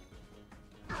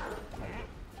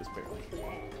 Just barely.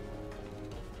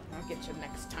 I'll get you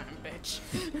next time, bitch.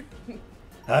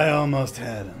 I almost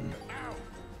had him.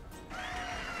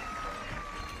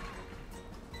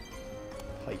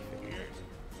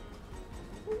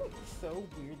 So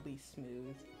weirdly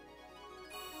smooth.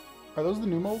 Are those the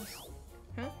new molds?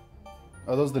 Huh?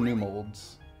 Are those the new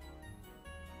molds?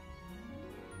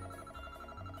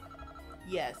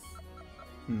 Yes.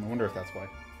 I wonder if that's why.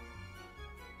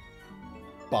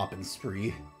 Boppin'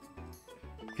 spree.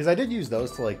 Because I did use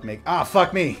those to, like, make... Ah,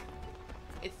 fuck me!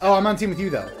 It's Oh, I'm on team with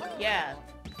you, though. yeah.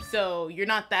 So you're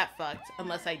not that fucked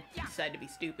unless I decide to be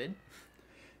stupid.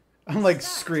 I'm, like,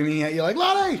 screaming at you, like,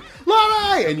 Lottie!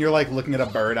 Lottie! And you're, like, looking at a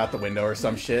bird out the window or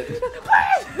some shit.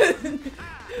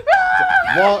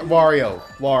 Wario.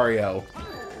 Wario.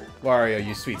 Wario,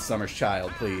 you sweet summer's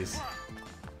child, please.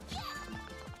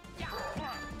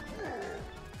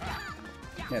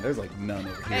 Yeah, there's, like, none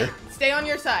over Hey, here. stay on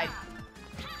your side.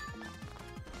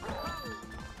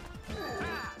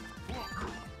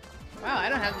 Wow, I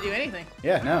don't have to do anything.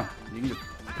 Yeah, no. You can just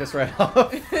piss right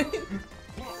off. Finish.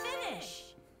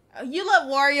 You let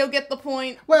Wario get the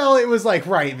point. Well, it was, like,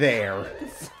 right there.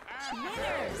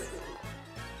 Winners.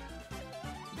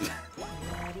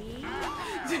 Ready?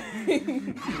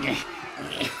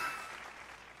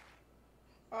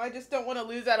 Oh, I just don't want to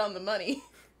lose out on the money.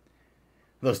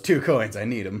 Those 2 coins, I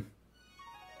need them.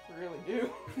 I really do.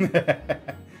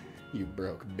 You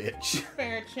broke bitch.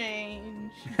 Fair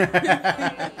change.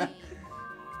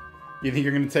 You think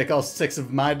you're gonna take all 6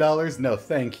 of my dollars? No,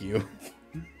 thank you.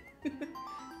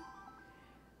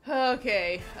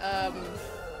 Okay,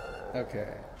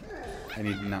 Okay. I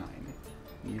need 9.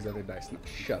 Use other dice. No,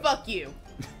 shut up. fuck you.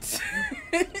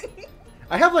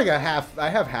 I have like I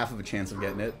have half of a chance of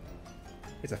getting it.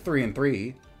 It's a 3 and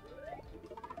 3.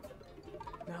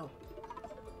 No.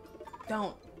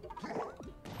 Don't.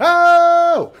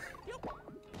 Oh!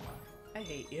 I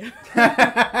hate you.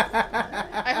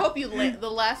 I hope you the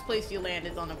last place you land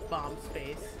is on a bomb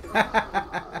space.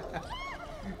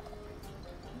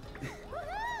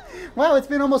 Wow, it's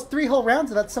been almost 3 whole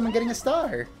rounds without someone getting a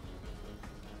star.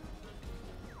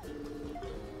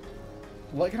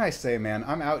 What can I say, man?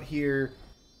 I'm out here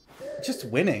just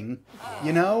winning.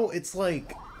 You know? It's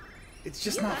like... It's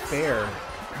just not fair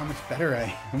how much better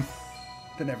I am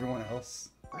than everyone else.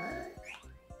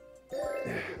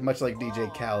 Much like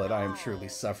DJ Khaled, I am truly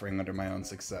suffering under my own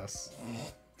success.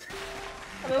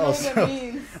 I don't know what that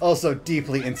means. Also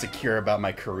deeply insecure about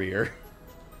my career.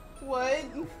 What?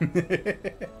 What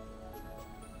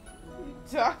are you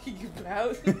talking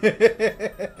about?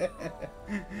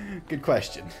 Good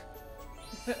question.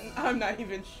 I'm not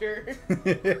even sure.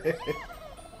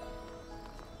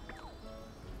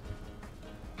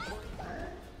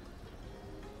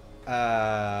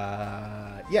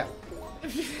 Yeah.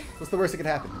 What's the worst that could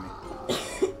happen to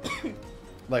me?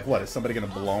 Like what? Is somebody gonna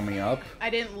blow me up? I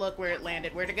didn't look where it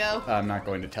landed. Where to go? I'm not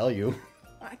going to tell you.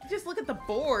 I could just look at the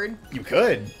board. You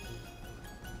could.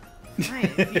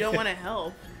 Fine, if you don't want to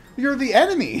help. You're the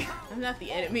enemy. I'm not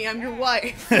the enemy, I'm your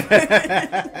wife.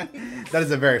 That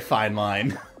is a very fine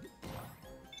line.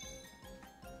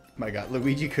 My god,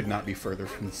 Luigi could not be further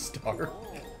from the star.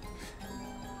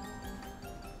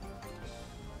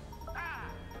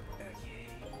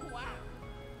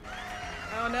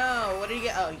 Oh no, what did he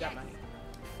get? Oh, he got money.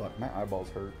 Fuck, my eyeballs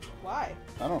hurt. Why?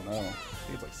 I don't know. I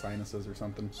think it's like sinuses or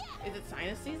something. Is it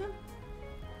sinus season?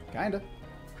 Kinda.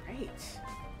 Great.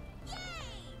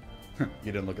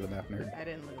 You didn't look at the map, nerd. I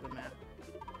didn't look at the map.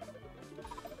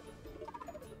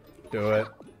 Do it.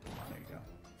 There you go.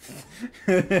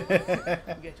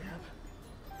 Good job.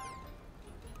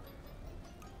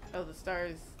 Oh, the star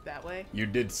is that way? You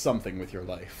did something with your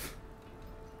life.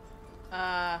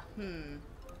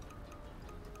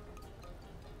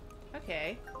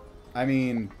 Okay. I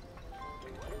mean,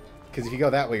 because if you go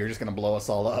that way, you're just going to blow us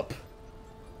all up.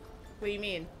 What do you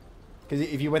mean? Because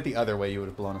if you went the other way, you would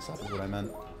have blown us up, is what I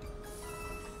meant.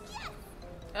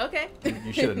 Okay.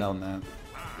 You should have known that.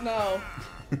 No.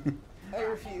 I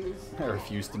refuse. I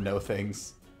refuse to know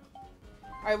things.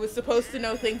 I was supposed to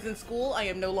know things in school. I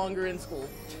am no longer in school.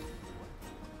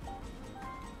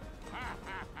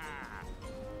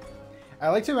 I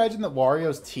like to imagine that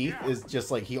Wario's teeth is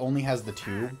just like he only has the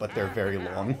two, but they're very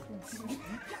long.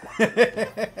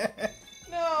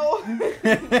 No.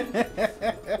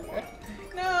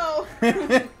 No.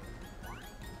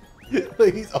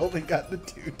 He's only got the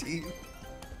two teeth.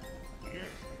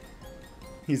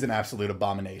 He's an absolute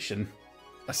abomination.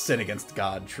 A sin against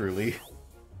God, truly.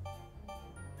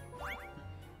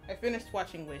 I finished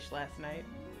watching Wish last night.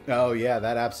 Oh yeah,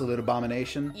 that absolute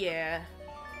abomination. Yeah.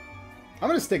 I'm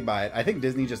gonna stick by it. I think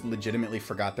Disney just legitimately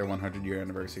forgot their 100-year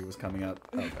anniversary was coming up.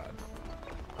 Oh god.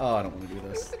 Oh, I don't want to do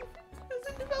this. It was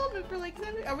in development for like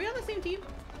 7... Are we on the same team?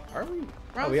 Are we? We're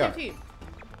Oh, on we the are. same team.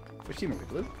 Which team are we?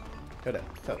 Blue? Toad,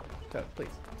 Toad, Toad, please.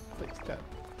 Please, Toad.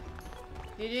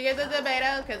 Did you get the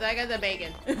tomato? Because I got the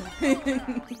bacon.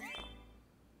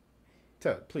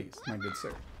 Toad, please, my good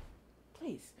sir.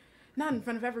 Please. Not in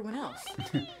front of everyone else.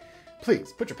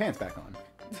 Please, put your pants back on.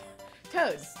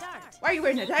 Toad, Start. why are you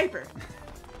wearing a diaper?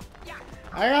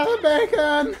 I got the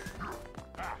bacon!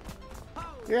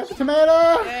 You got the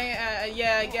tomato?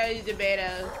 Yeah, I got the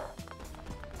tomato.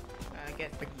 I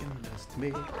guess. Bacon-less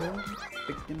tomato.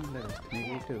 Bacon-less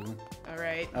tomato.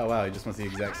 Alright. Oh wow, he just wants the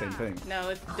exact same thing. No,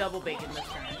 it's double bacon this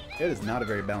time. It is not a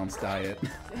very balanced diet.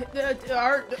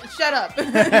 Shut up.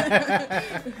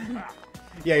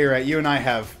 Yeah, you're right. You and I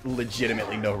have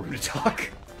legitimately no room to talk.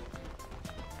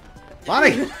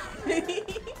 Lonnie!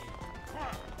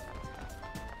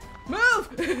 Move!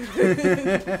 Move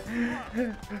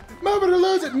it or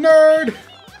lose it, nerd!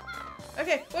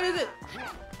 Okay, what is it?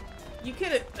 You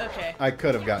could've... Okay. I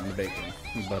could have gotten the bacon,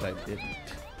 but I didn't.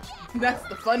 That's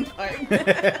the fun part.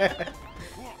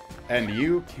 And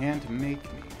you can't make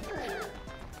me.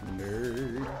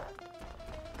 Nerd.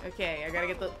 Okay, I gotta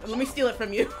get the... Let me steal it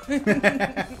from you. Move!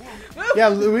 Yeah,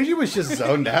 Luigi was just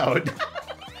zoned out.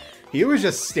 He was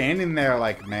just standing there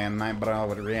like, man, my bro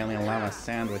would really love a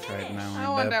sandwich right now. I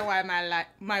wonder why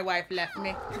my wife left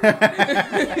me.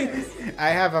 I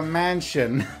have a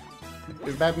mansion.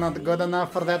 Is that not good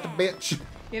enough for that bitch?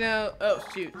 You know... Oh,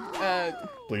 shoot.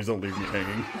 Please don't leave me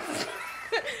hanging.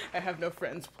 I have no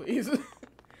friends, please.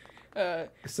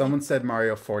 Someone said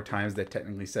Mario 4 times. They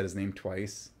technically said his name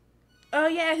twice. Oh,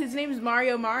 yeah, his name's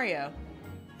Mario.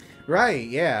 Right,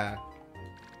 yeah.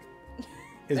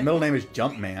 His middle name is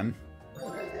Jumpman.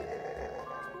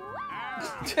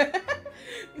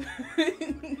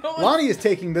 No one- Lonnie is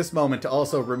taking this moment to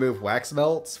also remove wax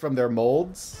melts from their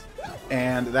molds.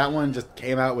 And that one just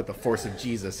came out with the force of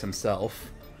Jesus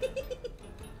himself.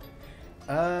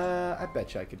 I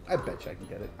bet you I could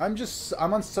get it.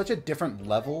 I'm on such a different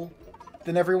level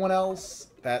than everyone else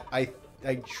that I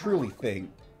truly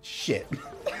think shit.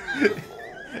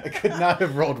 I could not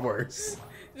have rolled worse.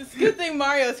 It's a good thing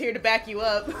Mario's here to back you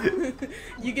up.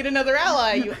 You get another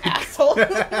ally, you asshole.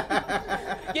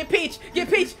 Get Peach!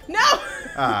 Get Peach! No!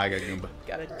 Ah, I got Goomba.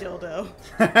 Got a dildo.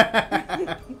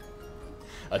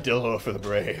 A dildo for the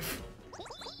brave.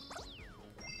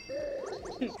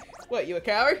 What, you a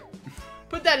coward?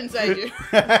 Put that inside you.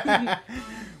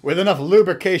 With enough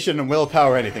lubrication and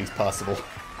willpower, anything's possible.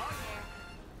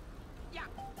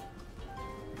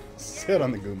 Sit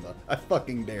on the Goomba. I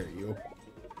fucking dare you.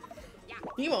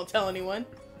 He won't tell anyone.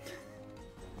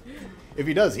 If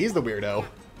he does, he's the weirdo.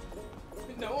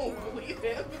 No one will believe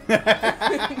him.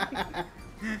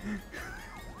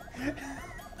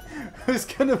 Who's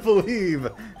gonna believe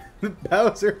that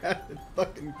Bowser had a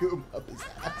fucking Goomba up his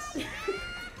ass?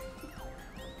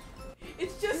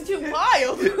 It's just too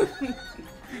wild.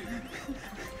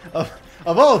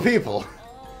 Of all people.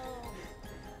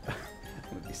 I'm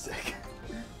gonna be sick.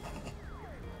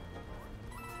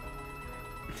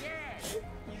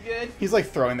 You good? He's like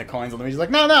throwing the coins on them. He's like,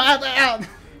 no, out, out.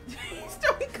 He's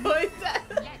throwing coins at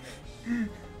him.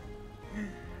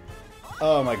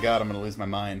 Oh my god, I'm gonna lose my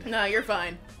mind. No, you're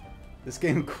fine. This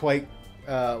game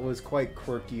was quite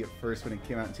quirky at first when it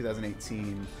came out in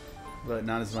 2018, but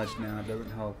not as much now. It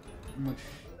doesn't help much.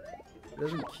 It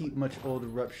doesn't keep much old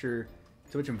rupture.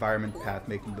 Too much environment path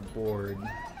making the board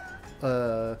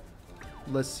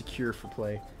less secure for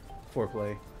play.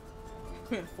 Foreplay.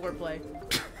 Foreplay.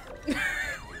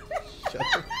 Shut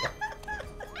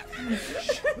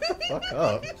the fuck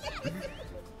up.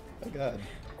 Oh god.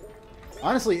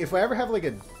 Honestly, if I ever have like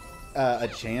a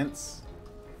chance,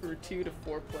 For 2 to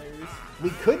 4 players. we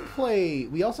could play.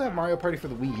 We also have Mario Party for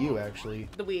the Wii U, actually.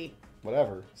 The Wii.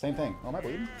 Whatever, same thing. Oh, am I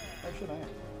bleeding? Oh shit, I am.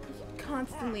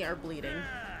 Constantly are bleeding.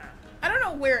 I don't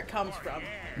know where it comes from.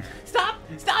 Stop!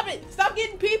 Stop it! Stop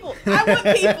getting people! I want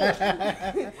people!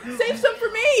 Save some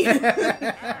for me!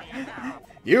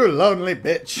 You lonely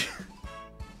bitch.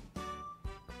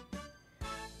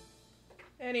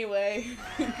 Anyway,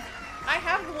 I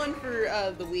have the one for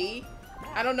the Wii.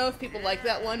 I don't know if people like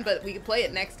that one, but we can play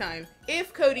it next time.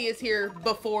 If Cody is here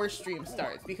before stream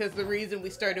starts, because the reason we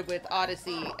started with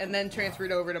Odyssey and then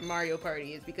transferred over to Mario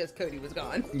Party is because Cody was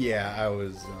gone. Yeah, I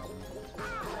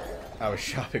was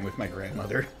shopping with my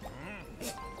grandmother.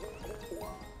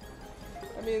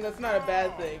 I mean, that's not a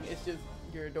bad thing. It's just,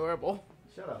 you're adorable.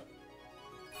 Shut up.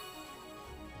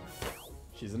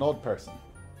 She's an old person.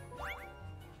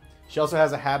 She also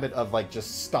has a habit of, like,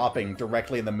 just stopping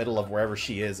directly in the middle of wherever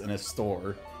she is in a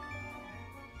store.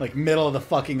 Like, middle of the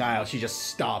fucking aisle, she just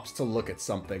stops to look at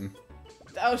something.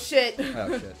 Oh shit.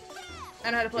 Oh, shit.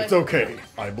 I know how to play. It's okay.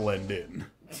 I blend in.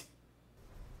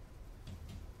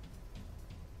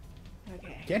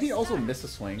 Okay. Can't he also miss a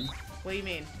swing? What do you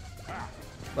mean?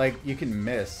 Like, you can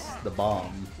miss the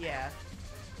bomb. Yeah.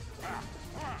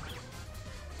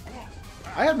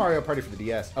 I had Mario Party for the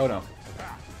DS. Oh, no.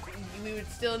 We would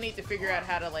still need to figure out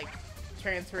how to, like,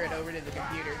 transfer it over to the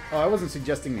computer. Oh, I wasn't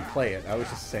suggesting we play it. I was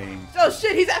just saying... Oh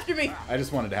shit, he's after me! I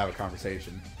just wanted to have a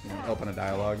conversation. You know, open a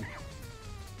dialogue.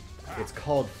 It's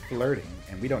called flirting,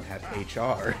 and we don't have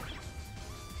HR.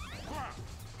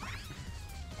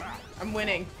 I'm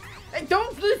winning. Hey,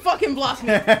 don't fucking block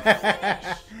me!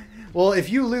 Well, if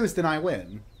you lose, then I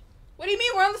win. What do you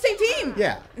mean? We're on the same team!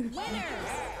 Yeah. Winners.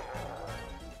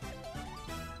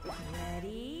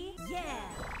 Ready? Yeah.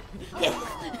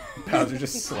 Bowser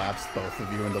just slaps both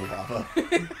of you into lava.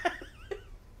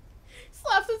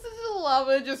 Slaps us into the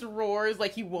lava and just roars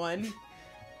like he won.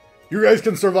 You guys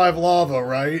can survive lava,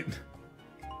 right?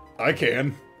 I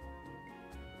can.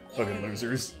 Fucking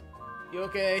losers. You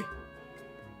okay?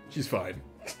 She's fine.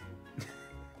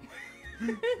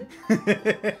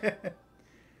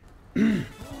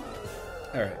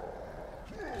 Alright.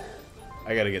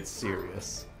 I gotta get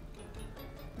serious.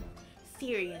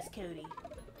 Serious, Cody.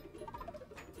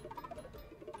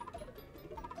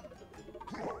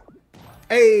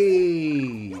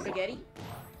 Hey! Spaghetti?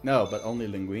 No, but only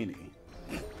linguine.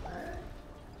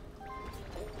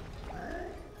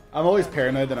 I'm always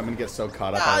paranoid that I'm gonna get so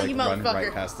caught up I you run motherfucker.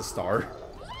 right past the star.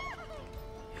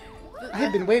 I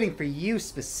have been waiting for you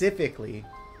specifically.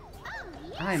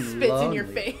 I'm Spits lonely. in your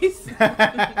face.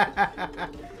 I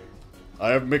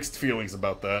have mixed feelings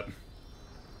about that.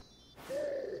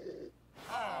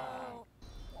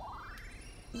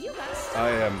 You guys. I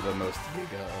am the most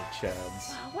giga of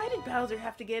Chads. Why did Bowser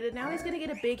have to get it? Now he's gonna get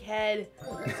a big head.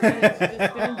 He's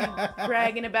gonna be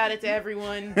bragging about it to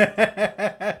everyone. I've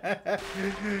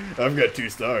got 2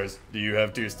 stars. Do you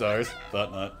have 2 stars?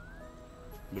 Thought not.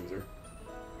 Loser.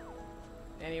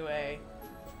 Anyway,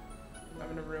 I'm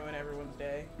gonna ruin everyone's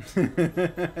day.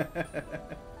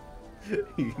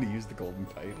 You're gonna use the golden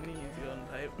pipe. I'm gonna use the golden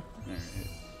pipe. Alright.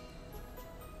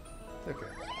 It's okay.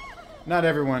 Not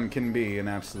everyone can be an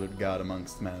absolute god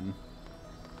amongst men.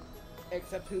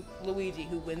 Except Luigi,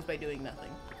 who wins by doing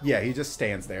nothing. Yeah, he just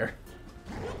stands there.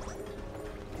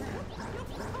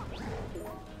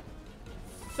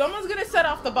 Someone's gonna set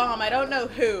off the bomb. I don't know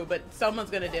who, but someone's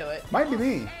gonna do it. Might be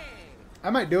me. I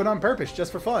might do it on purpose,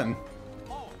 just for fun.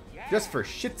 Just for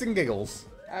shits and giggles.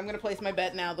 I'm gonna place my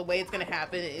bet now. The way it's gonna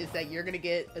happen is that you're gonna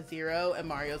get a 0 and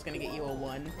Mario's gonna get you a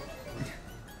 1.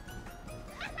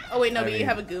 Oh wait, no, I but you mean-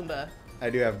 have a Goomba. I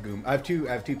do have Goomba. I have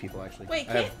two people actually. Wait,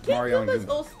 I can't have Mario and Goombas Goomba.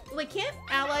 also, like, can't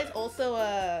allies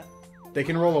also, They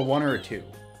can roll a 1 or a 2.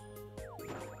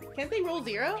 can't they roll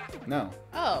 0? No.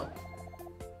 Oh.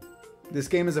 This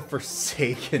game is a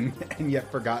forsaken and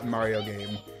yet forgotten Mario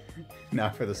game.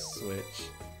 Not for the Switch.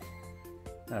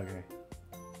 Okay.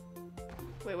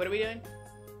 Wait, what are we doing?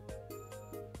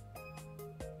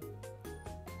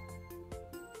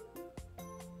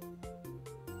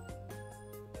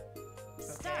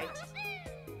 Start.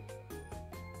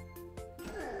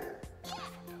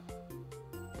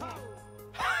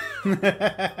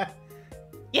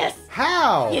 Yes!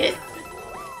 How? Yes!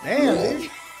 Damn, dude.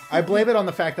 I blame it on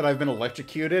the fact that I've been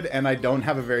electrocuted and I don't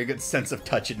have a very good sense of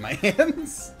touch in my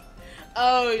hands.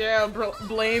 Oh yeah,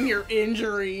 blame your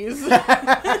injuries.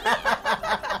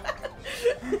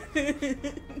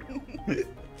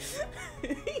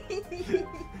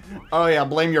 Oh yeah,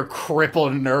 blame your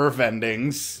crippled nerve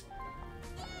endings.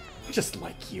 Just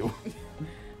like you.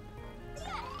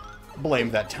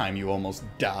 Blame that time you almost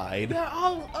died. Yeah,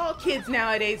 all kids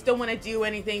nowadays don't want to do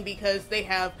anything because they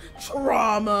have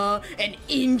trauma and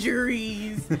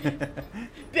injuries.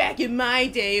 Back in my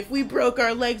day, if we broke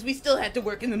our legs, we still had to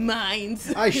work in the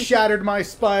mines. I shattered my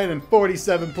spine in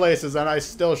 47 places and I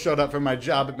still showed up for my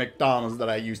job at McDonald's that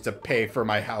I used to pay for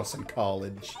my house in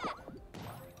college.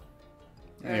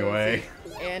 Anyway.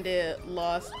 And it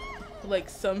lost, like,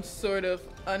 some sort of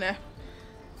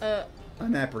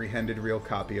Unapprehended real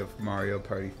copy of Mario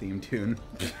Party theme tune.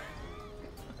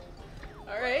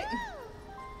 Alright.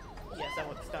 Yes, I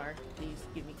want the star. Please,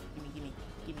 give me.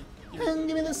 Give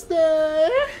me the star.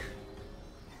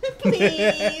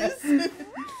 Please.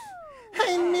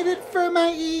 I need it for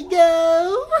my ego.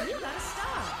 You gotta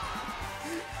stop.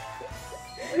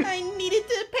 I needed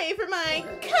to pay for my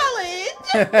college.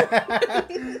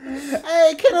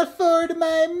 I can afford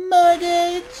my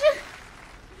mortgage.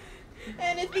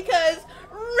 And it's because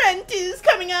rent is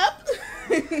coming up.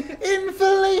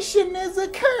 Inflation is a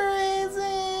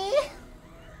crazy.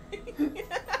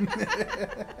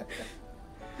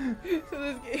 So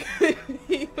this game would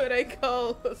be what I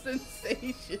call a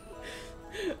sensation.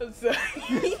 I'm sorry.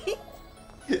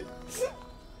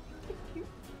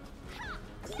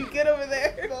 You get over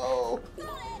there. No.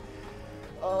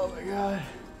 Oh my god.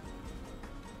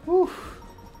 Whew.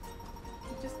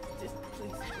 Just please.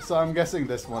 So I'm guessing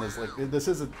this one is like this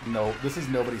is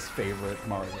nobody's favorite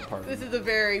Mario Party. This is a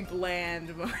very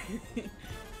bland Mario.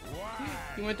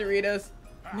 You want Doritos?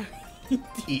 No.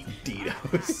 Eat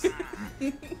Doritos.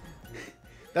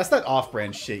 That's that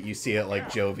off-brand shit you see at like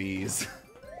Jovi's.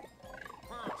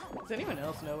 Does anyone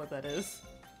else know what that is?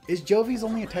 Is Jovi's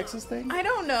only a Texas thing? I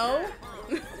don't know.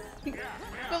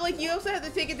 But like, you also have to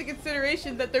take into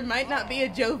consideration that there might not be a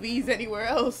Joe V's anywhere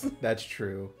else. That's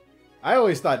true. I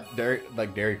always thought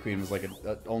Dairy Queen was like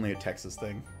only a Texas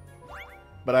thing.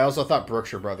 But I also thought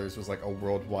Brookshire Brothers was like a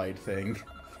worldwide thing.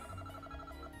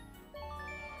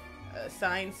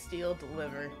 Sign, steal,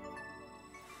 deliver.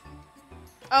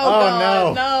 Oh,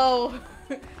 God, no!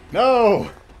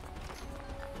 No!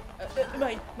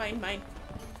 Mine.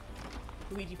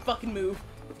 Luigi, fucking move.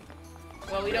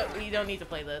 Well, we don't need to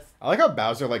play this. I like how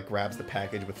Bowser like grabs the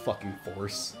package with fucking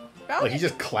force. Bowser, Like he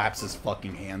just claps his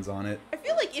fucking hands on it. I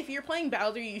feel like if you're playing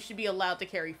Bowser, you should be allowed to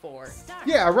carry 4. Start.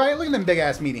 Yeah, right? Look at them big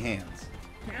ass meaty hands.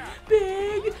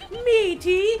 Big,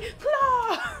 meaty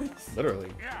claws!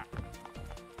 Literally.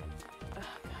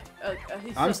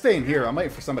 He's I'm so- staying here. I'm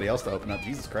waiting for somebody else to open up.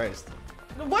 Jesus Christ.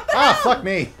 What the Ah, hell? fuck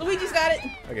me. Luigi's got it.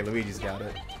 Okay, Luigi's got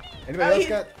it. Anybody else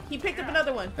got? He picked up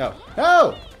another one. Oh.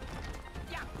 No!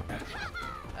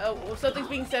 Oh, well, something's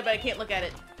being said, but I can't look at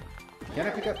it. Can I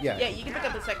pick up? Yeah. Yeah, you can pick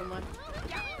up the second one.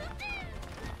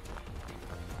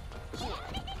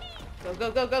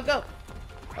 Go.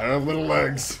 I don't have little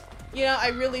legs. You know, I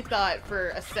really thought for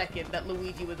a second that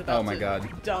Luigi was about Oh my to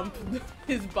God. dump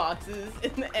his boxes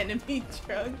in the enemy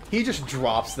trunk. He just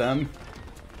drops them.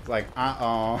 It's like,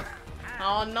 uh-oh.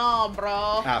 Oh no, bro.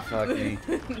 Ah, fuck me.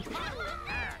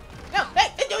 No,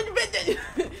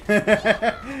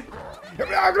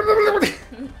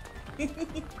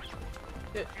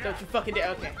 don't you fucking dare.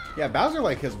 Okay. Yeah, Bowser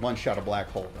like has one shot of black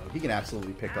hole though. He can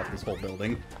absolutely pick up this whole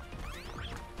building.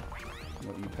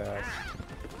 Let you pass.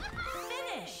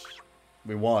 Finish.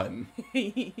 We won.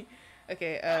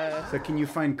 Okay, So can you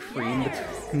find cream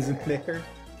betweens in there?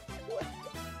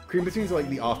 Cream betweens are like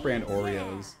the off-brand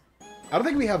Oreos. I don't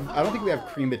think we have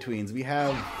cream betweens. We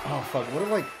have fuck. What are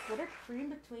like? what are cream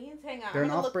betweens? Hang on. They're I'm an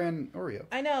gonna look- off-brand Oreo.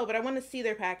 I know, but I want to see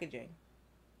their packaging.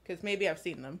 Because maybe I've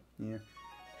seen them. Yeah.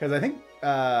 Because I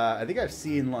think I've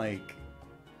seen like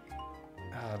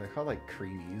they're called like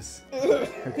creamies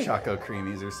or choco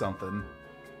creamies or something.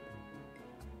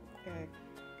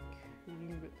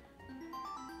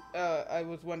 I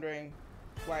was wondering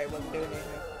why it wasn't doing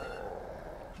anything.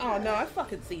 Oh no, I've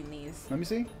fucking seen these. Let me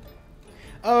see.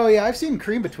 Oh yeah, I've seen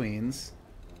cream betweens.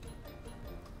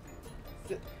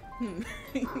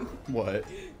 What?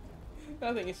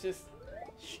 Nothing, it's just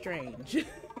strange.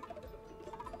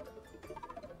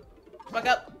 Fuck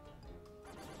up.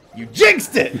 You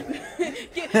jinxed it!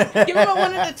 Give him a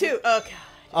 1 and a 2. Oh god.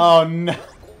 Oh no.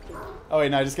 Oh wait,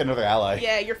 no, I just got another ally.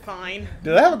 Yeah, you're fine.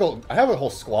 Did I have I have a whole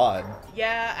squad.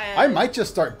 Yeah, I might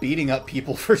just start beating up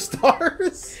people for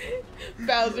stars.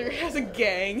 Bowser has a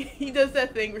gang. He does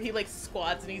that thing where he like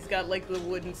squats and he's got like the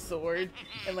wooden sword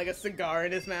and like a cigar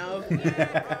in his mouth.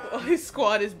 While his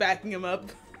squad is backing him up.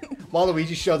 While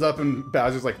Luigi shows up and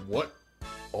Bowser's like, "What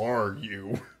are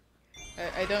you?"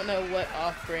 I don't know what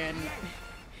off-brand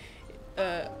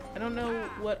I don't know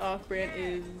what off-brand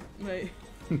is. My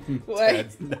what?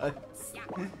 Ted's nuts.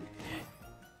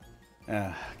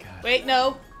 Ah, God. Wait,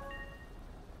 no.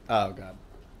 Oh, God.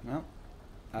 Well,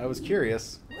 I was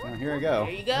curious. Well, here I go.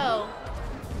 There you go.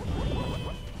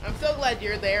 I'm so glad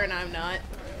you're there and I'm not.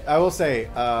 I will say,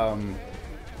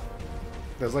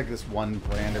 there's like this one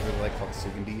brand I really like called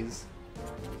Sugandees,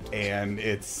 and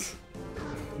it's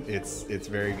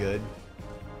very good.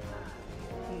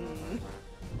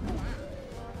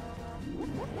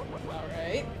 All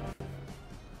right.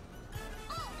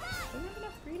 Don't have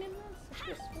enough green in this? I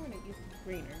could have sworn it used to be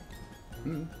greener.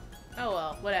 Hmm. Oh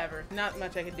well, whatever. Not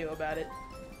much I can do about it.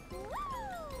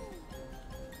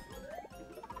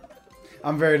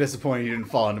 I'm very disappointed you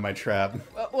didn't fall into my trap.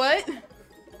 What?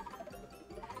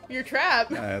 Your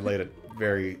trap? I laid a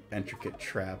very intricate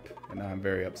trap, and now I'm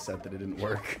very upset that it didn't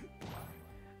work.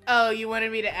 Oh, you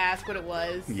wanted me to ask what it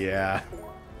was? Yeah.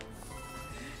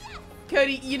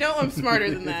 Cody, you know I'm smarter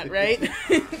than that, right?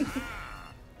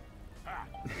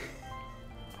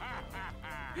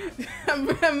 I'm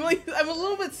a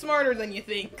little bit smarter than you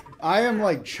think. I am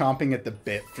like chomping at the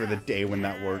bit for the day when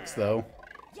that works, though.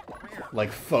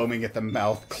 Like foaming at the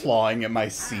mouth, clawing at my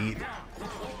seat.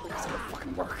 It's gonna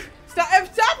fucking work.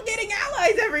 Stop getting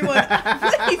allies, everyone!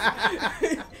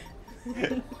 Please!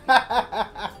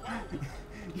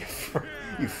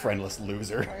 You friendless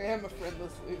loser. I am a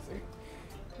friendless loser.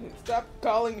 Stop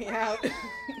calling me out.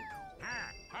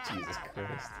 Jesus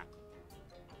Christ.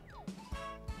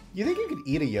 You think you could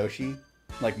eat a Yoshi?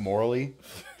 Like, morally?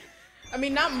 I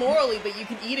mean, not morally, but you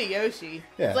can eat a Yoshi.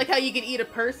 Yeah. It's like how you can eat a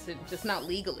person, just not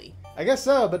legally. I guess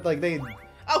so, but like they...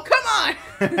 Oh, come on!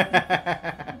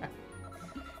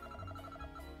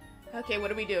 Okay,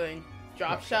 what are we doing?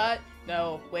 Drop shot?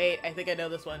 No, wait, I think I know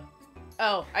this one.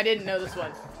 Oh, I didn't know this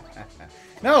one.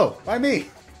 No! Why me?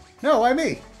 No, why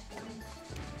me?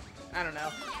 I don't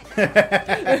know.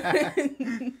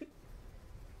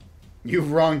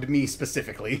 You've wronged me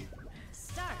specifically.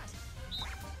 Start.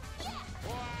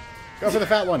 Go for the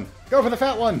fat one! Go for the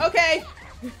fat one! Okay!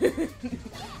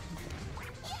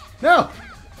 No!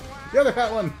 The other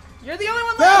fat one! You're the only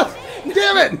one No! left!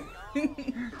 Damn it!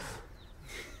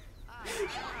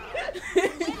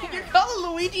 You're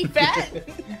calling Luigi fat?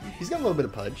 He's got a little bit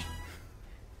of pudge.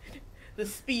 The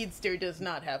speedster does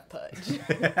not have pudge.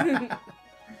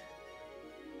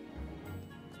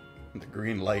 The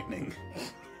green lightning.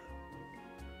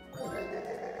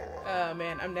 Oh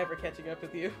man, I'm never catching up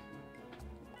with you.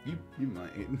 You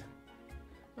might.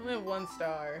 I'm at 1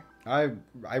 star. I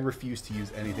refuse to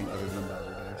use anything other than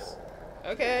Bowser dice.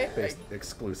 Okay. Based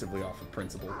exclusively off of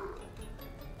principle.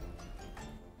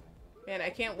 Man, I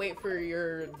can't wait for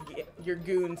your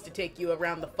goons to take you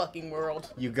around the fucking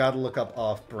world. You gotta look up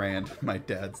off-brand. My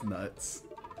dad's nuts.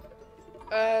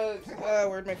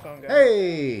 Where'd my phone go?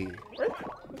 Hey!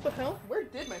 What the hell? Where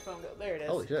did my phone go? There it is.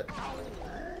 Holy shit.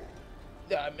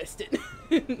 Oh, I missed it.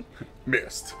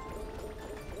 Missed.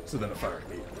 So then it fired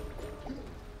me.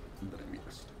 But I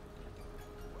missed.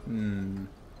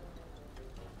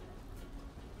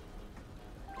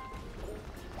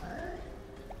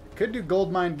 Could do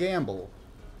gold mine gamble.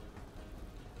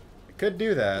 I could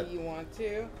do that. Do you want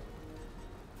to?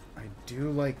 I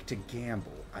do like to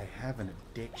gamble. I have an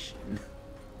addiction.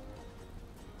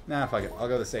 Nah, fuck it. I'll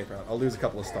go the safe route. I'll lose a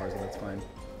couple of stars, but that's fine.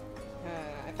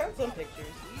 I found some pictures.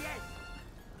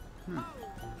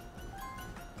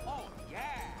 Oh,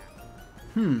 yeah.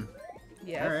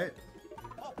 Yes. Alright.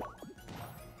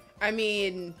 I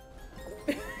mean...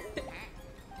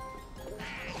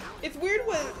 it's weird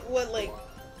what like,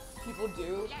 people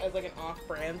do as like an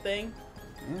off-brand thing.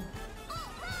 Yeah.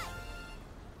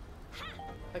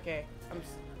 Okay,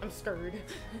 I'm scared.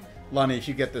 Lonnie, if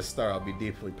you get this star, I'll be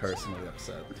deeply personally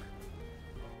upset.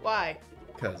 Why?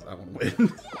 Because I want to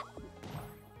win.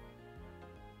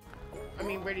 I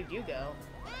mean, where did you go?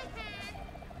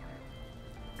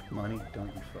 Lonnie, don't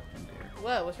you fucking dare.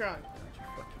 Whoa, what's wrong? Don't you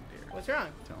fucking dare. What's wrong?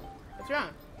 Don't. What's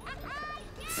wrong?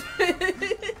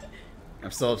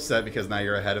 I'm so upset because now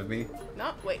you're ahead of me.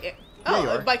 No, wait. Yeah, you Oh,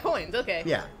 are. by coins. Okay.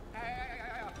 Yeah.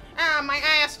 Ah, my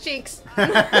ass cheeks.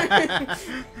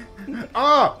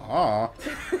 Oh!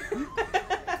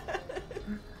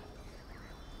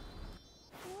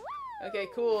 Okay,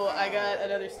 cool. I got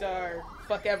another star.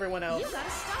 Fuck everyone else. You got a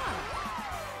star.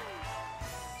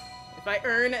 If I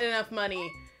earn enough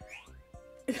money,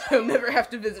 I'll never have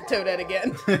to visit Toadette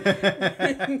again.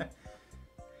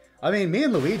 I mean, me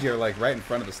and Luigi are like right in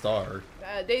front of the star.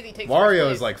 Daisy takes Wario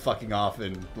first is like fucking off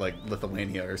in like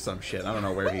Lithuania or some shit. I don't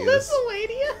know where he place. is.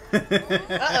 Lithuania?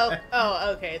 Uh-oh.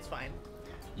 Oh, okay, it's fine.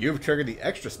 You've triggered the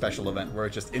extra special event where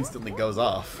it just instantly goes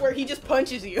off. Where he just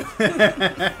punches you.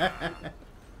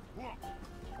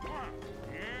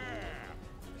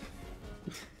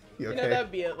 You You okay? know, that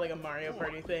would be like a Mario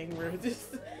Party thing where it's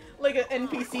just like an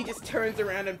NPC just turns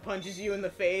around and punches you in the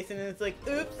face, and then it's like,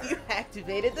 oops, you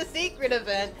activated the secret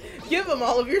event. Give them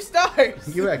all of your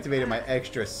stars. You activated my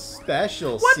extra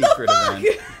special What the secret fuck?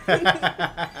 event.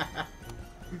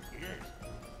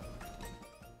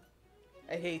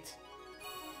 I hate.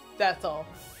 That's all.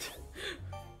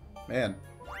 Man.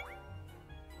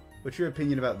 What's your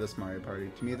opinion about this Mario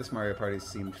Party? To me, this Mario Party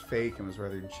seemed fake and was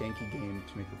rather a janky game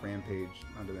to make a rampage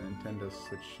onto the Nintendo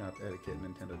Switch shop etiquette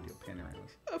and Nintendo deal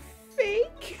panoramas. A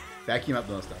fake? Vacuum up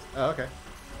the most stuff. Oh, okay.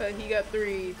 He got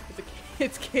 3.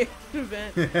 It's canon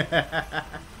event.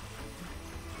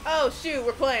 Oh shoot,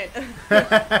 we're playing.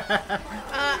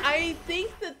 I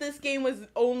think that this game was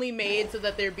only made so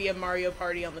that there'd be a Mario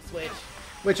Party on the Switch.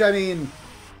 Which, I mean,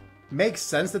 makes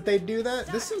sense that they'd do that.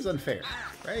 This seems unfair,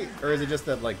 right? Or is it just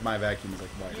that, like, my vacuum is, like,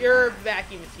 wide? Your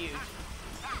vacuum is huge.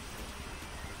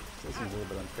 This seems a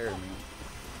little bit unfair to me.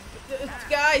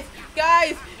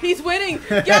 Guys, he's winning.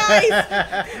 Guys!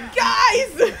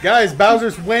 Guys,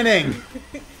 Bowser's winning!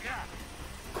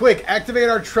 Quick, activate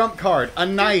our trump card. A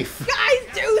knife. Guys,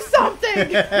 do something!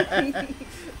 There's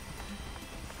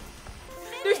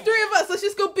 3 of us. Let's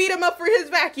just go beat him up for his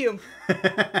vacuum.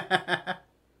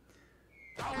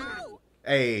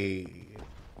 Hey.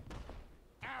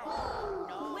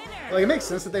 Winner. Like, it makes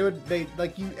sense that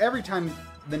every time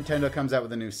Nintendo comes out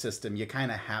with a new system, you kind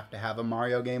of have to have a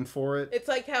Mario game for it. It's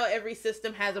like how every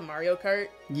system has a Mario Kart.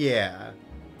 Yeah.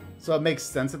 So it makes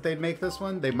sense that they'd make this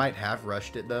one. They might have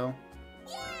rushed it, though.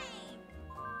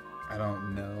 I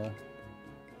don't know.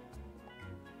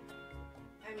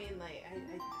 I mean, like,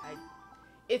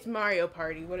 it's Mario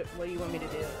Party. What do you want me to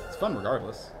do? It's fun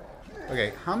regardless.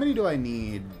 Okay, how many do I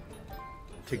need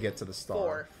to get to the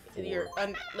star? 4. You're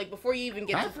like before you even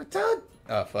get Time to. for Toad.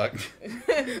 Oh fuck.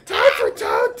 Time for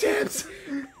Toad tips.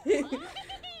 But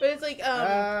it's like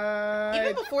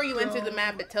even before you enter the don't-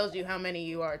 map, it tells you how many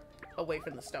you are away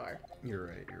from the star. You're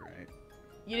right. You're right.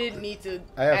 You didn't need to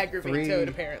I have aggravate 3 Toad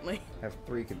apparently. I have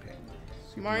 3 companions.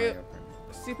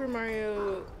 Super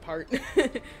Mario Party.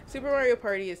 Super Mario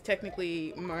Party is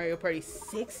technically Mario Party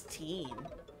 16.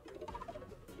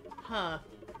 Huh.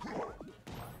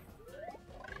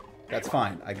 That's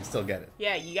fine. I can still get it.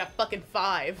 Yeah, you got fucking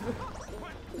 5.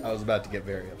 I was about to get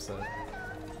very upset.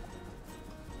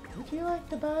 Would you like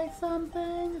to buy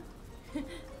something?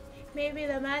 Maybe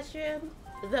the mushroom,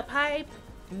 the pipe,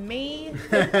 me.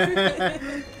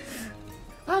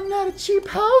 I'm not a cheap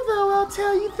hoe, though, I'll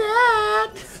tell you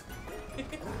that!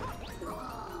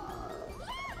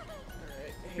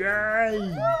 Yay!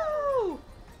 Woo!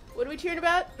 What are we cheering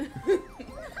about?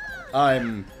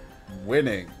 I'm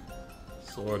winning.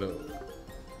 Sort of.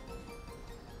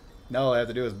 Now all I have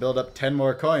to do is build up 10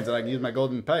 more coins and I can use my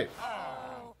golden pipe.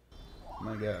 Oh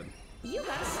my god. You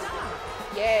got a star.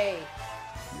 Yay!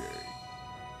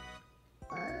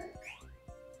 Yay.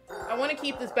 I want to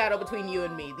keep this battle between you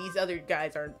and me. These other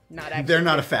guys are not actually. They're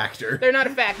not a factor. They're not a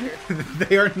factor.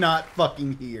 They are not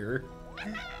fucking here.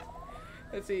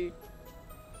 Let's see.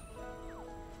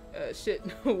 Shit.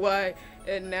 Why?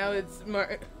 And now it's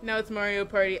Mario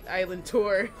Party Island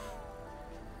Tour.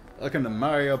 Welcome to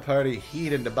Mario Party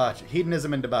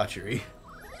Hedonism and Debauchery.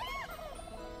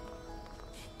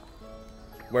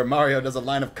 Where Mario does a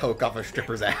line of coke off a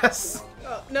stripper's ass.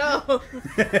 Oh, no!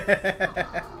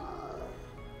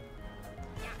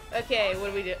 Okay, what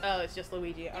do we do? Oh, it's just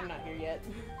Luigi. I'm not here yet.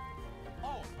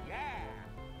 Oh, yeah.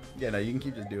 Yeah, no, you can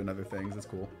keep just doing other things. It's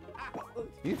cool.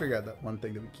 You can figure out that one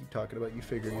thing that we keep talking about you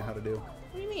figuring out how to do.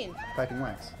 What do you mean? Piping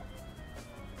wax.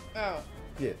 Oh.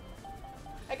 Yeah.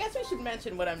 I guess we should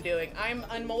mention what I'm doing. I'm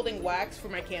unmolding wax for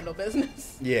my candle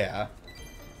business. Yeah.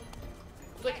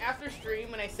 Like, after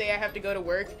stream, when I say I have to go to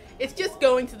work, it's just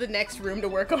going to the next room to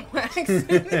work on wax.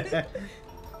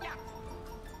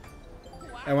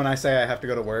 And when I say I have to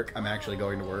go to work, I'm actually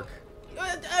going to work.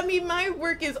 I mean, my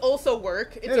work is also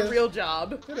work. It's It a is. real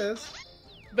job. It is.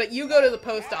 But you go to the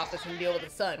post office and deal with the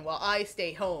sun, while I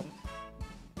stay home.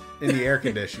 In the air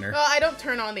conditioner. I don't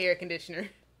turn on the air conditioner.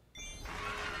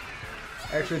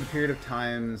 Actually, the period of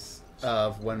times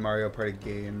of when Mario Party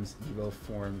games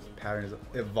formed patterns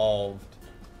evolved,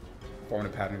 formed a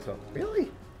pattern as well.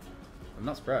 Really? I'm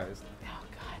not surprised. Oh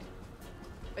god.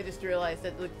 I just realized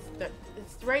that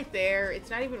it's right there. It's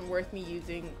not even worth me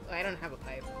using. I don't have a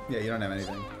pipe. Yeah, you don't have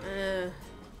anything.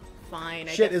 Fine.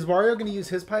 I Shit, guess. is Wario gonna use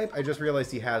his pipe? I just realized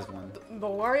he has one.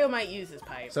 But Wario might use his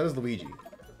pipe. So does Luigi.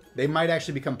 They might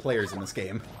actually become players in this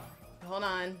game. Hold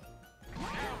on.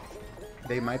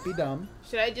 They might be dumb.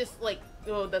 Should I just, like...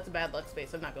 Oh, that's a bad luck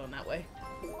space. I'm not going that way.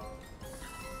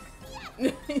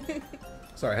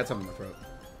 Sorry, I had something in my throat.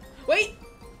 Wait!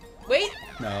 Wait!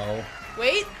 No.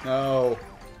 Wait! No.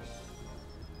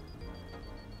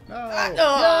 No. Oh,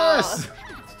 Yes!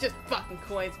 It's just fucking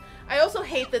coins. I also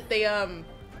hate that they,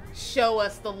 show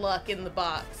us the luck in the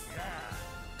box.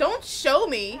 Don't show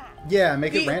me! Yeah,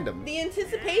 make it random. The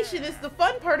anticipation is the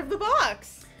fun part of the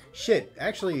box. Shit,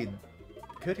 actually,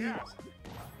 could he?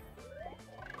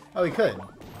 Oh, he could.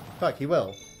 Fuck, he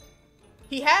will.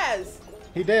 He has!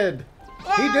 He did.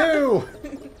 Ah! He do!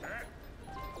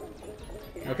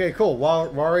 Okay, cool.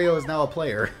 Wario is now a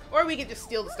player. Or we could just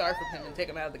steal the star from him and take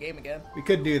him out of the game again. We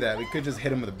could do that. We could just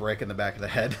hit him with a brick in the back of the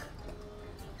head.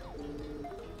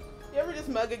 You ever just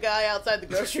mug a guy outside the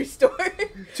grocery store?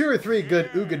 2 or 3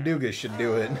 good Ooga Doogas should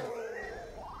do it.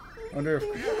 I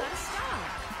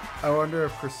wonder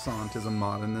if croissant is a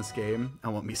mod in this game. I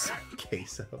want me some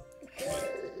queso.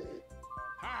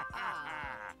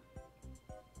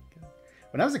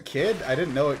 When I was a kid, I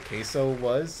didn't know what queso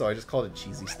was, so I just called it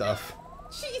cheesy stuff.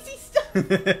 Cheesy stuff!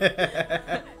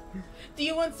 Do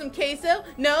you want some queso?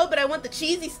 No, but I want the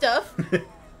cheesy stuff.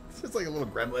 It's just like a little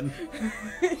gremlin.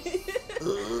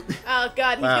 Oh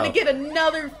god, he's gonna get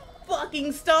another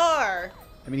fucking star!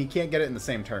 I mean, he can't get it in the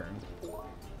same turn.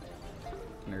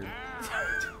 Nerd.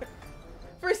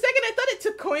 For a second, I thought it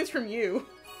took coins from you.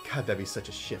 God, that'd be such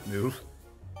a shit move.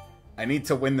 I need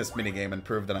to win this minigame and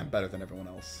prove that I'm better than everyone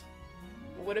else.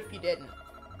 What if you didn't?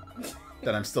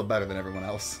 That I'm still better than everyone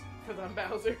else. Because I'm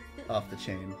Bowser. Off the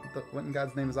chain. What in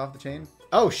God's name is off the chain?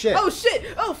 Oh, shit! Oh shit!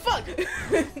 Oh fuck!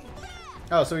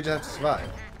 Oh, so we just have to survive.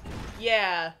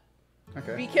 Yeah.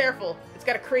 Okay. Be careful. It's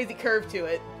got a crazy curve to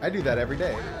it. I do that every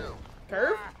day.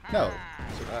 Curve? No.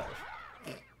 Survive.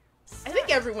 I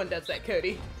think everyone does that,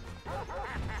 Cody.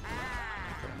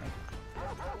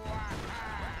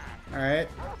 Alright.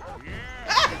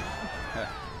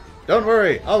 Don't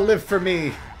worry, I'll live for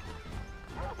me.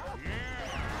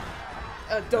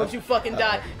 Don't you fucking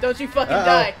die. Don't you fucking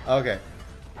die. Okay.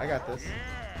 I got this.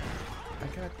 I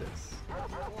got this.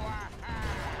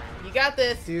 You got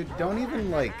this. Dude, don't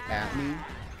even, like, at me,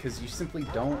 because you simply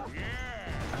don't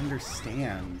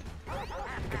understand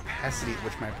the capacity at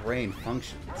which my brain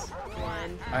functions.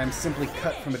 One. I am simply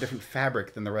cut from a different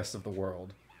fabric than the rest of the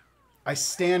world. I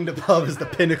stand above as the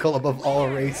pinnacle above all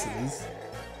races.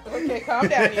 Okay, calm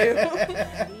down, you.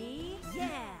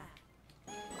 Yeah.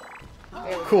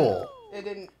 Cool. It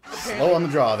didn't. Slow on the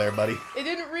draw there, buddy. It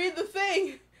didn't read the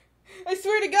thing. I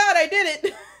swear to God, I did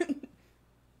it.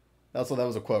 Also, that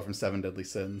was a quote from Seven Deadly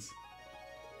Sins.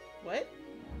 What?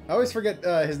 I always forget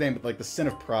his name, but like the Sin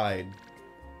of Pride.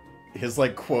 His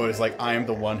like quote is like, "I am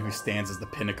the one who stands as the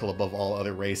pinnacle above all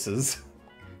other races."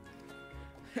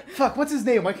 Fuck, what's his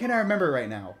name? Why can't I remember it right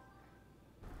now?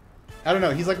 I don't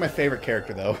know. He's like my favorite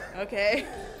character, though. Okay.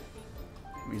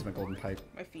 Let me use my golden pipe.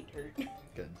 My feet hurt.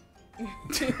 Good.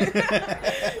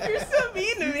 You're so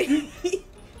mean to me.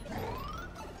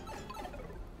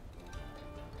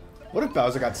 What if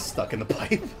Bowser got stuck in the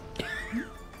pipe?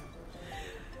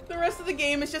 The rest of the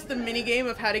game is just a mini game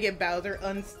of how to get Bowser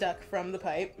unstuck from the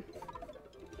pipe.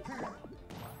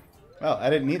 Well, I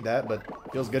didn't need that, but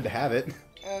feels good to have it.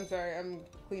 Oh, I'm sorry, I'm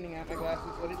cleaning out my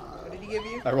glasses. What did he give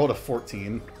you? I rolled a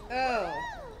 14. Oh.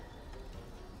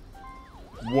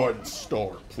 1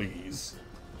 star, please.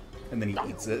 And then he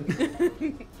eats it.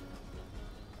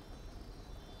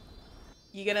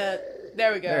 You gonna...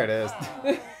 There we go. There it is.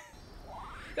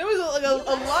 There was a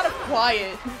lot of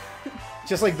quiet.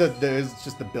 Just like there's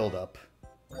just the build-up.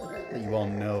 That you all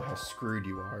know how screwed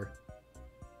you are.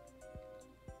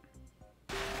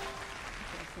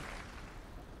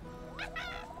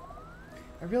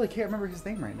 I really can't remember his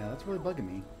name right now. That's really bugging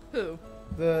me. Who?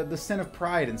 The Sin of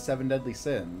Pride in Seven Deadly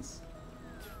Sins.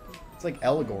 It's like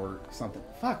Elgor or something.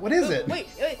 Fuck, what is it? Wait.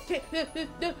 I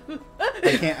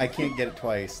can't get it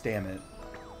twice. Damn it.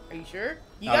 Are you sure?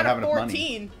 You I don't got have a enough 14.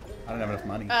 money. I don't have enough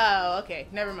money. Oh, okay.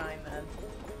 Never mind then.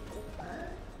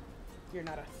 You're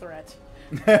not a threat.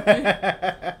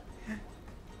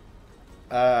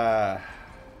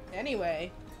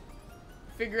 Anyway,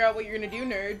 figure out what you're gonna do,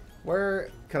 nerd. Where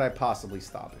could I possibly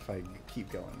stop if I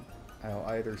keep going? I'll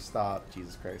either stop,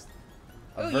 Jesus Christ,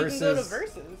 Oh, you can go to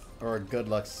versus. or a good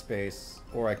luck space,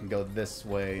 or I can go this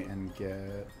way and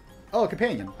get... Oh, a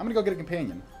companion. I'm gonna go get a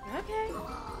companion. Okay.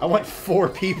 I want 4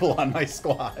 people on my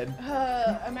squad.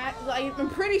 I'm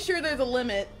pretty sure there's a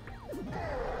limit.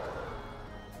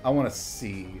 I want to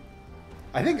see.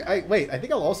 I think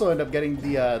I'll also end up getting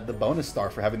the bonus star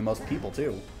for having the most people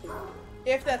too.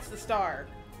 If that's the star.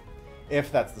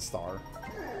 If that's the star.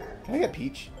 Can I get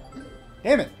Peach?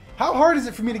 Damn it! How hard is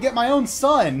it for me to get my own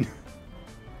son?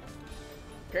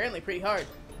 Apparently pretty hard.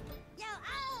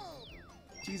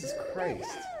 Jesus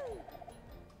Christ.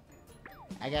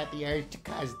 I got the urge to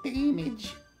cause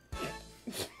damage.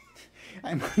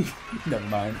 I'm... Never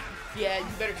mind. Yeah, you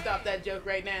better stop that joke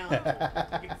right now.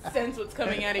 I can sense what's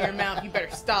coming out of your mouth. You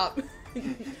better stop.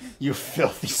 You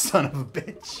filthy son of a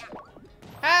bitch.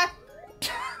 Ha!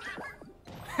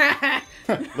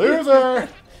 Loser!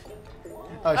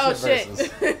 Oh, shit. Versus.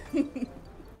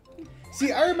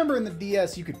 See, I remember in the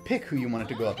DS you could pick who you wanted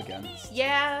to go up against.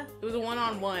 Yeah, it was a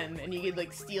one-on-one, and you could,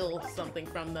 like, steal something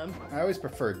from them. I always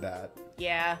preferred that.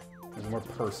 Yeah. It was more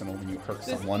personal when you hurt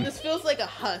someone. This feels like a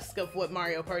husk of what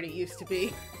Mario Party used to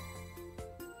be.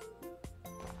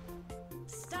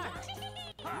 Start.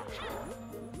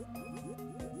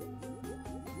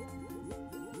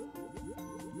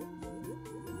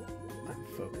 I'm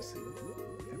focusing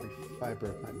every fiber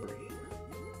of my brain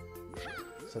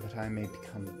so that I may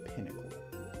become the pinnacle,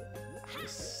 to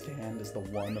stand as the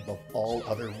one above all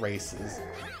other races.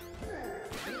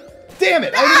 Damn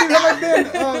it! I didn't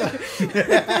even have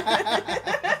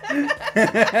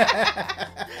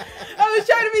I was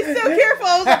trying to be so careful.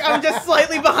 I was like, I'm just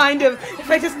slightly behind him.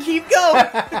 If I just keep going.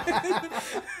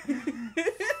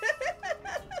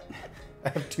 I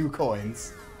have 2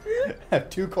 coins. I have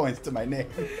 2 coins to my name.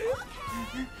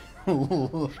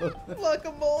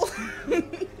 Pluckable.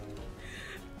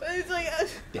 But it's like,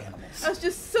 Damnals. I was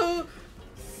just so...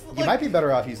 You might be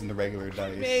better off using the regular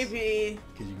dice. Maybe.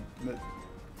 Because you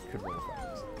could roll 5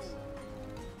 or 6.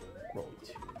 Roll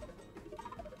 2.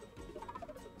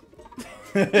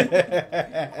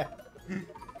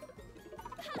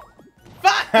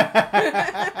 Fuck!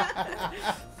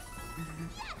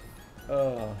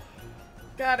 Oh.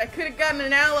 God, I could have gotten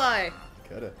an ally.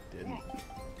 Coulda, didn't.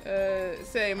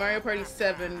 Say Mario Party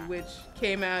 7, which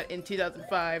came out in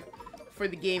 2005 for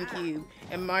the GameCube,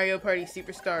 and Mario Party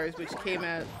Superstars, which came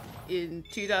out in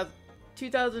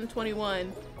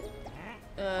 2021,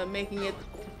 making it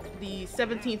the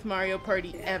 17th Mario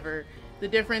Party ever. The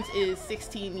difference is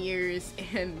 16 years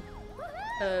and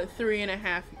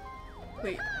 3.5.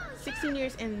 Wait, 16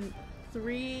 years and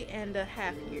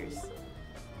 3.5 years.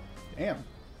 Damn.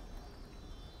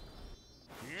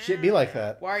 Shit be like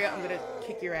that. Wario, I'm gonna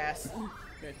kick your ass.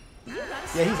 Good.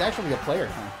 Yeah, he's actually a player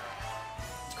now.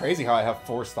 It's crazy how I have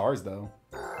 4 stars, though.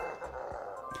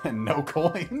 And no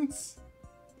coins.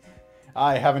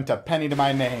 I haven't a penny to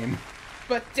my name.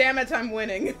 But damn it, I'm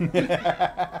winning.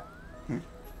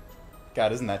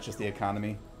 God, isn't that just the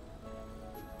economy?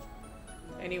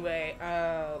 Anyway,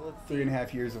 let's see.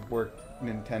 3.5 years of work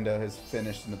Nintendo has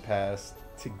finished in the past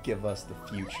to give us the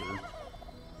future.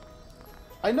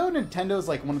 I know Nintendo's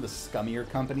like one of the scummier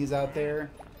companies out there.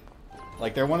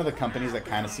 Like, they're one of the companies that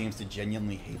kind of seems to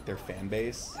genuinely hate their fan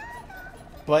base.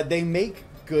 But they make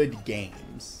good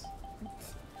games.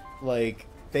 Like,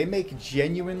 they make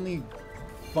genuinely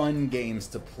fun games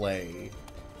to play.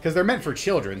 Because they're meant for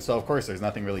children, so of course there's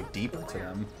nothing really deeper to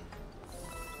them.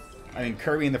 I mean,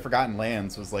 Kirby and the Forgotten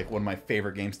Lands was like one of my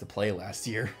favorite games to play last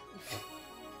year.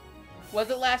 Was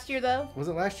it last year, though? Was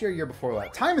it last year or year before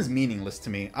that? Time is meaningless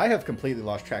to me. I have completely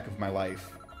lost track of my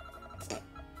life.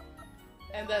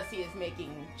 And thus he is making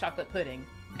chocolate pudding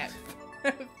at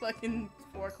fucking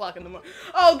 4 o'clock in the morning.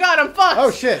 Oh god, I'm fucked!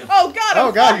 Oh shit! Oh god, I'm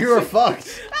Oh god, fucked! you are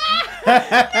fucked!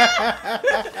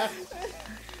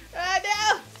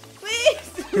 No!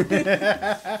 Please!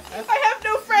 I have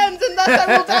no friends and thus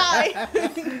I will die!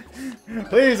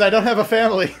 Please, I don't have a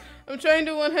family. I'm trying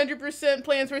to 100%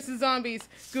 Plants vs. Zombies.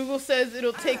 Google says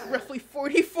it'll take roughly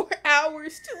 44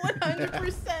 hours to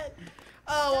 100%.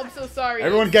 Oh, I'm so sorry.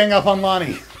 Everyone gang up on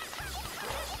Lonnie.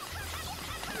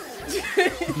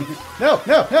 No,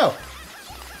 no, no!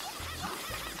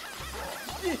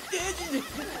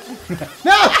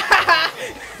 No!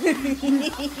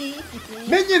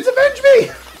 Minions, avenge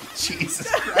me! Jesus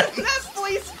Christ. That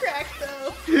voice crack,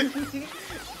 though.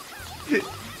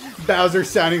 Bowser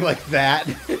sounding like that.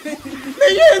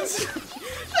 Minions!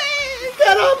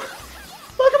 Get him!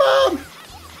 Fuck him up!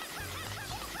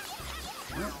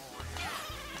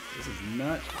 This is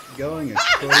not going as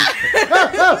close.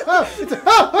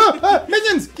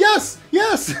 Minions! Yes!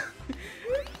 Yes!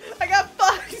 I got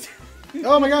fucked.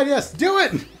 Oh my god, yes! Do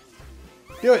it!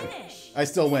 Do it! I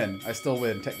still win. I still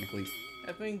win, technically.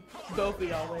 I think both of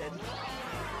y'all win.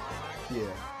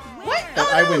 Yeah. What? But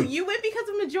Oh I no, win. you win because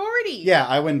of majority. Yeah,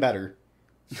 I win better.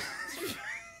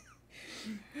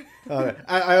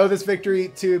 I owe this victory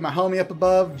to my homie up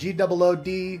above,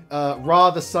 G-O-O-D, Ra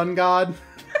the Sun God.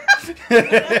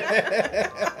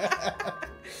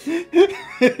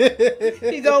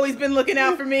 He's always been looking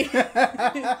out for me.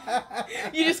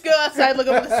 You just go outside, look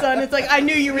up at the sun. It's like, I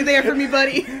knew you were there for me,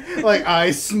 buddy. Like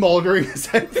eyes smoldering as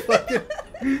I fucking...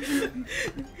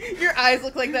 Your eyes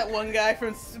look like that one guy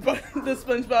from the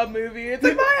SpongeBob movie. It's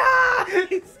like, my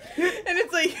eyes! And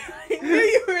it's like, I knew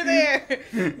you were there.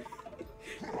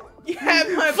 You had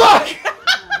my Fuck!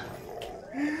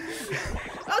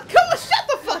 Oh, come on, shut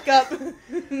the fuck up!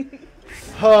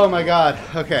 Oh my god,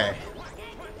 okay.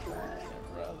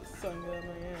 Bro, the sun got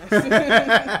my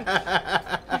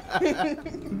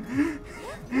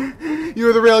ass. You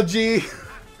were the real G.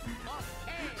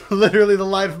 Literally the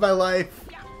light of my life.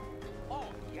 Oh,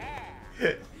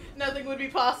 yeah. Nothing would be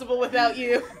possible without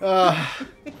you. Uh,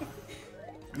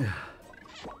 God,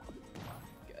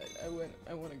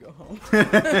 I want to go home.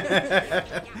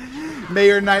 May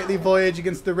your nightly voyage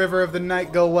against the river of the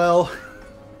night go well,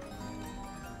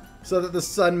 so that the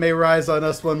sun may rise on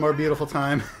us one more beautiful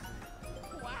time.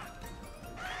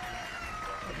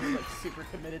 I'm like super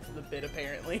committed to the bit,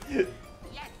 apparently.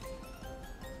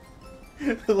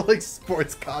 Like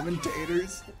sports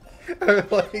commentators are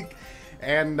like,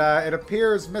 and it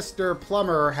appears Mr.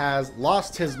 Plumber has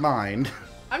lost his mind.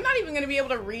 I'm not even gonna be able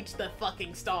to reach the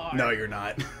fucking star. No, you're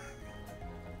not.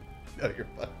 No, you're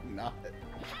fucking not.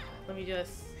 Let me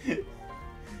just... You're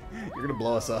gonna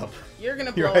blow us up. You're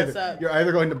gonna blow us up. You're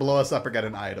either going to blow us up or get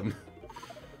an item.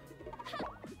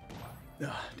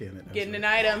 Ah, damn it. Getting an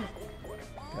item.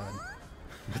 God.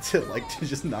 What's it like to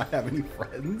just not have any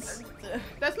friends?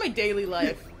 That's my daily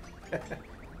life.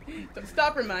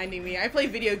 Stop reminding me. I play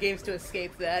video games to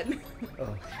escape that. Oh.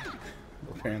 Well,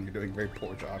 apparently you're doing a very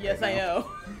poor job. Yes, right I now.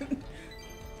 know.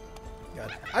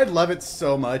 God. I'd love it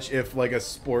so much if, like, a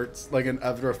sports, like,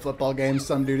 after a football game,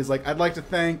 some dude is like, I'd like to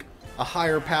thank a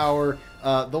higher power,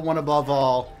 the one above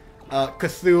all,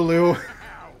 Cthulhu.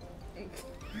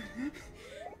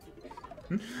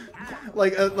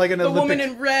 like an The Olympic... woman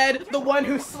in red, the one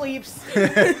who sleeps.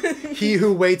 He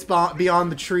who waits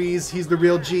beyond the trees. He's the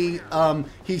real G.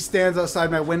 He stands outside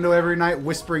my window every night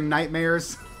whispering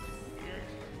nightmares.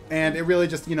 And it really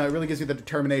just, you know, it really gives you the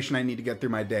determination I need to get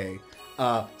through my day.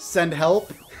 Send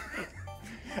help.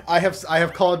 I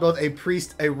have called both a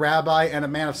priest, a rabbi, and a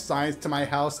man of science to my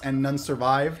house, and none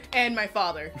survived. And my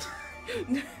father.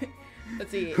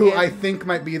 Let's see. Who I think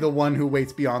might be the one who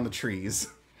waits beyond the trees.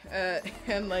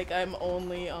 And like I'm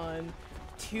only on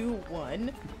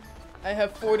 2-1. I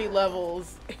have 40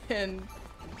 levels and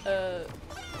it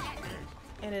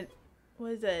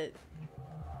what is it?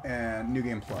 And New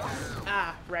Game Plus.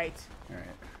 Ah, right. Alright.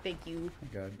 Thank you.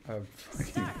 God,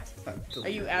 Are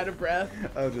you out of breath?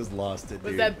 I've just lost it, dude.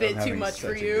 Was that bit I'm too having much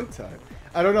for such a you? good time.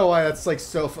 I don't know why that's like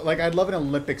so... Like, I'd love an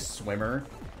Olympic swimmer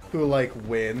who, like,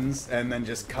 wins and then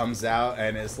just comes out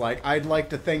and is like, I'd like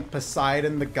to thank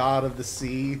Poseidon, the god of the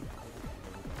sea.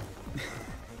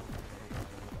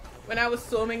 When I was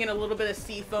swimming and a little bit of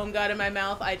sea foam got in my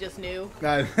mouth, I just knew.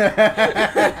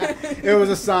 It was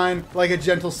a sign, like a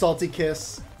gentle, salty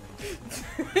kiss.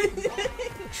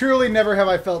 Truly never have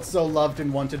I felt so loved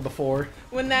and wanted before.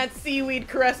 When that seaweed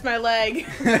caressed my leg.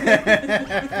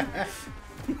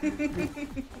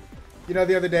 You know,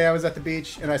 the other day I was at the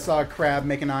beach and I saw a crab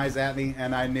making eyes at me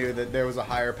and I knew that there was a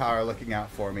higher power looking out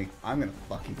for me. I'm gonna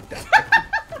fucking die.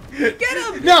 Get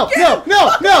him! No, Get no, him! no,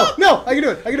 Fuck no, him! no! I can do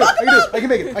it, I can do it, I can do it, I can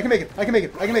make it, I can make it, I can make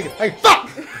it, I can make it, I can... Fuck!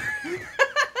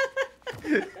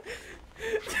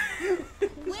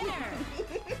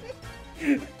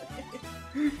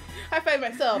 High five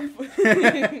myself.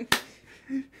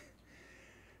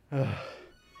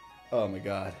 Oh my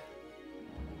god.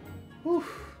 Whew.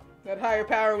 That higher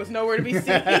power was nowhere to be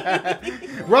seen.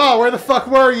 Raw, where the fuck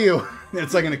were you?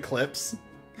 It's like an eclipse.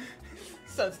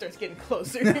 Sun starts getting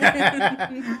closer.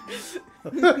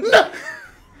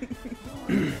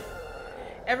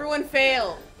 Everyone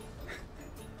fail.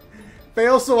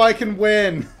 Fail so I can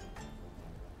win.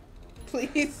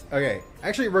 Please. Okay,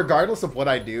 actually, regardless of what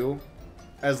I do,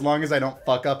 as long as I don't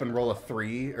fuck up and roll a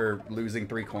 3 or losing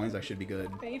 3 coins, I should be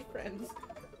good. I need friends.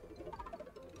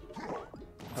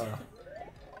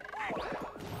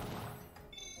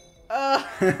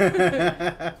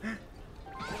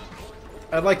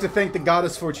 I'd like to thank the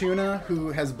goddess Fortuna,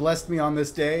 who has blessed me on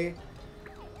this day.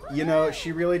 You know,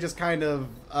 she really just kind of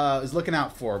is looking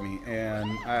out for me,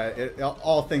 and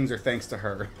all things are thanks to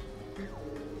her.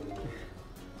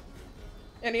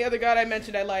 Any other god I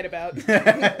mentioned I lied about.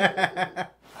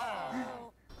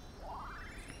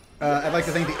 I'd like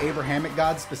to thank the Abrahamic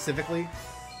god specifically,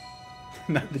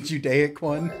 not the Judaic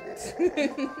one.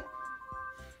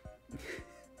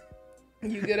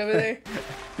 You good over there?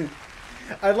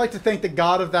 I'd like to thank the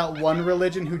god of that one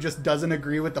religion who just doesn't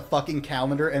agree with the fucking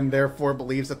calendar and therefore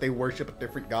believes that they worship a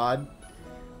different god.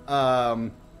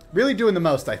 Really doing the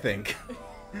most, I think.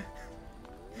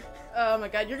 Oh my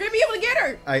god, you're gonna be able to get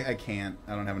her! I can't.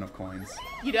 I don't have enough coins.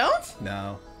 You don't?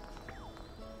 No.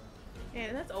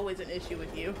 Man, that's always an issue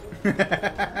with you.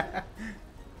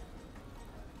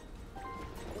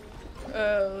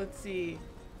 Let's see.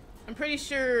 I'm pretty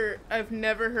sure I've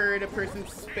never heard a person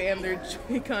spam their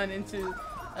Joy-Con into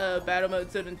battle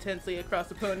mode so intensely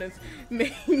across opponents,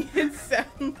 making it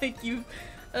sound like you've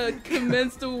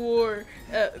commenced a war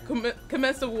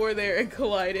there and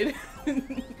collided.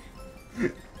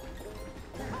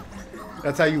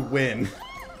 That's how you win.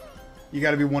 You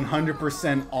gotta be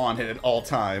 100% on it at all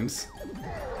times.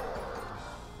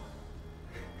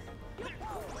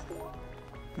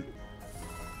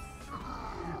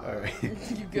 Alright.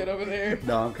 You good over there?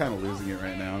 No, I'm kind of losing it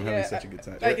right now. I'm having such a good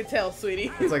time. I can tell,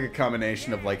 sweetie. It's like a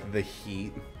combination of, like, the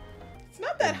heat. It's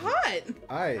not that hot.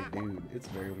 Dude, it's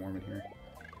very warm in here.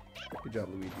 Good job,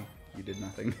 Luigi. You did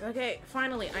nothing. Okay,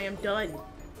 finally, I am done.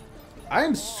 I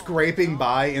am scraping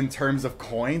by in terms of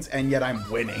coins, and yet I'm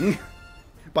winning.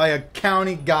 By a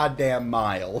county goddamn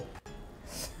mile.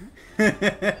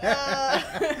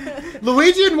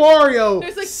 Luigi and Wario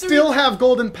like still have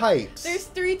golden pipes. There's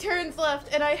 3 turns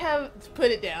left, and I have... Put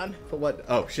it down. But what?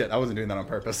 Oh, shit. I wasn't doing that on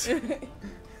purpose.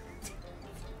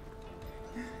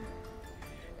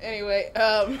 Anyway,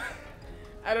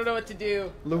 I don't know what to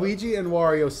do. Luigi and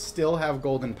Wario still have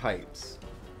golden pipes.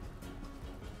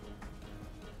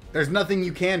 There's nothing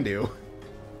you can do.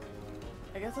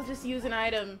 I guess I'll just use an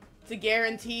item to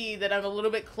guarantee that I'm a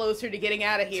little bit closer to getting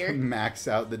out of here. Max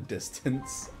out the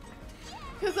distance.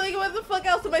 Cause like, what the fuck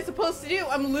else am I supposed to do?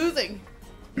 I'm losing.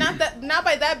 Not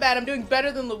by that bad. I'm doing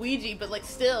better than Luigi, but like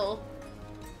still.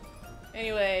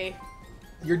 Anyway.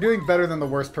 You're doing better than the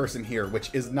worst person here,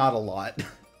 which is not a lot.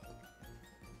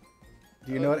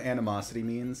 Do you know what animosity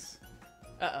means?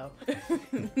 Uh-oh.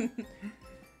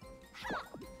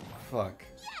 Fuck.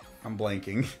 I'm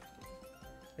blanking.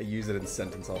 I use it in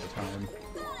sentence all the time.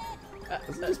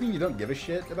 Doesn't this mean you don't give a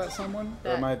shit about someone?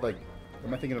 Or am I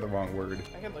thinking of the wrong word?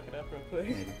 I can look it up real quick.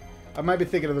 Maybe. I might be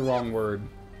thinking of the wrong word.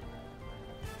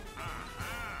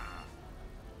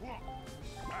 I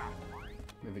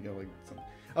think of like something.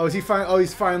 Oh,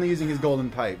 he's finally using his golden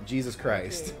pipe. Jesus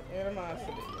Christ. Okay,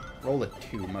 animosity. Roll a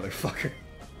 2, motherfucker.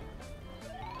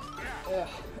 Ugh.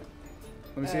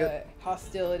 Let me see it.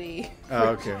 Hostility. Oh,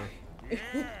 okay.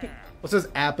 What says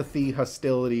apathy,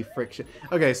 hostility, friction?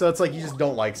 Okay, so it's like you just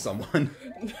don't like someone.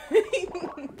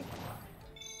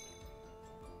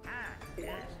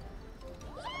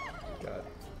 God.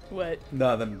 What?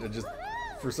 No, then it just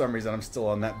for some reason I'm still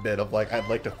on that bit of like I'd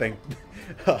like to thank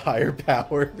a higher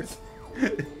power.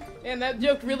 And that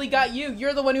joke really got you.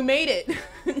 You're the one who made it.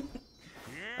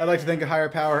 I'd like to thank a higher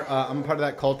power. I'm a part of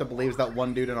that cult that believes that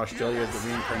one dude in Australia is the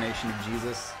reincarnation of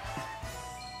Jesus.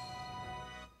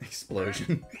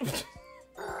 Explosion.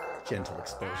 Gentle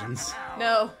explosions.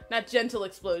 No, not gentle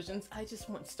explosions. I just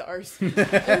want stars. I'm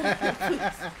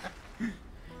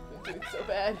doing so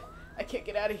bad. I can't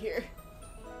get out of here.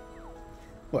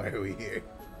 Why are we here?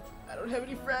 I don't have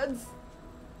any friends.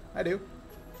 I do.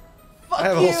 Fuck I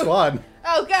have a you. whole squad.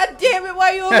 Oh god damn it!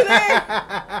 Why are you over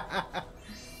there?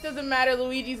 Doesn't matter.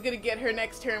 Luigi's gonna get her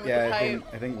next turn with the pipe.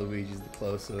 I think Luigi's the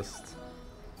closest.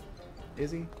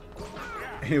 Is he?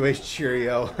 Anyways,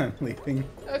 cheerio. I'm leaving.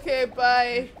 Okay,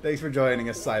 bye. Thanks for joining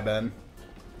us, Cyben.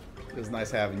 It was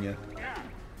nice having you.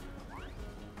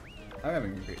 I'm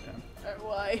having a great time.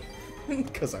 Why?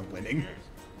 Because I'm winning.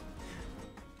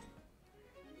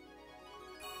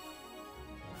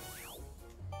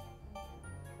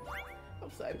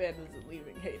 Hope Cyban isn't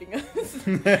leaving hating us.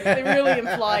 They really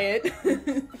imply it.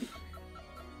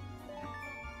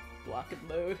 Block and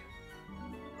load.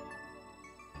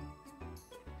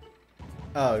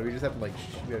 Oh, we just have to like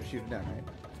we have to shoot it down, right?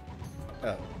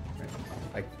 Oh, right.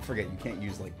 I forget you can't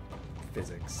use like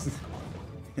physics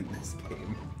in this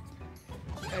game.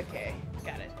 Okay,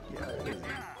 got it. Yeah.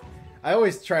 I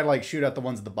always try to like shoot out the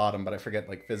ones at the bottom, but I forget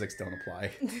like physics don't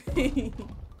apply.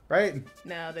 Right?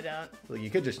 No, they don't. Well, you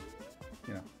could just,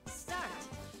 you know. Start.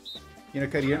 You know,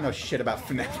 Cody, you don't know shit about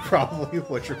FNAF probably.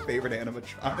 What's your favorite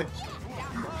animatronic?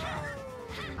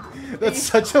 That's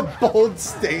such a bold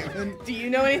statement. Do you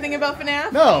know anything about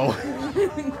FNAF? No!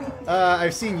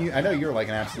 I've seen you. I know you're like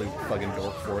an absolute fucking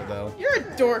dork for it, though. You're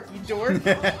a dork, you dork.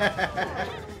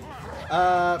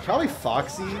 Probably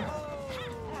Foxy.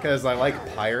 because I like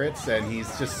pirates, and he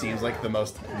just seems like the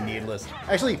most needless.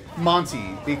 Actually,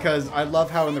 Monty, because I love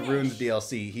how in the Ruins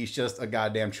DLC, he's just a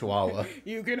goddamn chihuahua.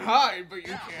 You can hide, but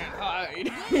you can't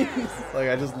hide. Like,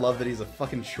 I just love that he's a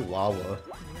fucking chihuahua.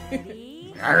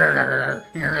 Ready?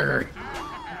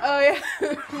 Oh yeah,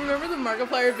 remember the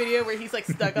Markiplier video where he's like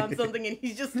stuck on something and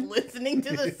he's just listening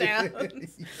to the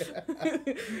sounds?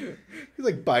 Yeah. He's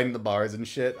like biting the bars and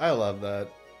shit. I love that.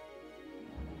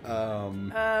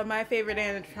 My favorite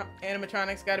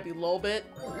animatronic's got to be Lolbit.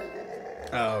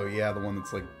 Oh yeah, the one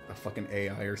that's like a fucking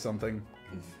AI or something.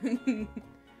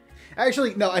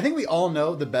 Actually, no, I think we all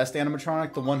know the best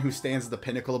animatronic, the one who stands at the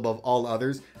pinnacle above all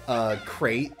others,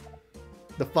 Crate.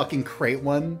 The fucking Crate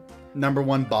one.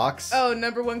 #1 box. Oh,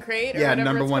 #1 Crate? Or yeah,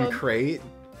 whatever it's #1 called? Crate.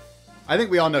 I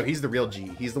think we all know he's the real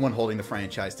G. He's the one holding the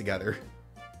franchise together.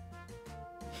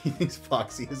 He thinks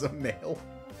Foxy is a male.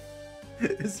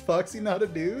 Is Foxy not a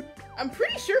dude? I'm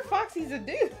pretty sure Foxy's a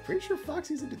dude. Pretty sure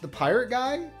Foxy's a dude. The pirate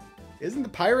guy? Isn't the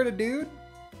pirate a dude?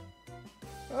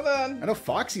 Hold on. I know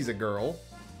Foxy's a girl.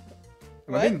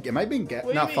 What? Am I being What do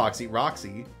you not mean? Foxy,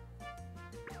 Roxy.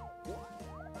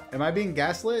 Am I being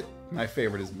gaslit? My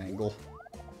favorite is Mangle.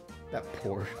 That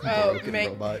poor broken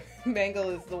robot. Mangle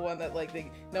is the one that like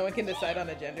no one can decide on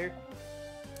a gender.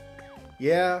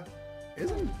 Yeah.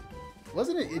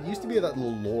 Wasn't it? It used to be that the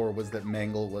lore was that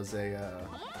Mangle was a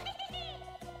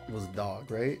dog,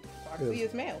 right? Foxy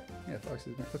is male. Yeah,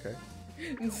 Foxy is male. Okay.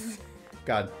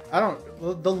 God, I don't.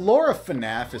 The lore of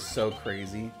FNAF is so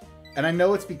crazy, and I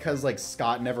know it's because like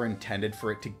Scott never intended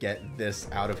for it to get this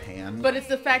out of hand. But it's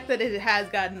the fact that it has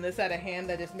gotten this out of hand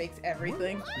that just makes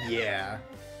everything. Yeah.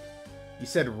 You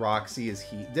said Roxy is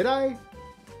he. Did I?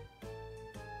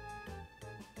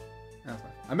 That's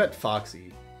fine. I meant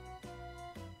Foxy.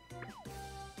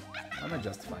 Why am I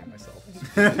justifying myself?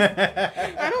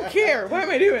 I don't care. Why am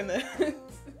I doing this?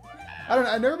 I don't know.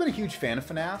 I've never been a huge fan of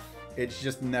FNAF. It's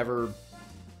just never...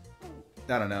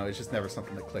 I don't know. It's just never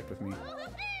something that clicked with me.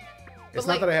 It's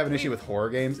like, not that I have an issue with horror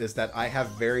games. It's that I have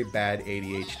very bad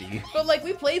ADHD. But like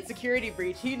we played Security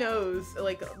Breach. He knows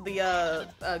like the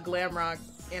glam rock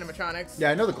animatronics.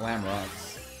 Yeah, I know the glam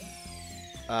rocks.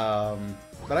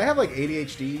 But I have like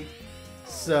ADHD.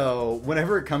 So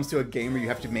whenever it comes to a game where you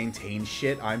have to maintain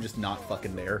shit, I'm just not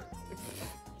fucking there.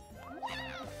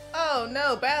 Oh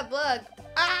no, bad luck.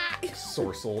 Ah!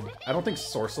 Sorcelled. I don't think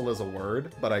sorcel is a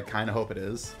word, but I kind of hope it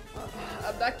is.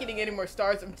 I'm not getting any more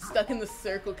stars. I'm stuck in the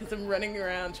circle because I'm running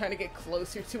around trying to get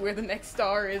closer to where the next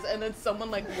star is, and then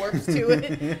someone like warps to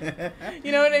it.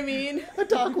 You know what I mean? A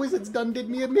dark wizard's done did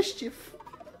me a mischief.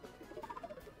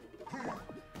 Oh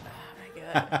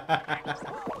my god.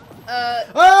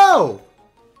 Oh!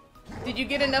 Did you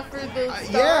get enough for the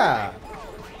star? Yeah.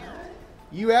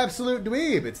 You absolute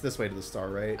dweeb. It's this way to the star,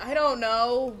 right? I don't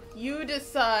know. You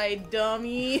decide,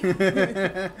 dummy.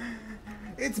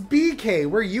 It's BK,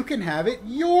 where you can have it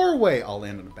your way. I'll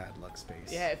land in a bad luck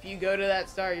space. Yeah, if you go to that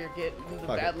star, you're getting the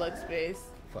Fuck bad it. luck space.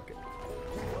 Fuck it.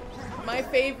 My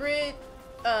favorite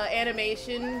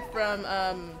animation from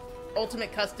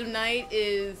Ultimate Custom Night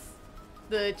is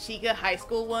the Chica High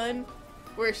School one,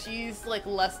 where she's like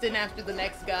lusting after the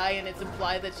next guy, and it's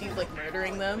implied that she's like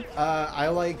murdering them. I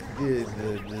like the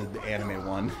anime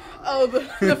one. Oh,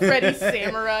 the Freddy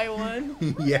Samurai one.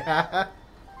 Yeah.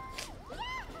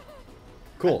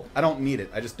 Cool. I don't need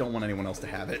it. I just don't want anyone else to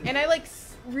have it. And I like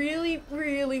really,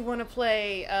 really want to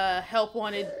play Help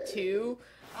Wanted 2,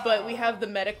 but we have the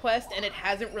Meta Quest, and it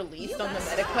hasn't released on the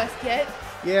Meta Quest yet.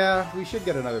 Yeah, we should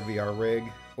get another VR rig,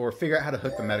 or figure out how to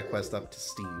hook the MetaQuest up to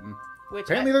Steam. Which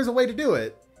Apparently there's a way to do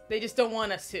it. they just don't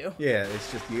want us to. Yeah,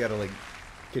 it's just, you gotta, like,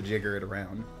 kajigger it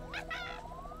around.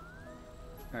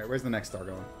 Alright, where's the next star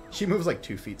going? She moves, like,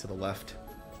 2 feet to the left.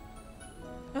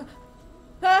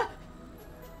 Ah!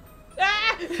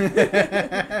 Ah!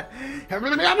 I'm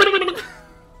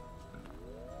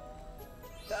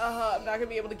not gonna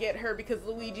be able to get her because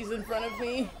Luigi's in front of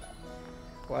me.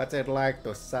 What's it like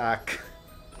to suck?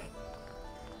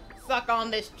 Suck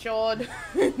on this chord.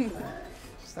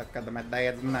 Suck on my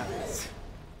dad's nuts.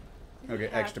 Okay,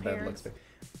 have extra bad luck parents. space.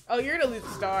 Oh, you're gonna lose a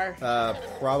star.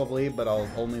 Probably, but I'll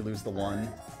only lose the one.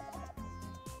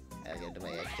 I'll get to my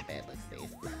extra bad luck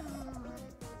space.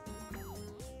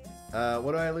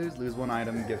 What do I lose? Lose 1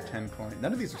 item, give 10 coins.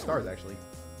 None of these are stars, actually.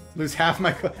 Lose half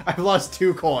my I've lost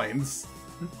 2 coins.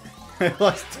 I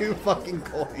lost 2 fucking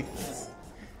coins.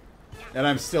 And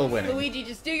I'm still winning. Luigi,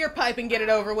 just do your pipe and get it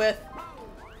over with.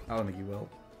 I don't think he will.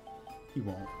 He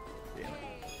won't.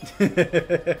 I'm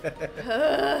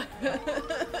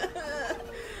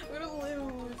gonna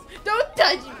lose. Don't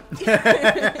touch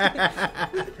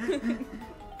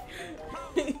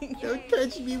me! Don't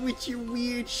touch me with your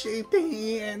weird shaped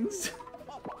hands.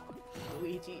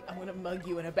 Luigi, I'm gonna mug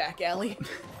you in a back alley.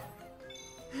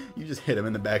 You just hit him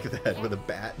in the back of the head with a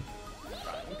bat.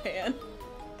 Frying pan.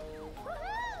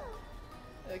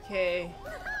 Okay.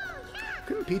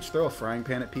 Couldn't Peach throw a frying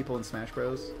pan at people in Smash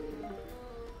Bros?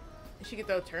 She could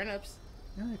throw turnips.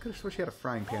 Yeah, I could have sworn she had a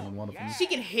frying pan on one of them. She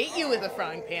can hit you with a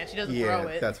frying pan. She doesn't Yeah, throw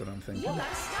it. that's what I'm thinking. You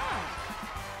gotta stop.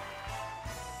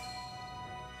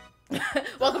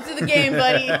 Welcome to the game,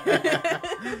 buddy.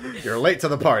 You're late to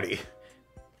the party.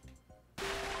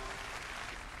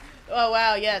 Oh,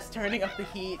 wow, yes. Turning up the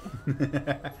heat.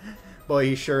 Boy,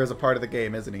 he sure is a part of the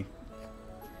game, isn't he?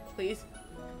 Please.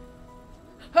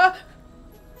 Huh?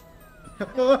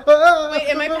 Wait,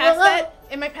 am I past that?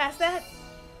 Am I past that?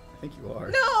 I think you are.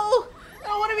 No! I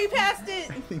don't want to be past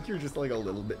it. I think you're just like a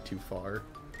little bit too far.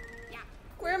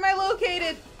 Where am I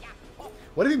located?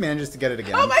 What if he manages to get it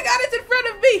again? Oh my god, it's in front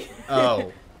of me!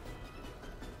 Oh.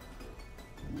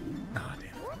 Oh,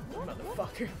 damn.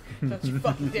 Motherfucker. Don't you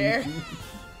fucking dare.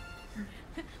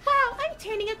 Wow, I'm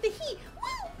turning up the heat.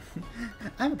 Woo!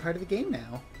 I'm a part of the game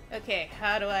now. Okay,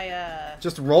 how do I,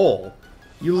 Just roll.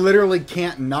 You literally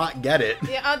can't not get it.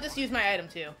 Yeah, I'll just use my item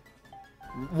too.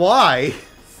 Why?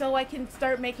 So I can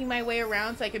start making my way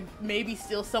around so I can maybe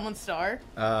steal someone's star.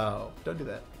 Oh, don't do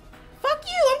that. Fuck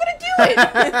you, I'm gonna do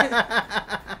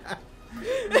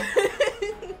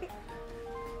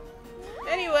it!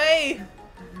 Anyway.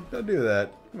 Don't do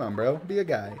that. Come on, bro. Be a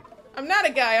guy. I'm not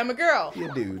a guy, I'm a girl. Be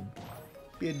a dude.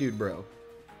 Be a dude, bro.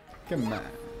 Come on.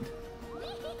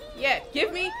 Yeah,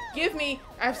 give me.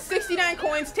 I have 69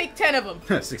 coins, take 10 of them.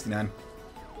 69.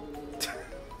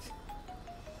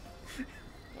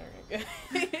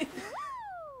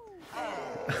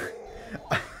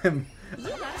 I'm You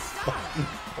gotta stop. fucking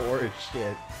poor as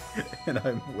shit, and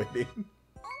I'm winning.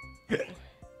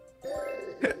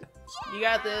 You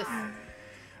got this.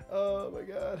 Oh my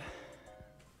god.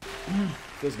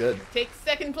 Feels good. Take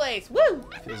second place. Woo!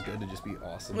 Feels good to just be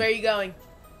awesome. Where are you going?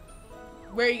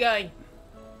 Where are you going?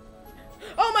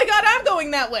 Oh my god, I'm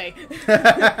going that way!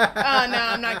 Oh no,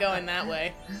 I'm not going that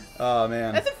way. Oh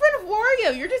man. That's in front of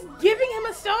Wario. You're just giving him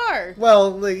a star.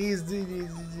 Well, like,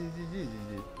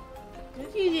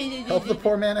 help the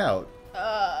poor man out.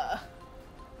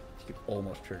 You could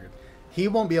almost trigger it. He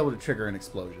won't be able to trigger an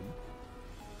explosion.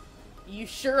 You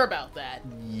sure about that?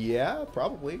 Yeah,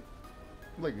 probably.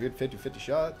 Like a good 50-50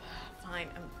 shot. Fine.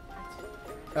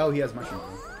 Oh, he has mushroom.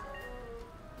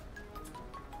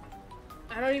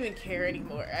 I don't even care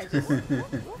anymore. I just.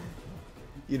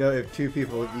 You know, if two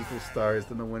people with equal stars,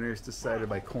 then the winner is decided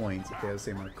by coins. If they have the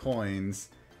same amount of coins.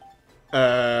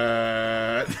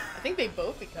 I think they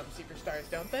both become superstars,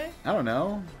 don't they? I don't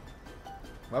know.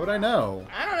 Why would I know?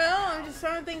 I don't know. I'm just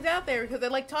throwing things out there because I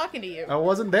like talking to you. I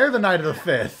wasn't there the night of the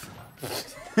 5th.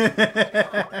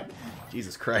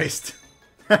 Jesus Christ.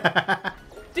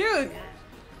 Dude,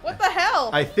 what the hell?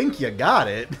 I think you got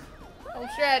it. Home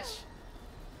stretch.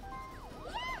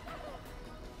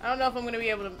 I don't know if I'm going to be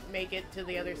able to make it to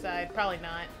the other side. Probably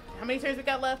not. How many turns we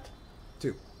got left?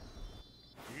 2.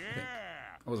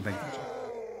 I wasn't paying attention.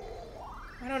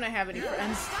 Why don't I have any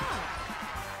friends?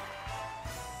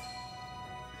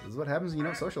 This is what happens when you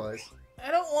don't socialize.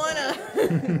 I don't want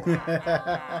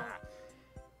to.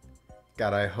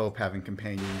 God, I hope having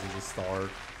companions is a star.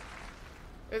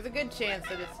 There's a good chance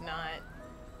that it's not.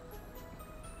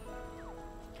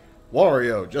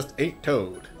 Wario just ate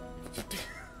Toad.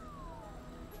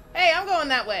 Hey, I'm going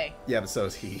that way. Yeah, but so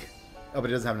is he. Oh, but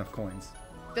he doesn't have enough coins.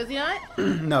 Does he not?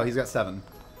 No, he's got 7.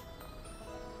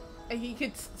 He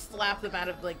could slap them out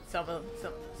of like some.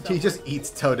 He just eats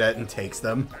Toadette and takes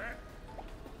them.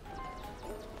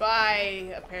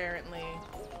 Bye, apparently.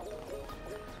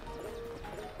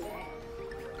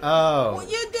 Oh. Well,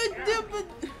 you did, but...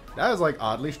 That was like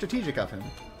oddly strategic of him.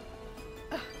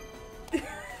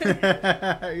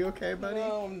 Are you okay, buddy?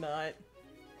 No, I'm not.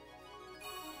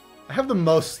 I have the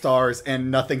most stars and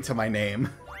nothing to my name.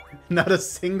 Not a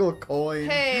single coin.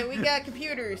 Hey, we got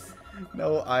computers.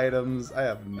 No items. I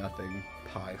have nothing.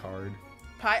 Pie hard.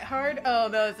 Pie hard? Oh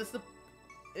no, is this the?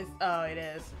 Oh, it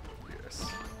is. Yes.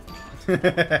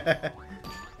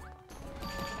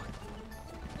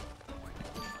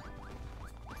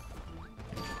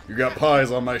 You got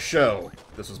pies on my shell.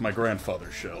 This was my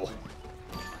grandfather's shell.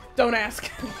 Don't ask.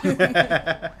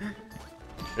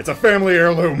 It's a family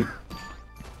heirloom.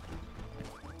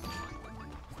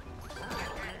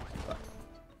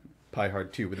 Pie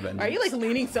hard 2 with a vengeance. Are you like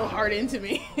leaning so hard into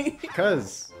me?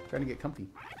 Because trying to get comfy.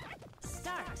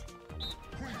 Start.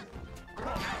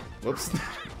 Whoops.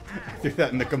 I threw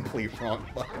that in the complete wrong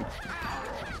button.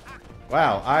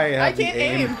 Wow, I have the can't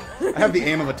aim. I have the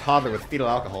aim of a toddler with fetal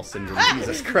alcohol syndrome.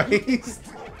 Jesus Christ!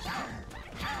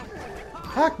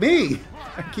 Fuck me!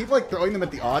 I keep like throwing them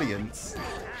at the audience.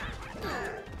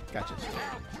 Gotcha.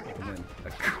 And then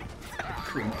a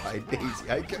cream pie daisy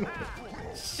icon.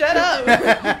 Shut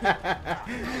up!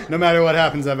 No matter what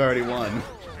happens, I've already won.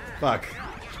 Fuck.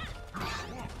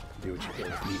 Do what you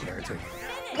can with me, heretic.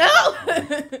 No!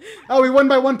 Oh, we won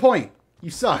by 1 point. You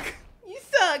suck. You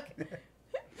suck.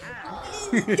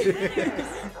 Ready, set.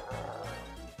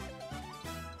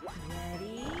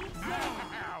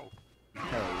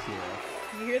 Hells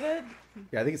yeah. You hear that?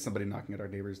 Yeah, I think it's somebody knocking at our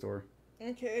neighbor's door.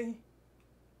 Okay.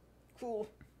 Cool.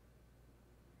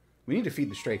 We need to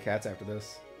feed the stray cats after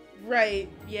this. Right.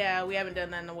 Yeah, we haven't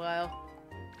done that in a while.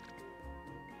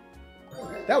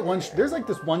 That one, there's like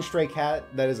this one stray cat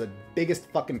that is the biggest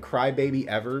fucking crybaby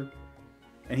ever,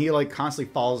 and he like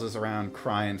constantly follows us around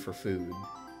crying for food.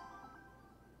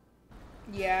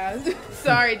 Yeah.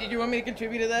 Sorry, did you want me to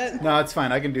contribute to that? No, it's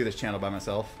fine. I can do this channel by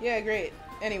myself. Yeah, great.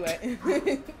 Anyway.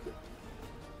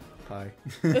 Hi.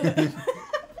 Where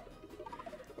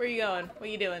are you going? What are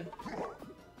you doing?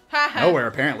 Haha. Nowhere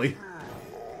apparently.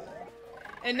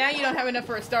 And now you don't have enough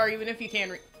for a star, even if you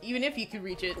can, even if you could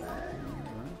reach it.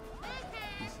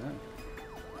 What's that?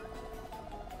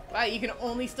 Wow, you can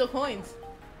only steal coins.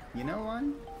 You know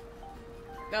one?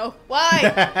 No.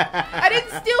 Why? I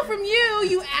didn't steal from you,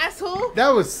 you asshole. That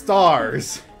was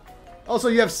stars. Also,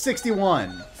 you have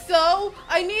 61. So,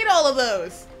 I need all of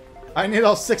those. I need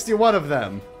all 61 of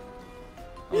them.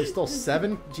 Oh, you stole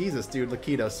 7? Jesus, dude,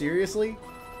 Lakido, seriously?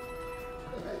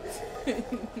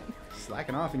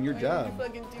 Slacking off in your Why are job. you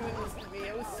fucking doing this to me?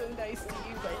 I was so nice to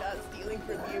you by not stealing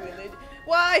from you, and then...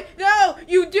 Why? No!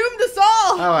 You doomed us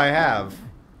all! Oh, I have.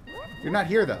 You're not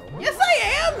here, though. Yes, I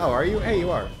am! Oh, are you? Hey,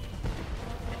 you are.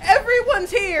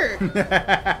 Everyone's here!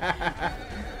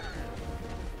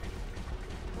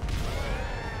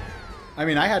 I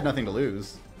mean, I had nothing to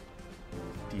lose.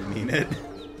 Do you mean it?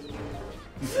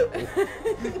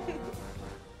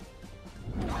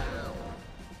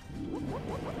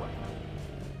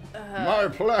 My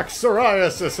plaque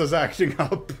psoriasis is acting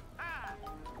up.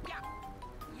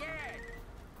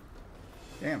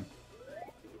 Damn.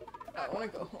 I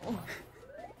want to go home.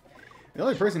 The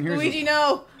only person here is... Luigi,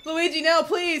 no! Luigi, no,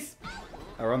 please!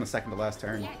 Oh, we're on the second to last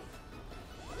turn.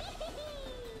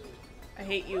 I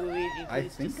hate you, Luigi. Please I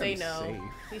think just say I'm no. safe.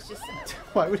 Please just say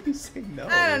Why would he say no?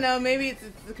 I don't know, maybe it's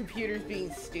the computer's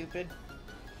being stupid.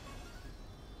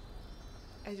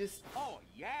 I just... Oh,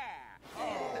 yeah.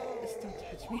 Just don't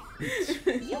touch me.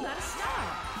 You got a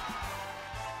star.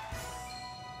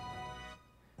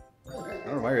 I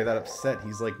don't know why you're that upset.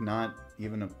 He's like not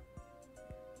even a...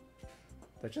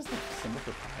 That's just a symbol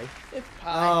for pie? It's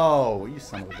pie. Oh, you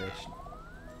son of a bitch.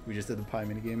 We just did the pie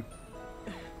minigame.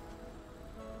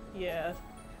 Yeah.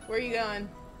 Where are you going?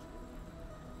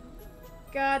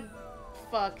 God.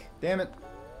 Fuck. Damn it.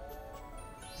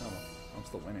 Oh, I'm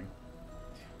still winning.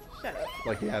 Shut up.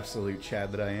 Like the absolute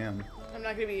Chad that I am. I'm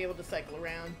not gonna be able to cycle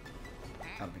around.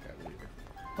 I don't think I will either.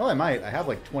 Well, I might. I have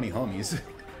like 20 homies.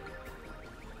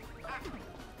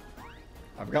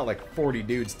 I've got like 40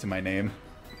 dudes to my name.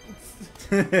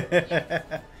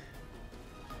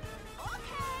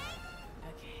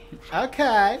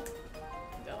 Okay.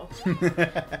 No.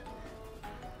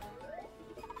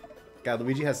 God,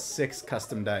 Luigi has 6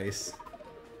 custom dice.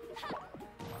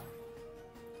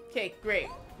 Okay, great.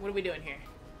 What are we doing here?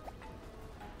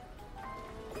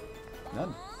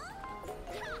 None.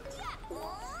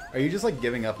 Are you just like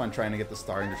giving up on trying to get the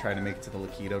star and you're trying to make it to the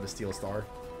Lakido to steal a star?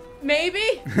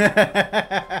 Maybe?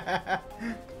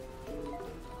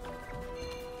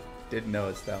 Didn't know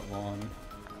it's that long.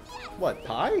 What,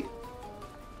 pie?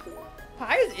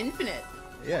 Pie is infinite.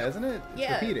 Yeah, isn't it? It's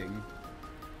Yeah. repeating.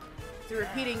 It's a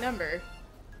repeating number.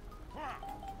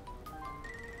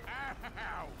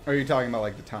 Or are you talking about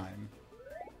like the time?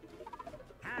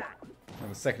 Or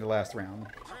the second to last round.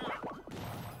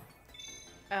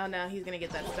 Oh no, he's gonna get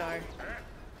that star.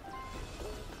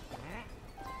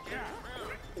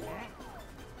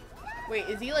 Wait,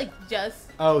 is he like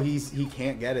just... Oh, he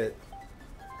can't get it.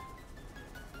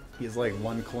 He's like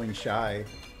 1 coin shy.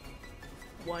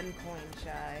 1 coin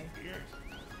shy?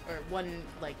 Or 1,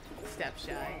 like, step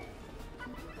shy.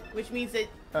 Which means that...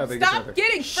 Oh, biggest Stop ever.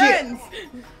 getting Shit! friends!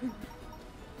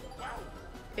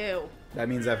 Ew. That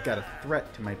means I've got a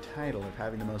threat to my title of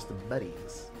having the most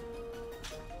buddies.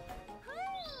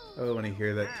 Oh, when I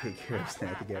hear that, take care of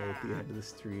Snappy Guy at the end of the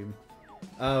stream.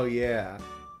 Oh, yeah.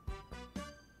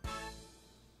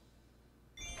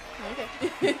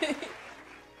 Okay.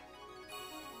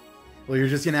 Well, you're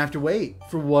just gonna have to wait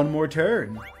for 1 more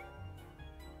turn.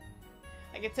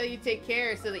 I I can tell you take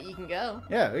care so that you can go.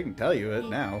 Yeah, we can tell you it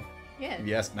now. Yeah. If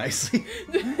you ask nicely.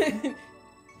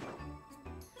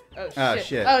 Oh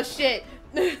shit. Oh shit.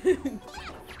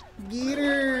 Get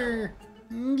her!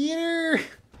 Get her!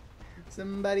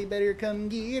 Somebody better come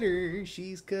get her.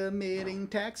 She's committing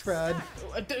tax fraud.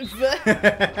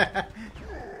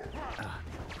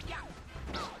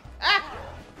 Ah!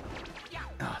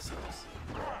 Ah, so close.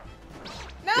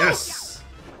 No! Yes!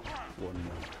 One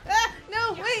more. Ah!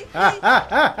 No! Wait! Ah, ah,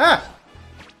 ah, ah!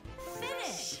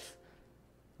 Finish.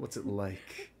 What's it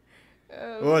like?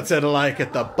 Oh, What's it like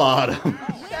at the bottom?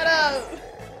 shut up!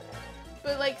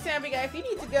 But like, Sammy guy, if you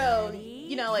need to go,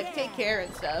 you know, like, take care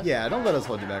and stuff. Yeah, don't let us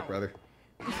hold you back, brother.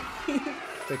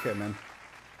 Take care, man.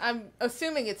 I'm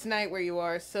assuming it's night where you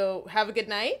are, so have a good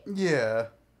night. Yeah.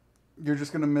 You're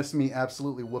just gonna miss me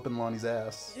absolutely whooping Lonnie's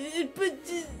ass. But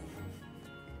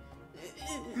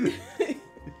you're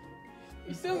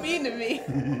so mean to me.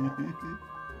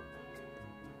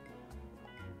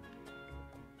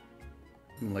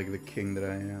 Like the king that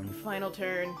I am. Final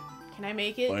turn. Can I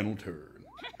make it? Final turn.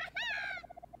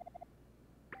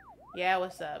 Yeah,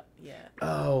 what's up? Yeah.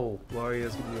 Oh,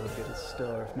 Wario's gonna be able to get a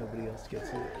star if nobody else gets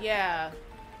it. Yeah.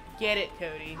 Get it,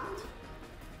 Cody.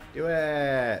 Do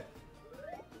it!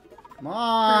 Come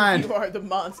on! You are the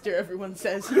monster everyone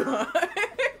says you are.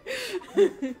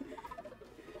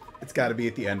 It's gotta be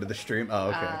at the end of the stream. Oh,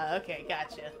 okay. Okay,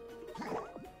 gotcha.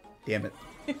 Damn it.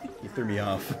 You threw me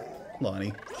off,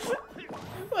 Lonnie.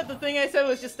 What, the thing I said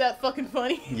was just that fucking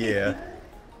funny? Yeah.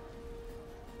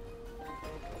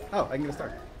 Oh, I can get a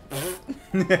star.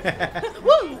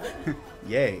 Woo!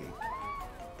 Yay.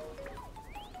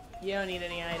 You don't need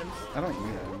any items. I don't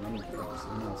need that.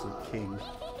 I'm also king.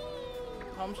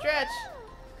 Home stretch.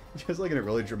 Just like in a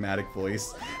really dramatic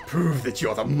voice. Prove that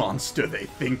you're the monster they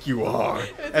think you are.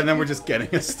 And then we're just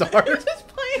getting a star. We're just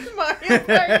playing Mario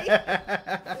Party.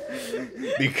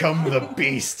 Become the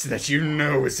beast that you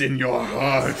know is in your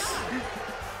heart.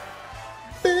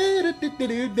 It's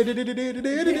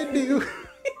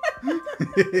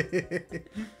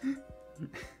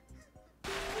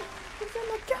on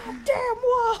the goddamn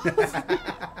walls.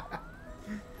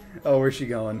 Oh, where's she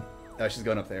going? Oh, she's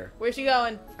going up there. Where's she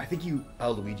going? I think you...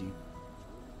 Oh, Luigi.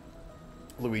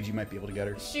 Luigi might be able to get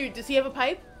her. Shoot, does he have a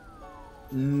pipe?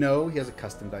 No, he has a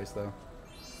custom dice, though.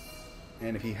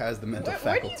 And if he has the mental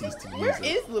faculties to use it. Where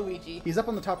is Luigi? He's up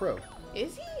on the top row.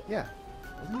 Is he? Yeah.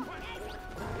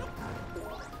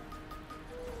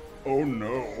 Oh,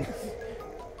 no.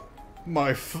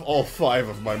 All 5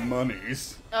 of my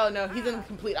monies. Oh no, he's in the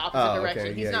complete opposite Oh, okay.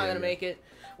 direction. He's Yeah, not yeah, gonna yeah. make it.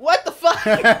 What the fuck?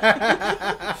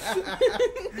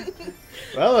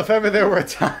 Well, if ever there were a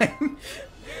time.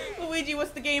 Luigi,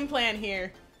 what's the game plan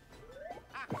here?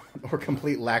 Or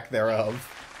complete lack thereof.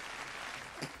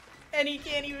 And he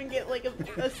can't even get like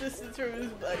assistance from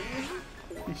his buddies.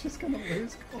 He's just gonna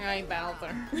lose. Hey,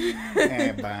 Bowser.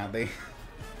 Hey, Bobby.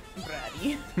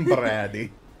 Brady.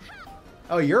 Brady.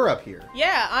 Oh, you're up here.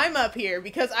 Yeah, I'm up here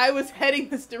because I was heading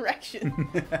this direction.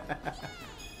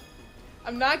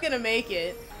 I'm not gonna make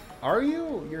it. Are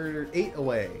you? You're 8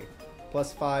 away.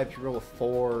 Plus 5 if you roll a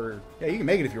 4. Yeah, you can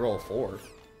make it if you roll a 4.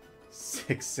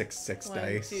 6, 6, 6 1,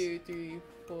 dice. 2, 3,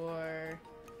 4,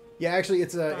 Yeah, actually,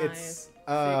 it's a 5, 6,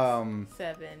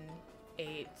 7,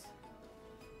 8.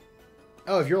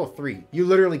 Oh, if you roll a 3, you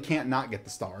literally can't not get the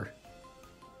star.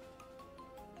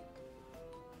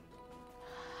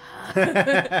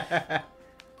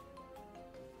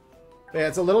 Yeah,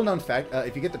 it's a little known fact.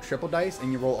 If you get the triple dice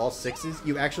and you roll all 6s,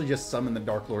 you actually just summon the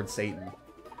Dark Lord Satan.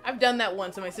 I've done that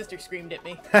once and my sister screamed at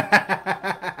me.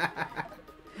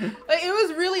 Like, it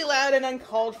was really loud and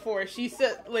uncalled for. She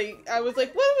said, like, I was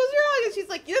like, what was wrong? And she's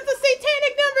like, that's a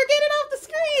satanic number, get it off the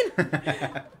screen!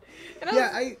 And I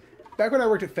was, back when I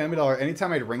worked at Family Dollar,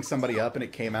 anytime I'd ring somebody up and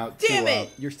it came out Damn to, it!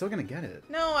 you're still gonna get it.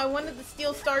 No, I wanted the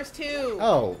steel stars too.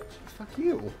 Oh, fuck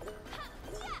you.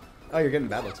 Oh, you're getting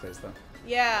Battle Space, though.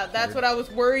 Yeah, that's what I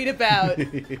was worried about.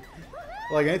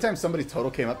 Like, anytime somebody's total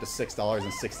came up to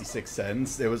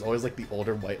 $6.66, it was always, like, the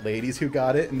older white ladies who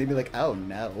got it, and they'd be like, oh,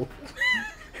 no.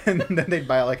 And then they'd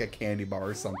buy, like, a candy bar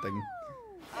or something.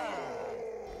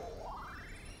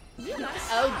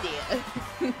 Oh, dear.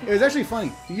 It was actually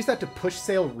funny. You used to have to push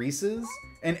sale Reese's,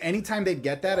 and anytime they'd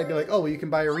get that, I'd be like, oh, well, you can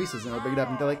buy a Reese's, and I'd bring it up,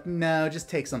 and they're like, no, just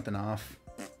take something off.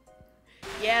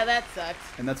 Yeah, that sucks.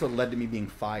 And that's what led to me being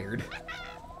fired.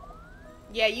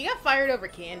 Yeah, you got fired over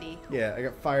candy. Yeah, I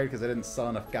got fired because I didn't sell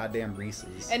enough goddamn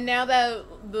Reese's. And now that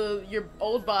your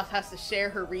old boss has to share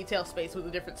her retail space with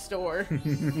a different store.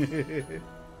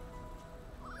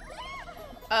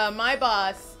 My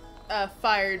boss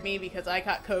fired me because I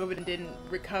caught COVID and didn't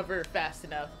recover fast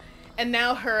enough. And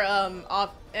now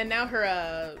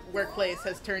her workplace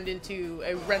has turned into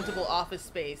a rentable office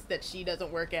space that she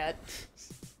doesn't work at.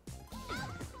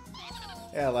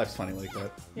 Yeah, life's funny like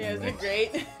that. Yeah, isn't it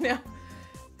great? Now,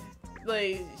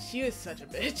 like, she was such a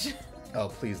bitch. Oh,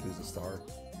 please lose a star.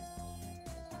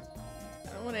 I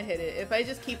don't want to hit it. If I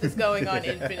just keep this going on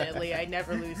infinitely, I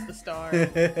never lose the star.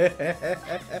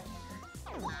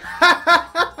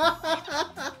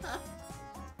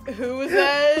 Who was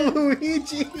that?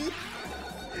 Luigi.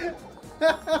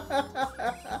 I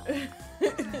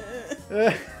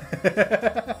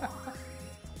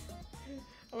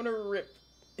want to rip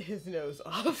his nose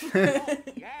off.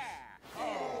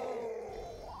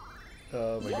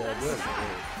 Oh my god, that's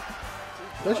great.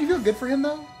 Don't you feel good for him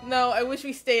though? No, I wish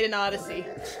we stayed in Odyssey.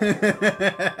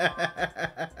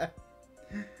 I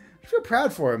feel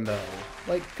proud for him though.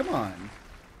 Like, come on.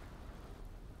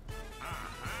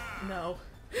 No.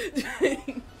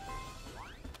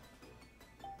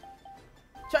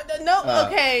 No,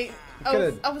 okay.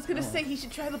 I was gonna say he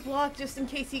should try the block just in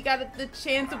case he got the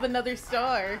chance of another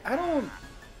star. I don't...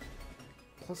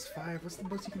 +5, what's the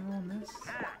most you can roll on this?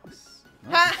 Oh,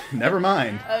 Ha! never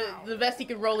mind. The best he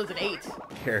could roll is an 8.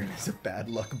 Karen is a bad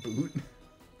luck boot.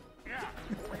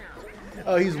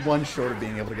 Oh, he's one short of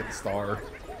being able to get the star.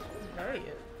 Right.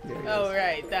 Yeah, he Oh, is.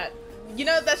 right. That. You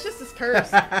know, that's just his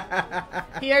curse.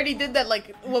 He already did that,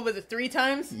 like, what was it, 3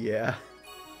 times? Yeah.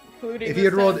 Including If he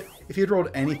this had rolled, time. if he had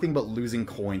rolled anything but losing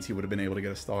coins, he would have been able to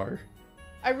get a star.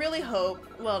 I really hope.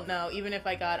 Well, no. Even if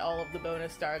I got all of the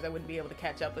bonus stars, I wouldn't be able to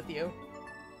catch up with you.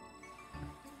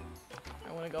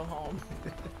 I want to go home.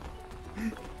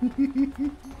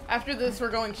 After this, we're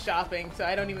going shopping, so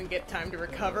I don't even get time to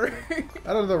recover. I don't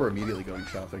know that we're immediately going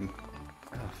shopping.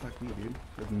 Oh, fuck me, dude.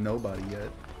 There's nobody yet.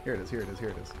 Here it is, here it is, here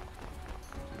it is. Here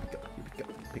we go, here we go.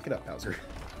 Pick it up, Bowser.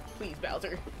 Please,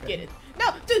 Bowser, get it.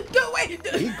 No, dude, go away!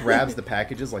 He grabs the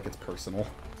packages like it's personal.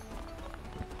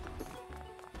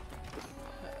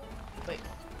 Wait.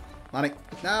 Lonnie,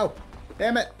 no!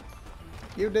 Damn it!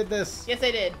 You did this! Yes,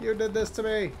 I did. You did this to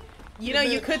me! You know,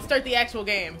 you could start the actual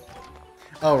game.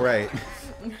 Oh, right.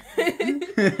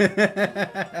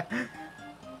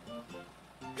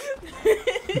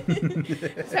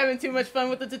 Just having too much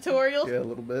fun with the tutorial. Yeah, a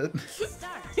little bit.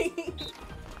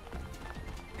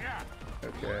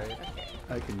 Okay.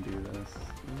 I can do this.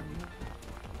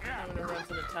 I'm gonna run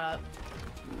to the top.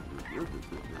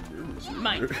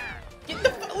 Mine. Get the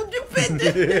phone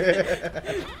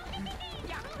defended!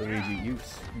 Luigi, you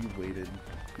waited.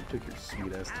 You took your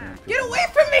sweet ass time. Get away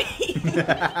from me!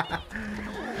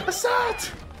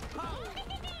 Assault!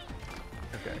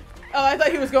 Okay. Oh, I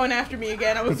thought he was going after me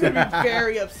again. I was gonna be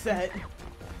very upset.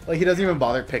 Like, he doesn't even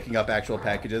bother picking up actual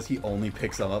packages. He only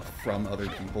picks them up from other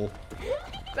people.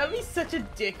 That'd be such a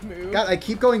dick move. God, I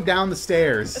keep going down the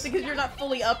stairs. That's because you're not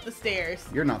fully up the stairs.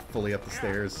 You're not fully up the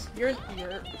stairs. You're... I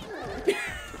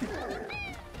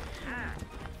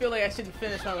feel like I shouldn't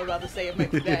finish what I'm about to say. It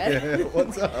might be bad.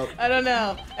 What's up? I don't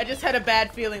know. I just had a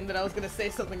bad feeling that I was gonna say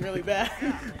something really bad.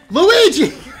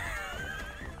 Luigi!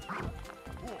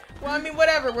 Well, I mean,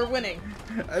 whatever. We're winning.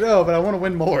 I know, but I want to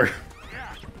win more.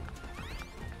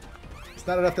 It's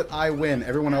not enough that I win.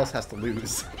 Everyone else has to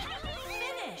lose.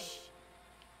 Finish.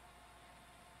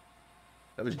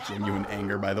 That was genuine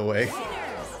anger, by the way.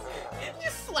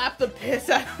 Just slap the piss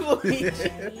out of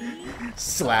Luigi.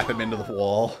 Slap him into the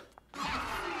wall.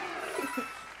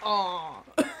 Aww.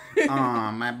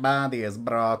 Aw, my body is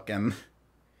broken.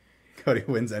 Cody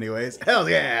wins anyways. Hell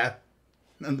yeah!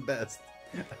 I'm the best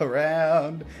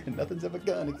around, and nothing's ever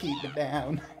gonna keep me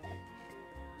down.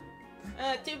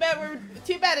 Too bad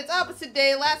it's opposite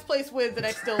day. Last place wins and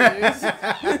I still lose.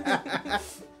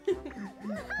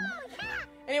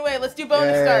 Anyway, let's do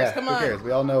bonus stars. Come Who on. cares?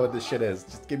 We all know what this shit is.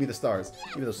 Just give me the stars.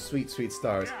 Give me those sweet, sweet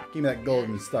stars. Give me that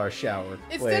golden star shower.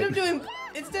 Instead of doing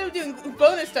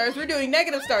bonus stars, we're doing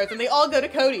negative stars, and they all go to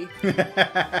Cody. The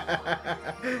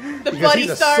because buddy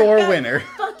he's a star. sore God, winner.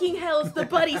 Fucking hell, it's the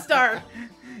buddy star.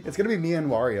 It's gonna be me and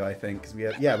Wario, I think, because we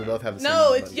both have the same. No,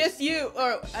 amount of it's buddies. just you.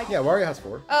 Yeah, Wario has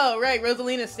 4. Oh, right,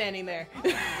 Rosalina's standing there.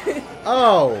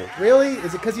 Oh, really?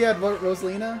 Is it because you had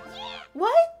Rosalina?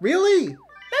 What? Really?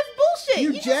 That's bullshit.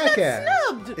 You Just jackass! got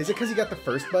snubbed. Is it because you got the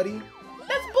first buddy?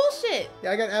 That's bullshit.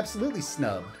 Yeah, I got absolutely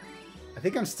snubbed. I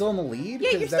think I'm still in the lead.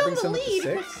 Yeah, because you're that still in brings the him up lead.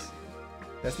 to 6.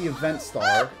 That's the event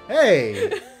star.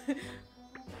 Hey!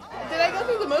 Did I go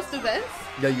through the most events?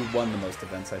 Yeah, you won the most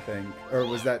events, I think. Or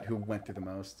was that who went through the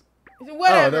most?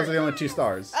 Whatever. Oh, those are the only 2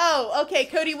 stars. Oh, okay,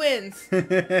 Cody wins.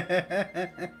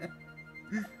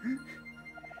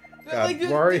 Like,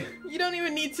 Wario. you don't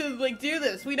even need to like do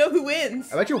this. We know who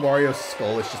wins. I bet your Wario's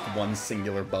skull is just one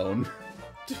singular bone.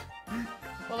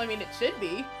 Well, Well, I mean, it should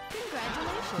be.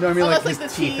 Congratulations. No, I mean like Unless,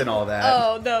 his the teeth and all that.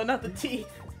 Oh, no, not the teeth.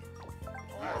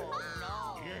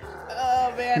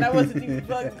 Oh, man, I wasn't even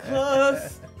fucking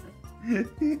close.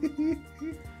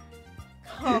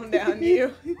 Calm down,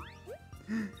 you.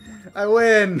 I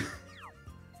win.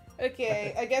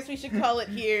 Okay, I guess we should call it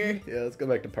here. Yeah, let's go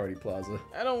back to Party Plaza.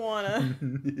 I don't wanna.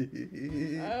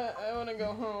 I wanna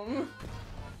go home.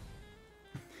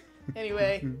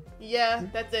 Anyway, yeah,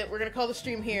 that's it. We're gonna call the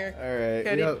stream here. All right.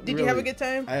 Okay, did you have a good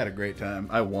time? I had a great time.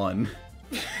 I won.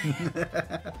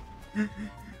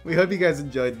 We hope you guys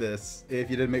enjoyed this.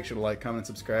 If you did, make sure to like, comment,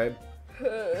 subscribe.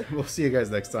 We'll see you guys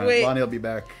next time. Wait. Lonnie will be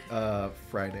back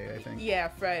Friday, I think. Yeah,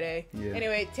 Friday. Yeah.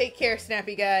 Anyway, take care,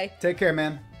 Snappy Guy. Take care,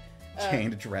 man.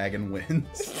 Chained Dragon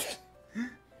wins.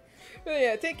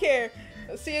 Yeah, take care.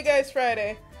 I'll see you guys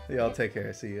Friday. Y'all take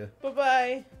care. See ya.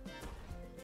 Bye-bye.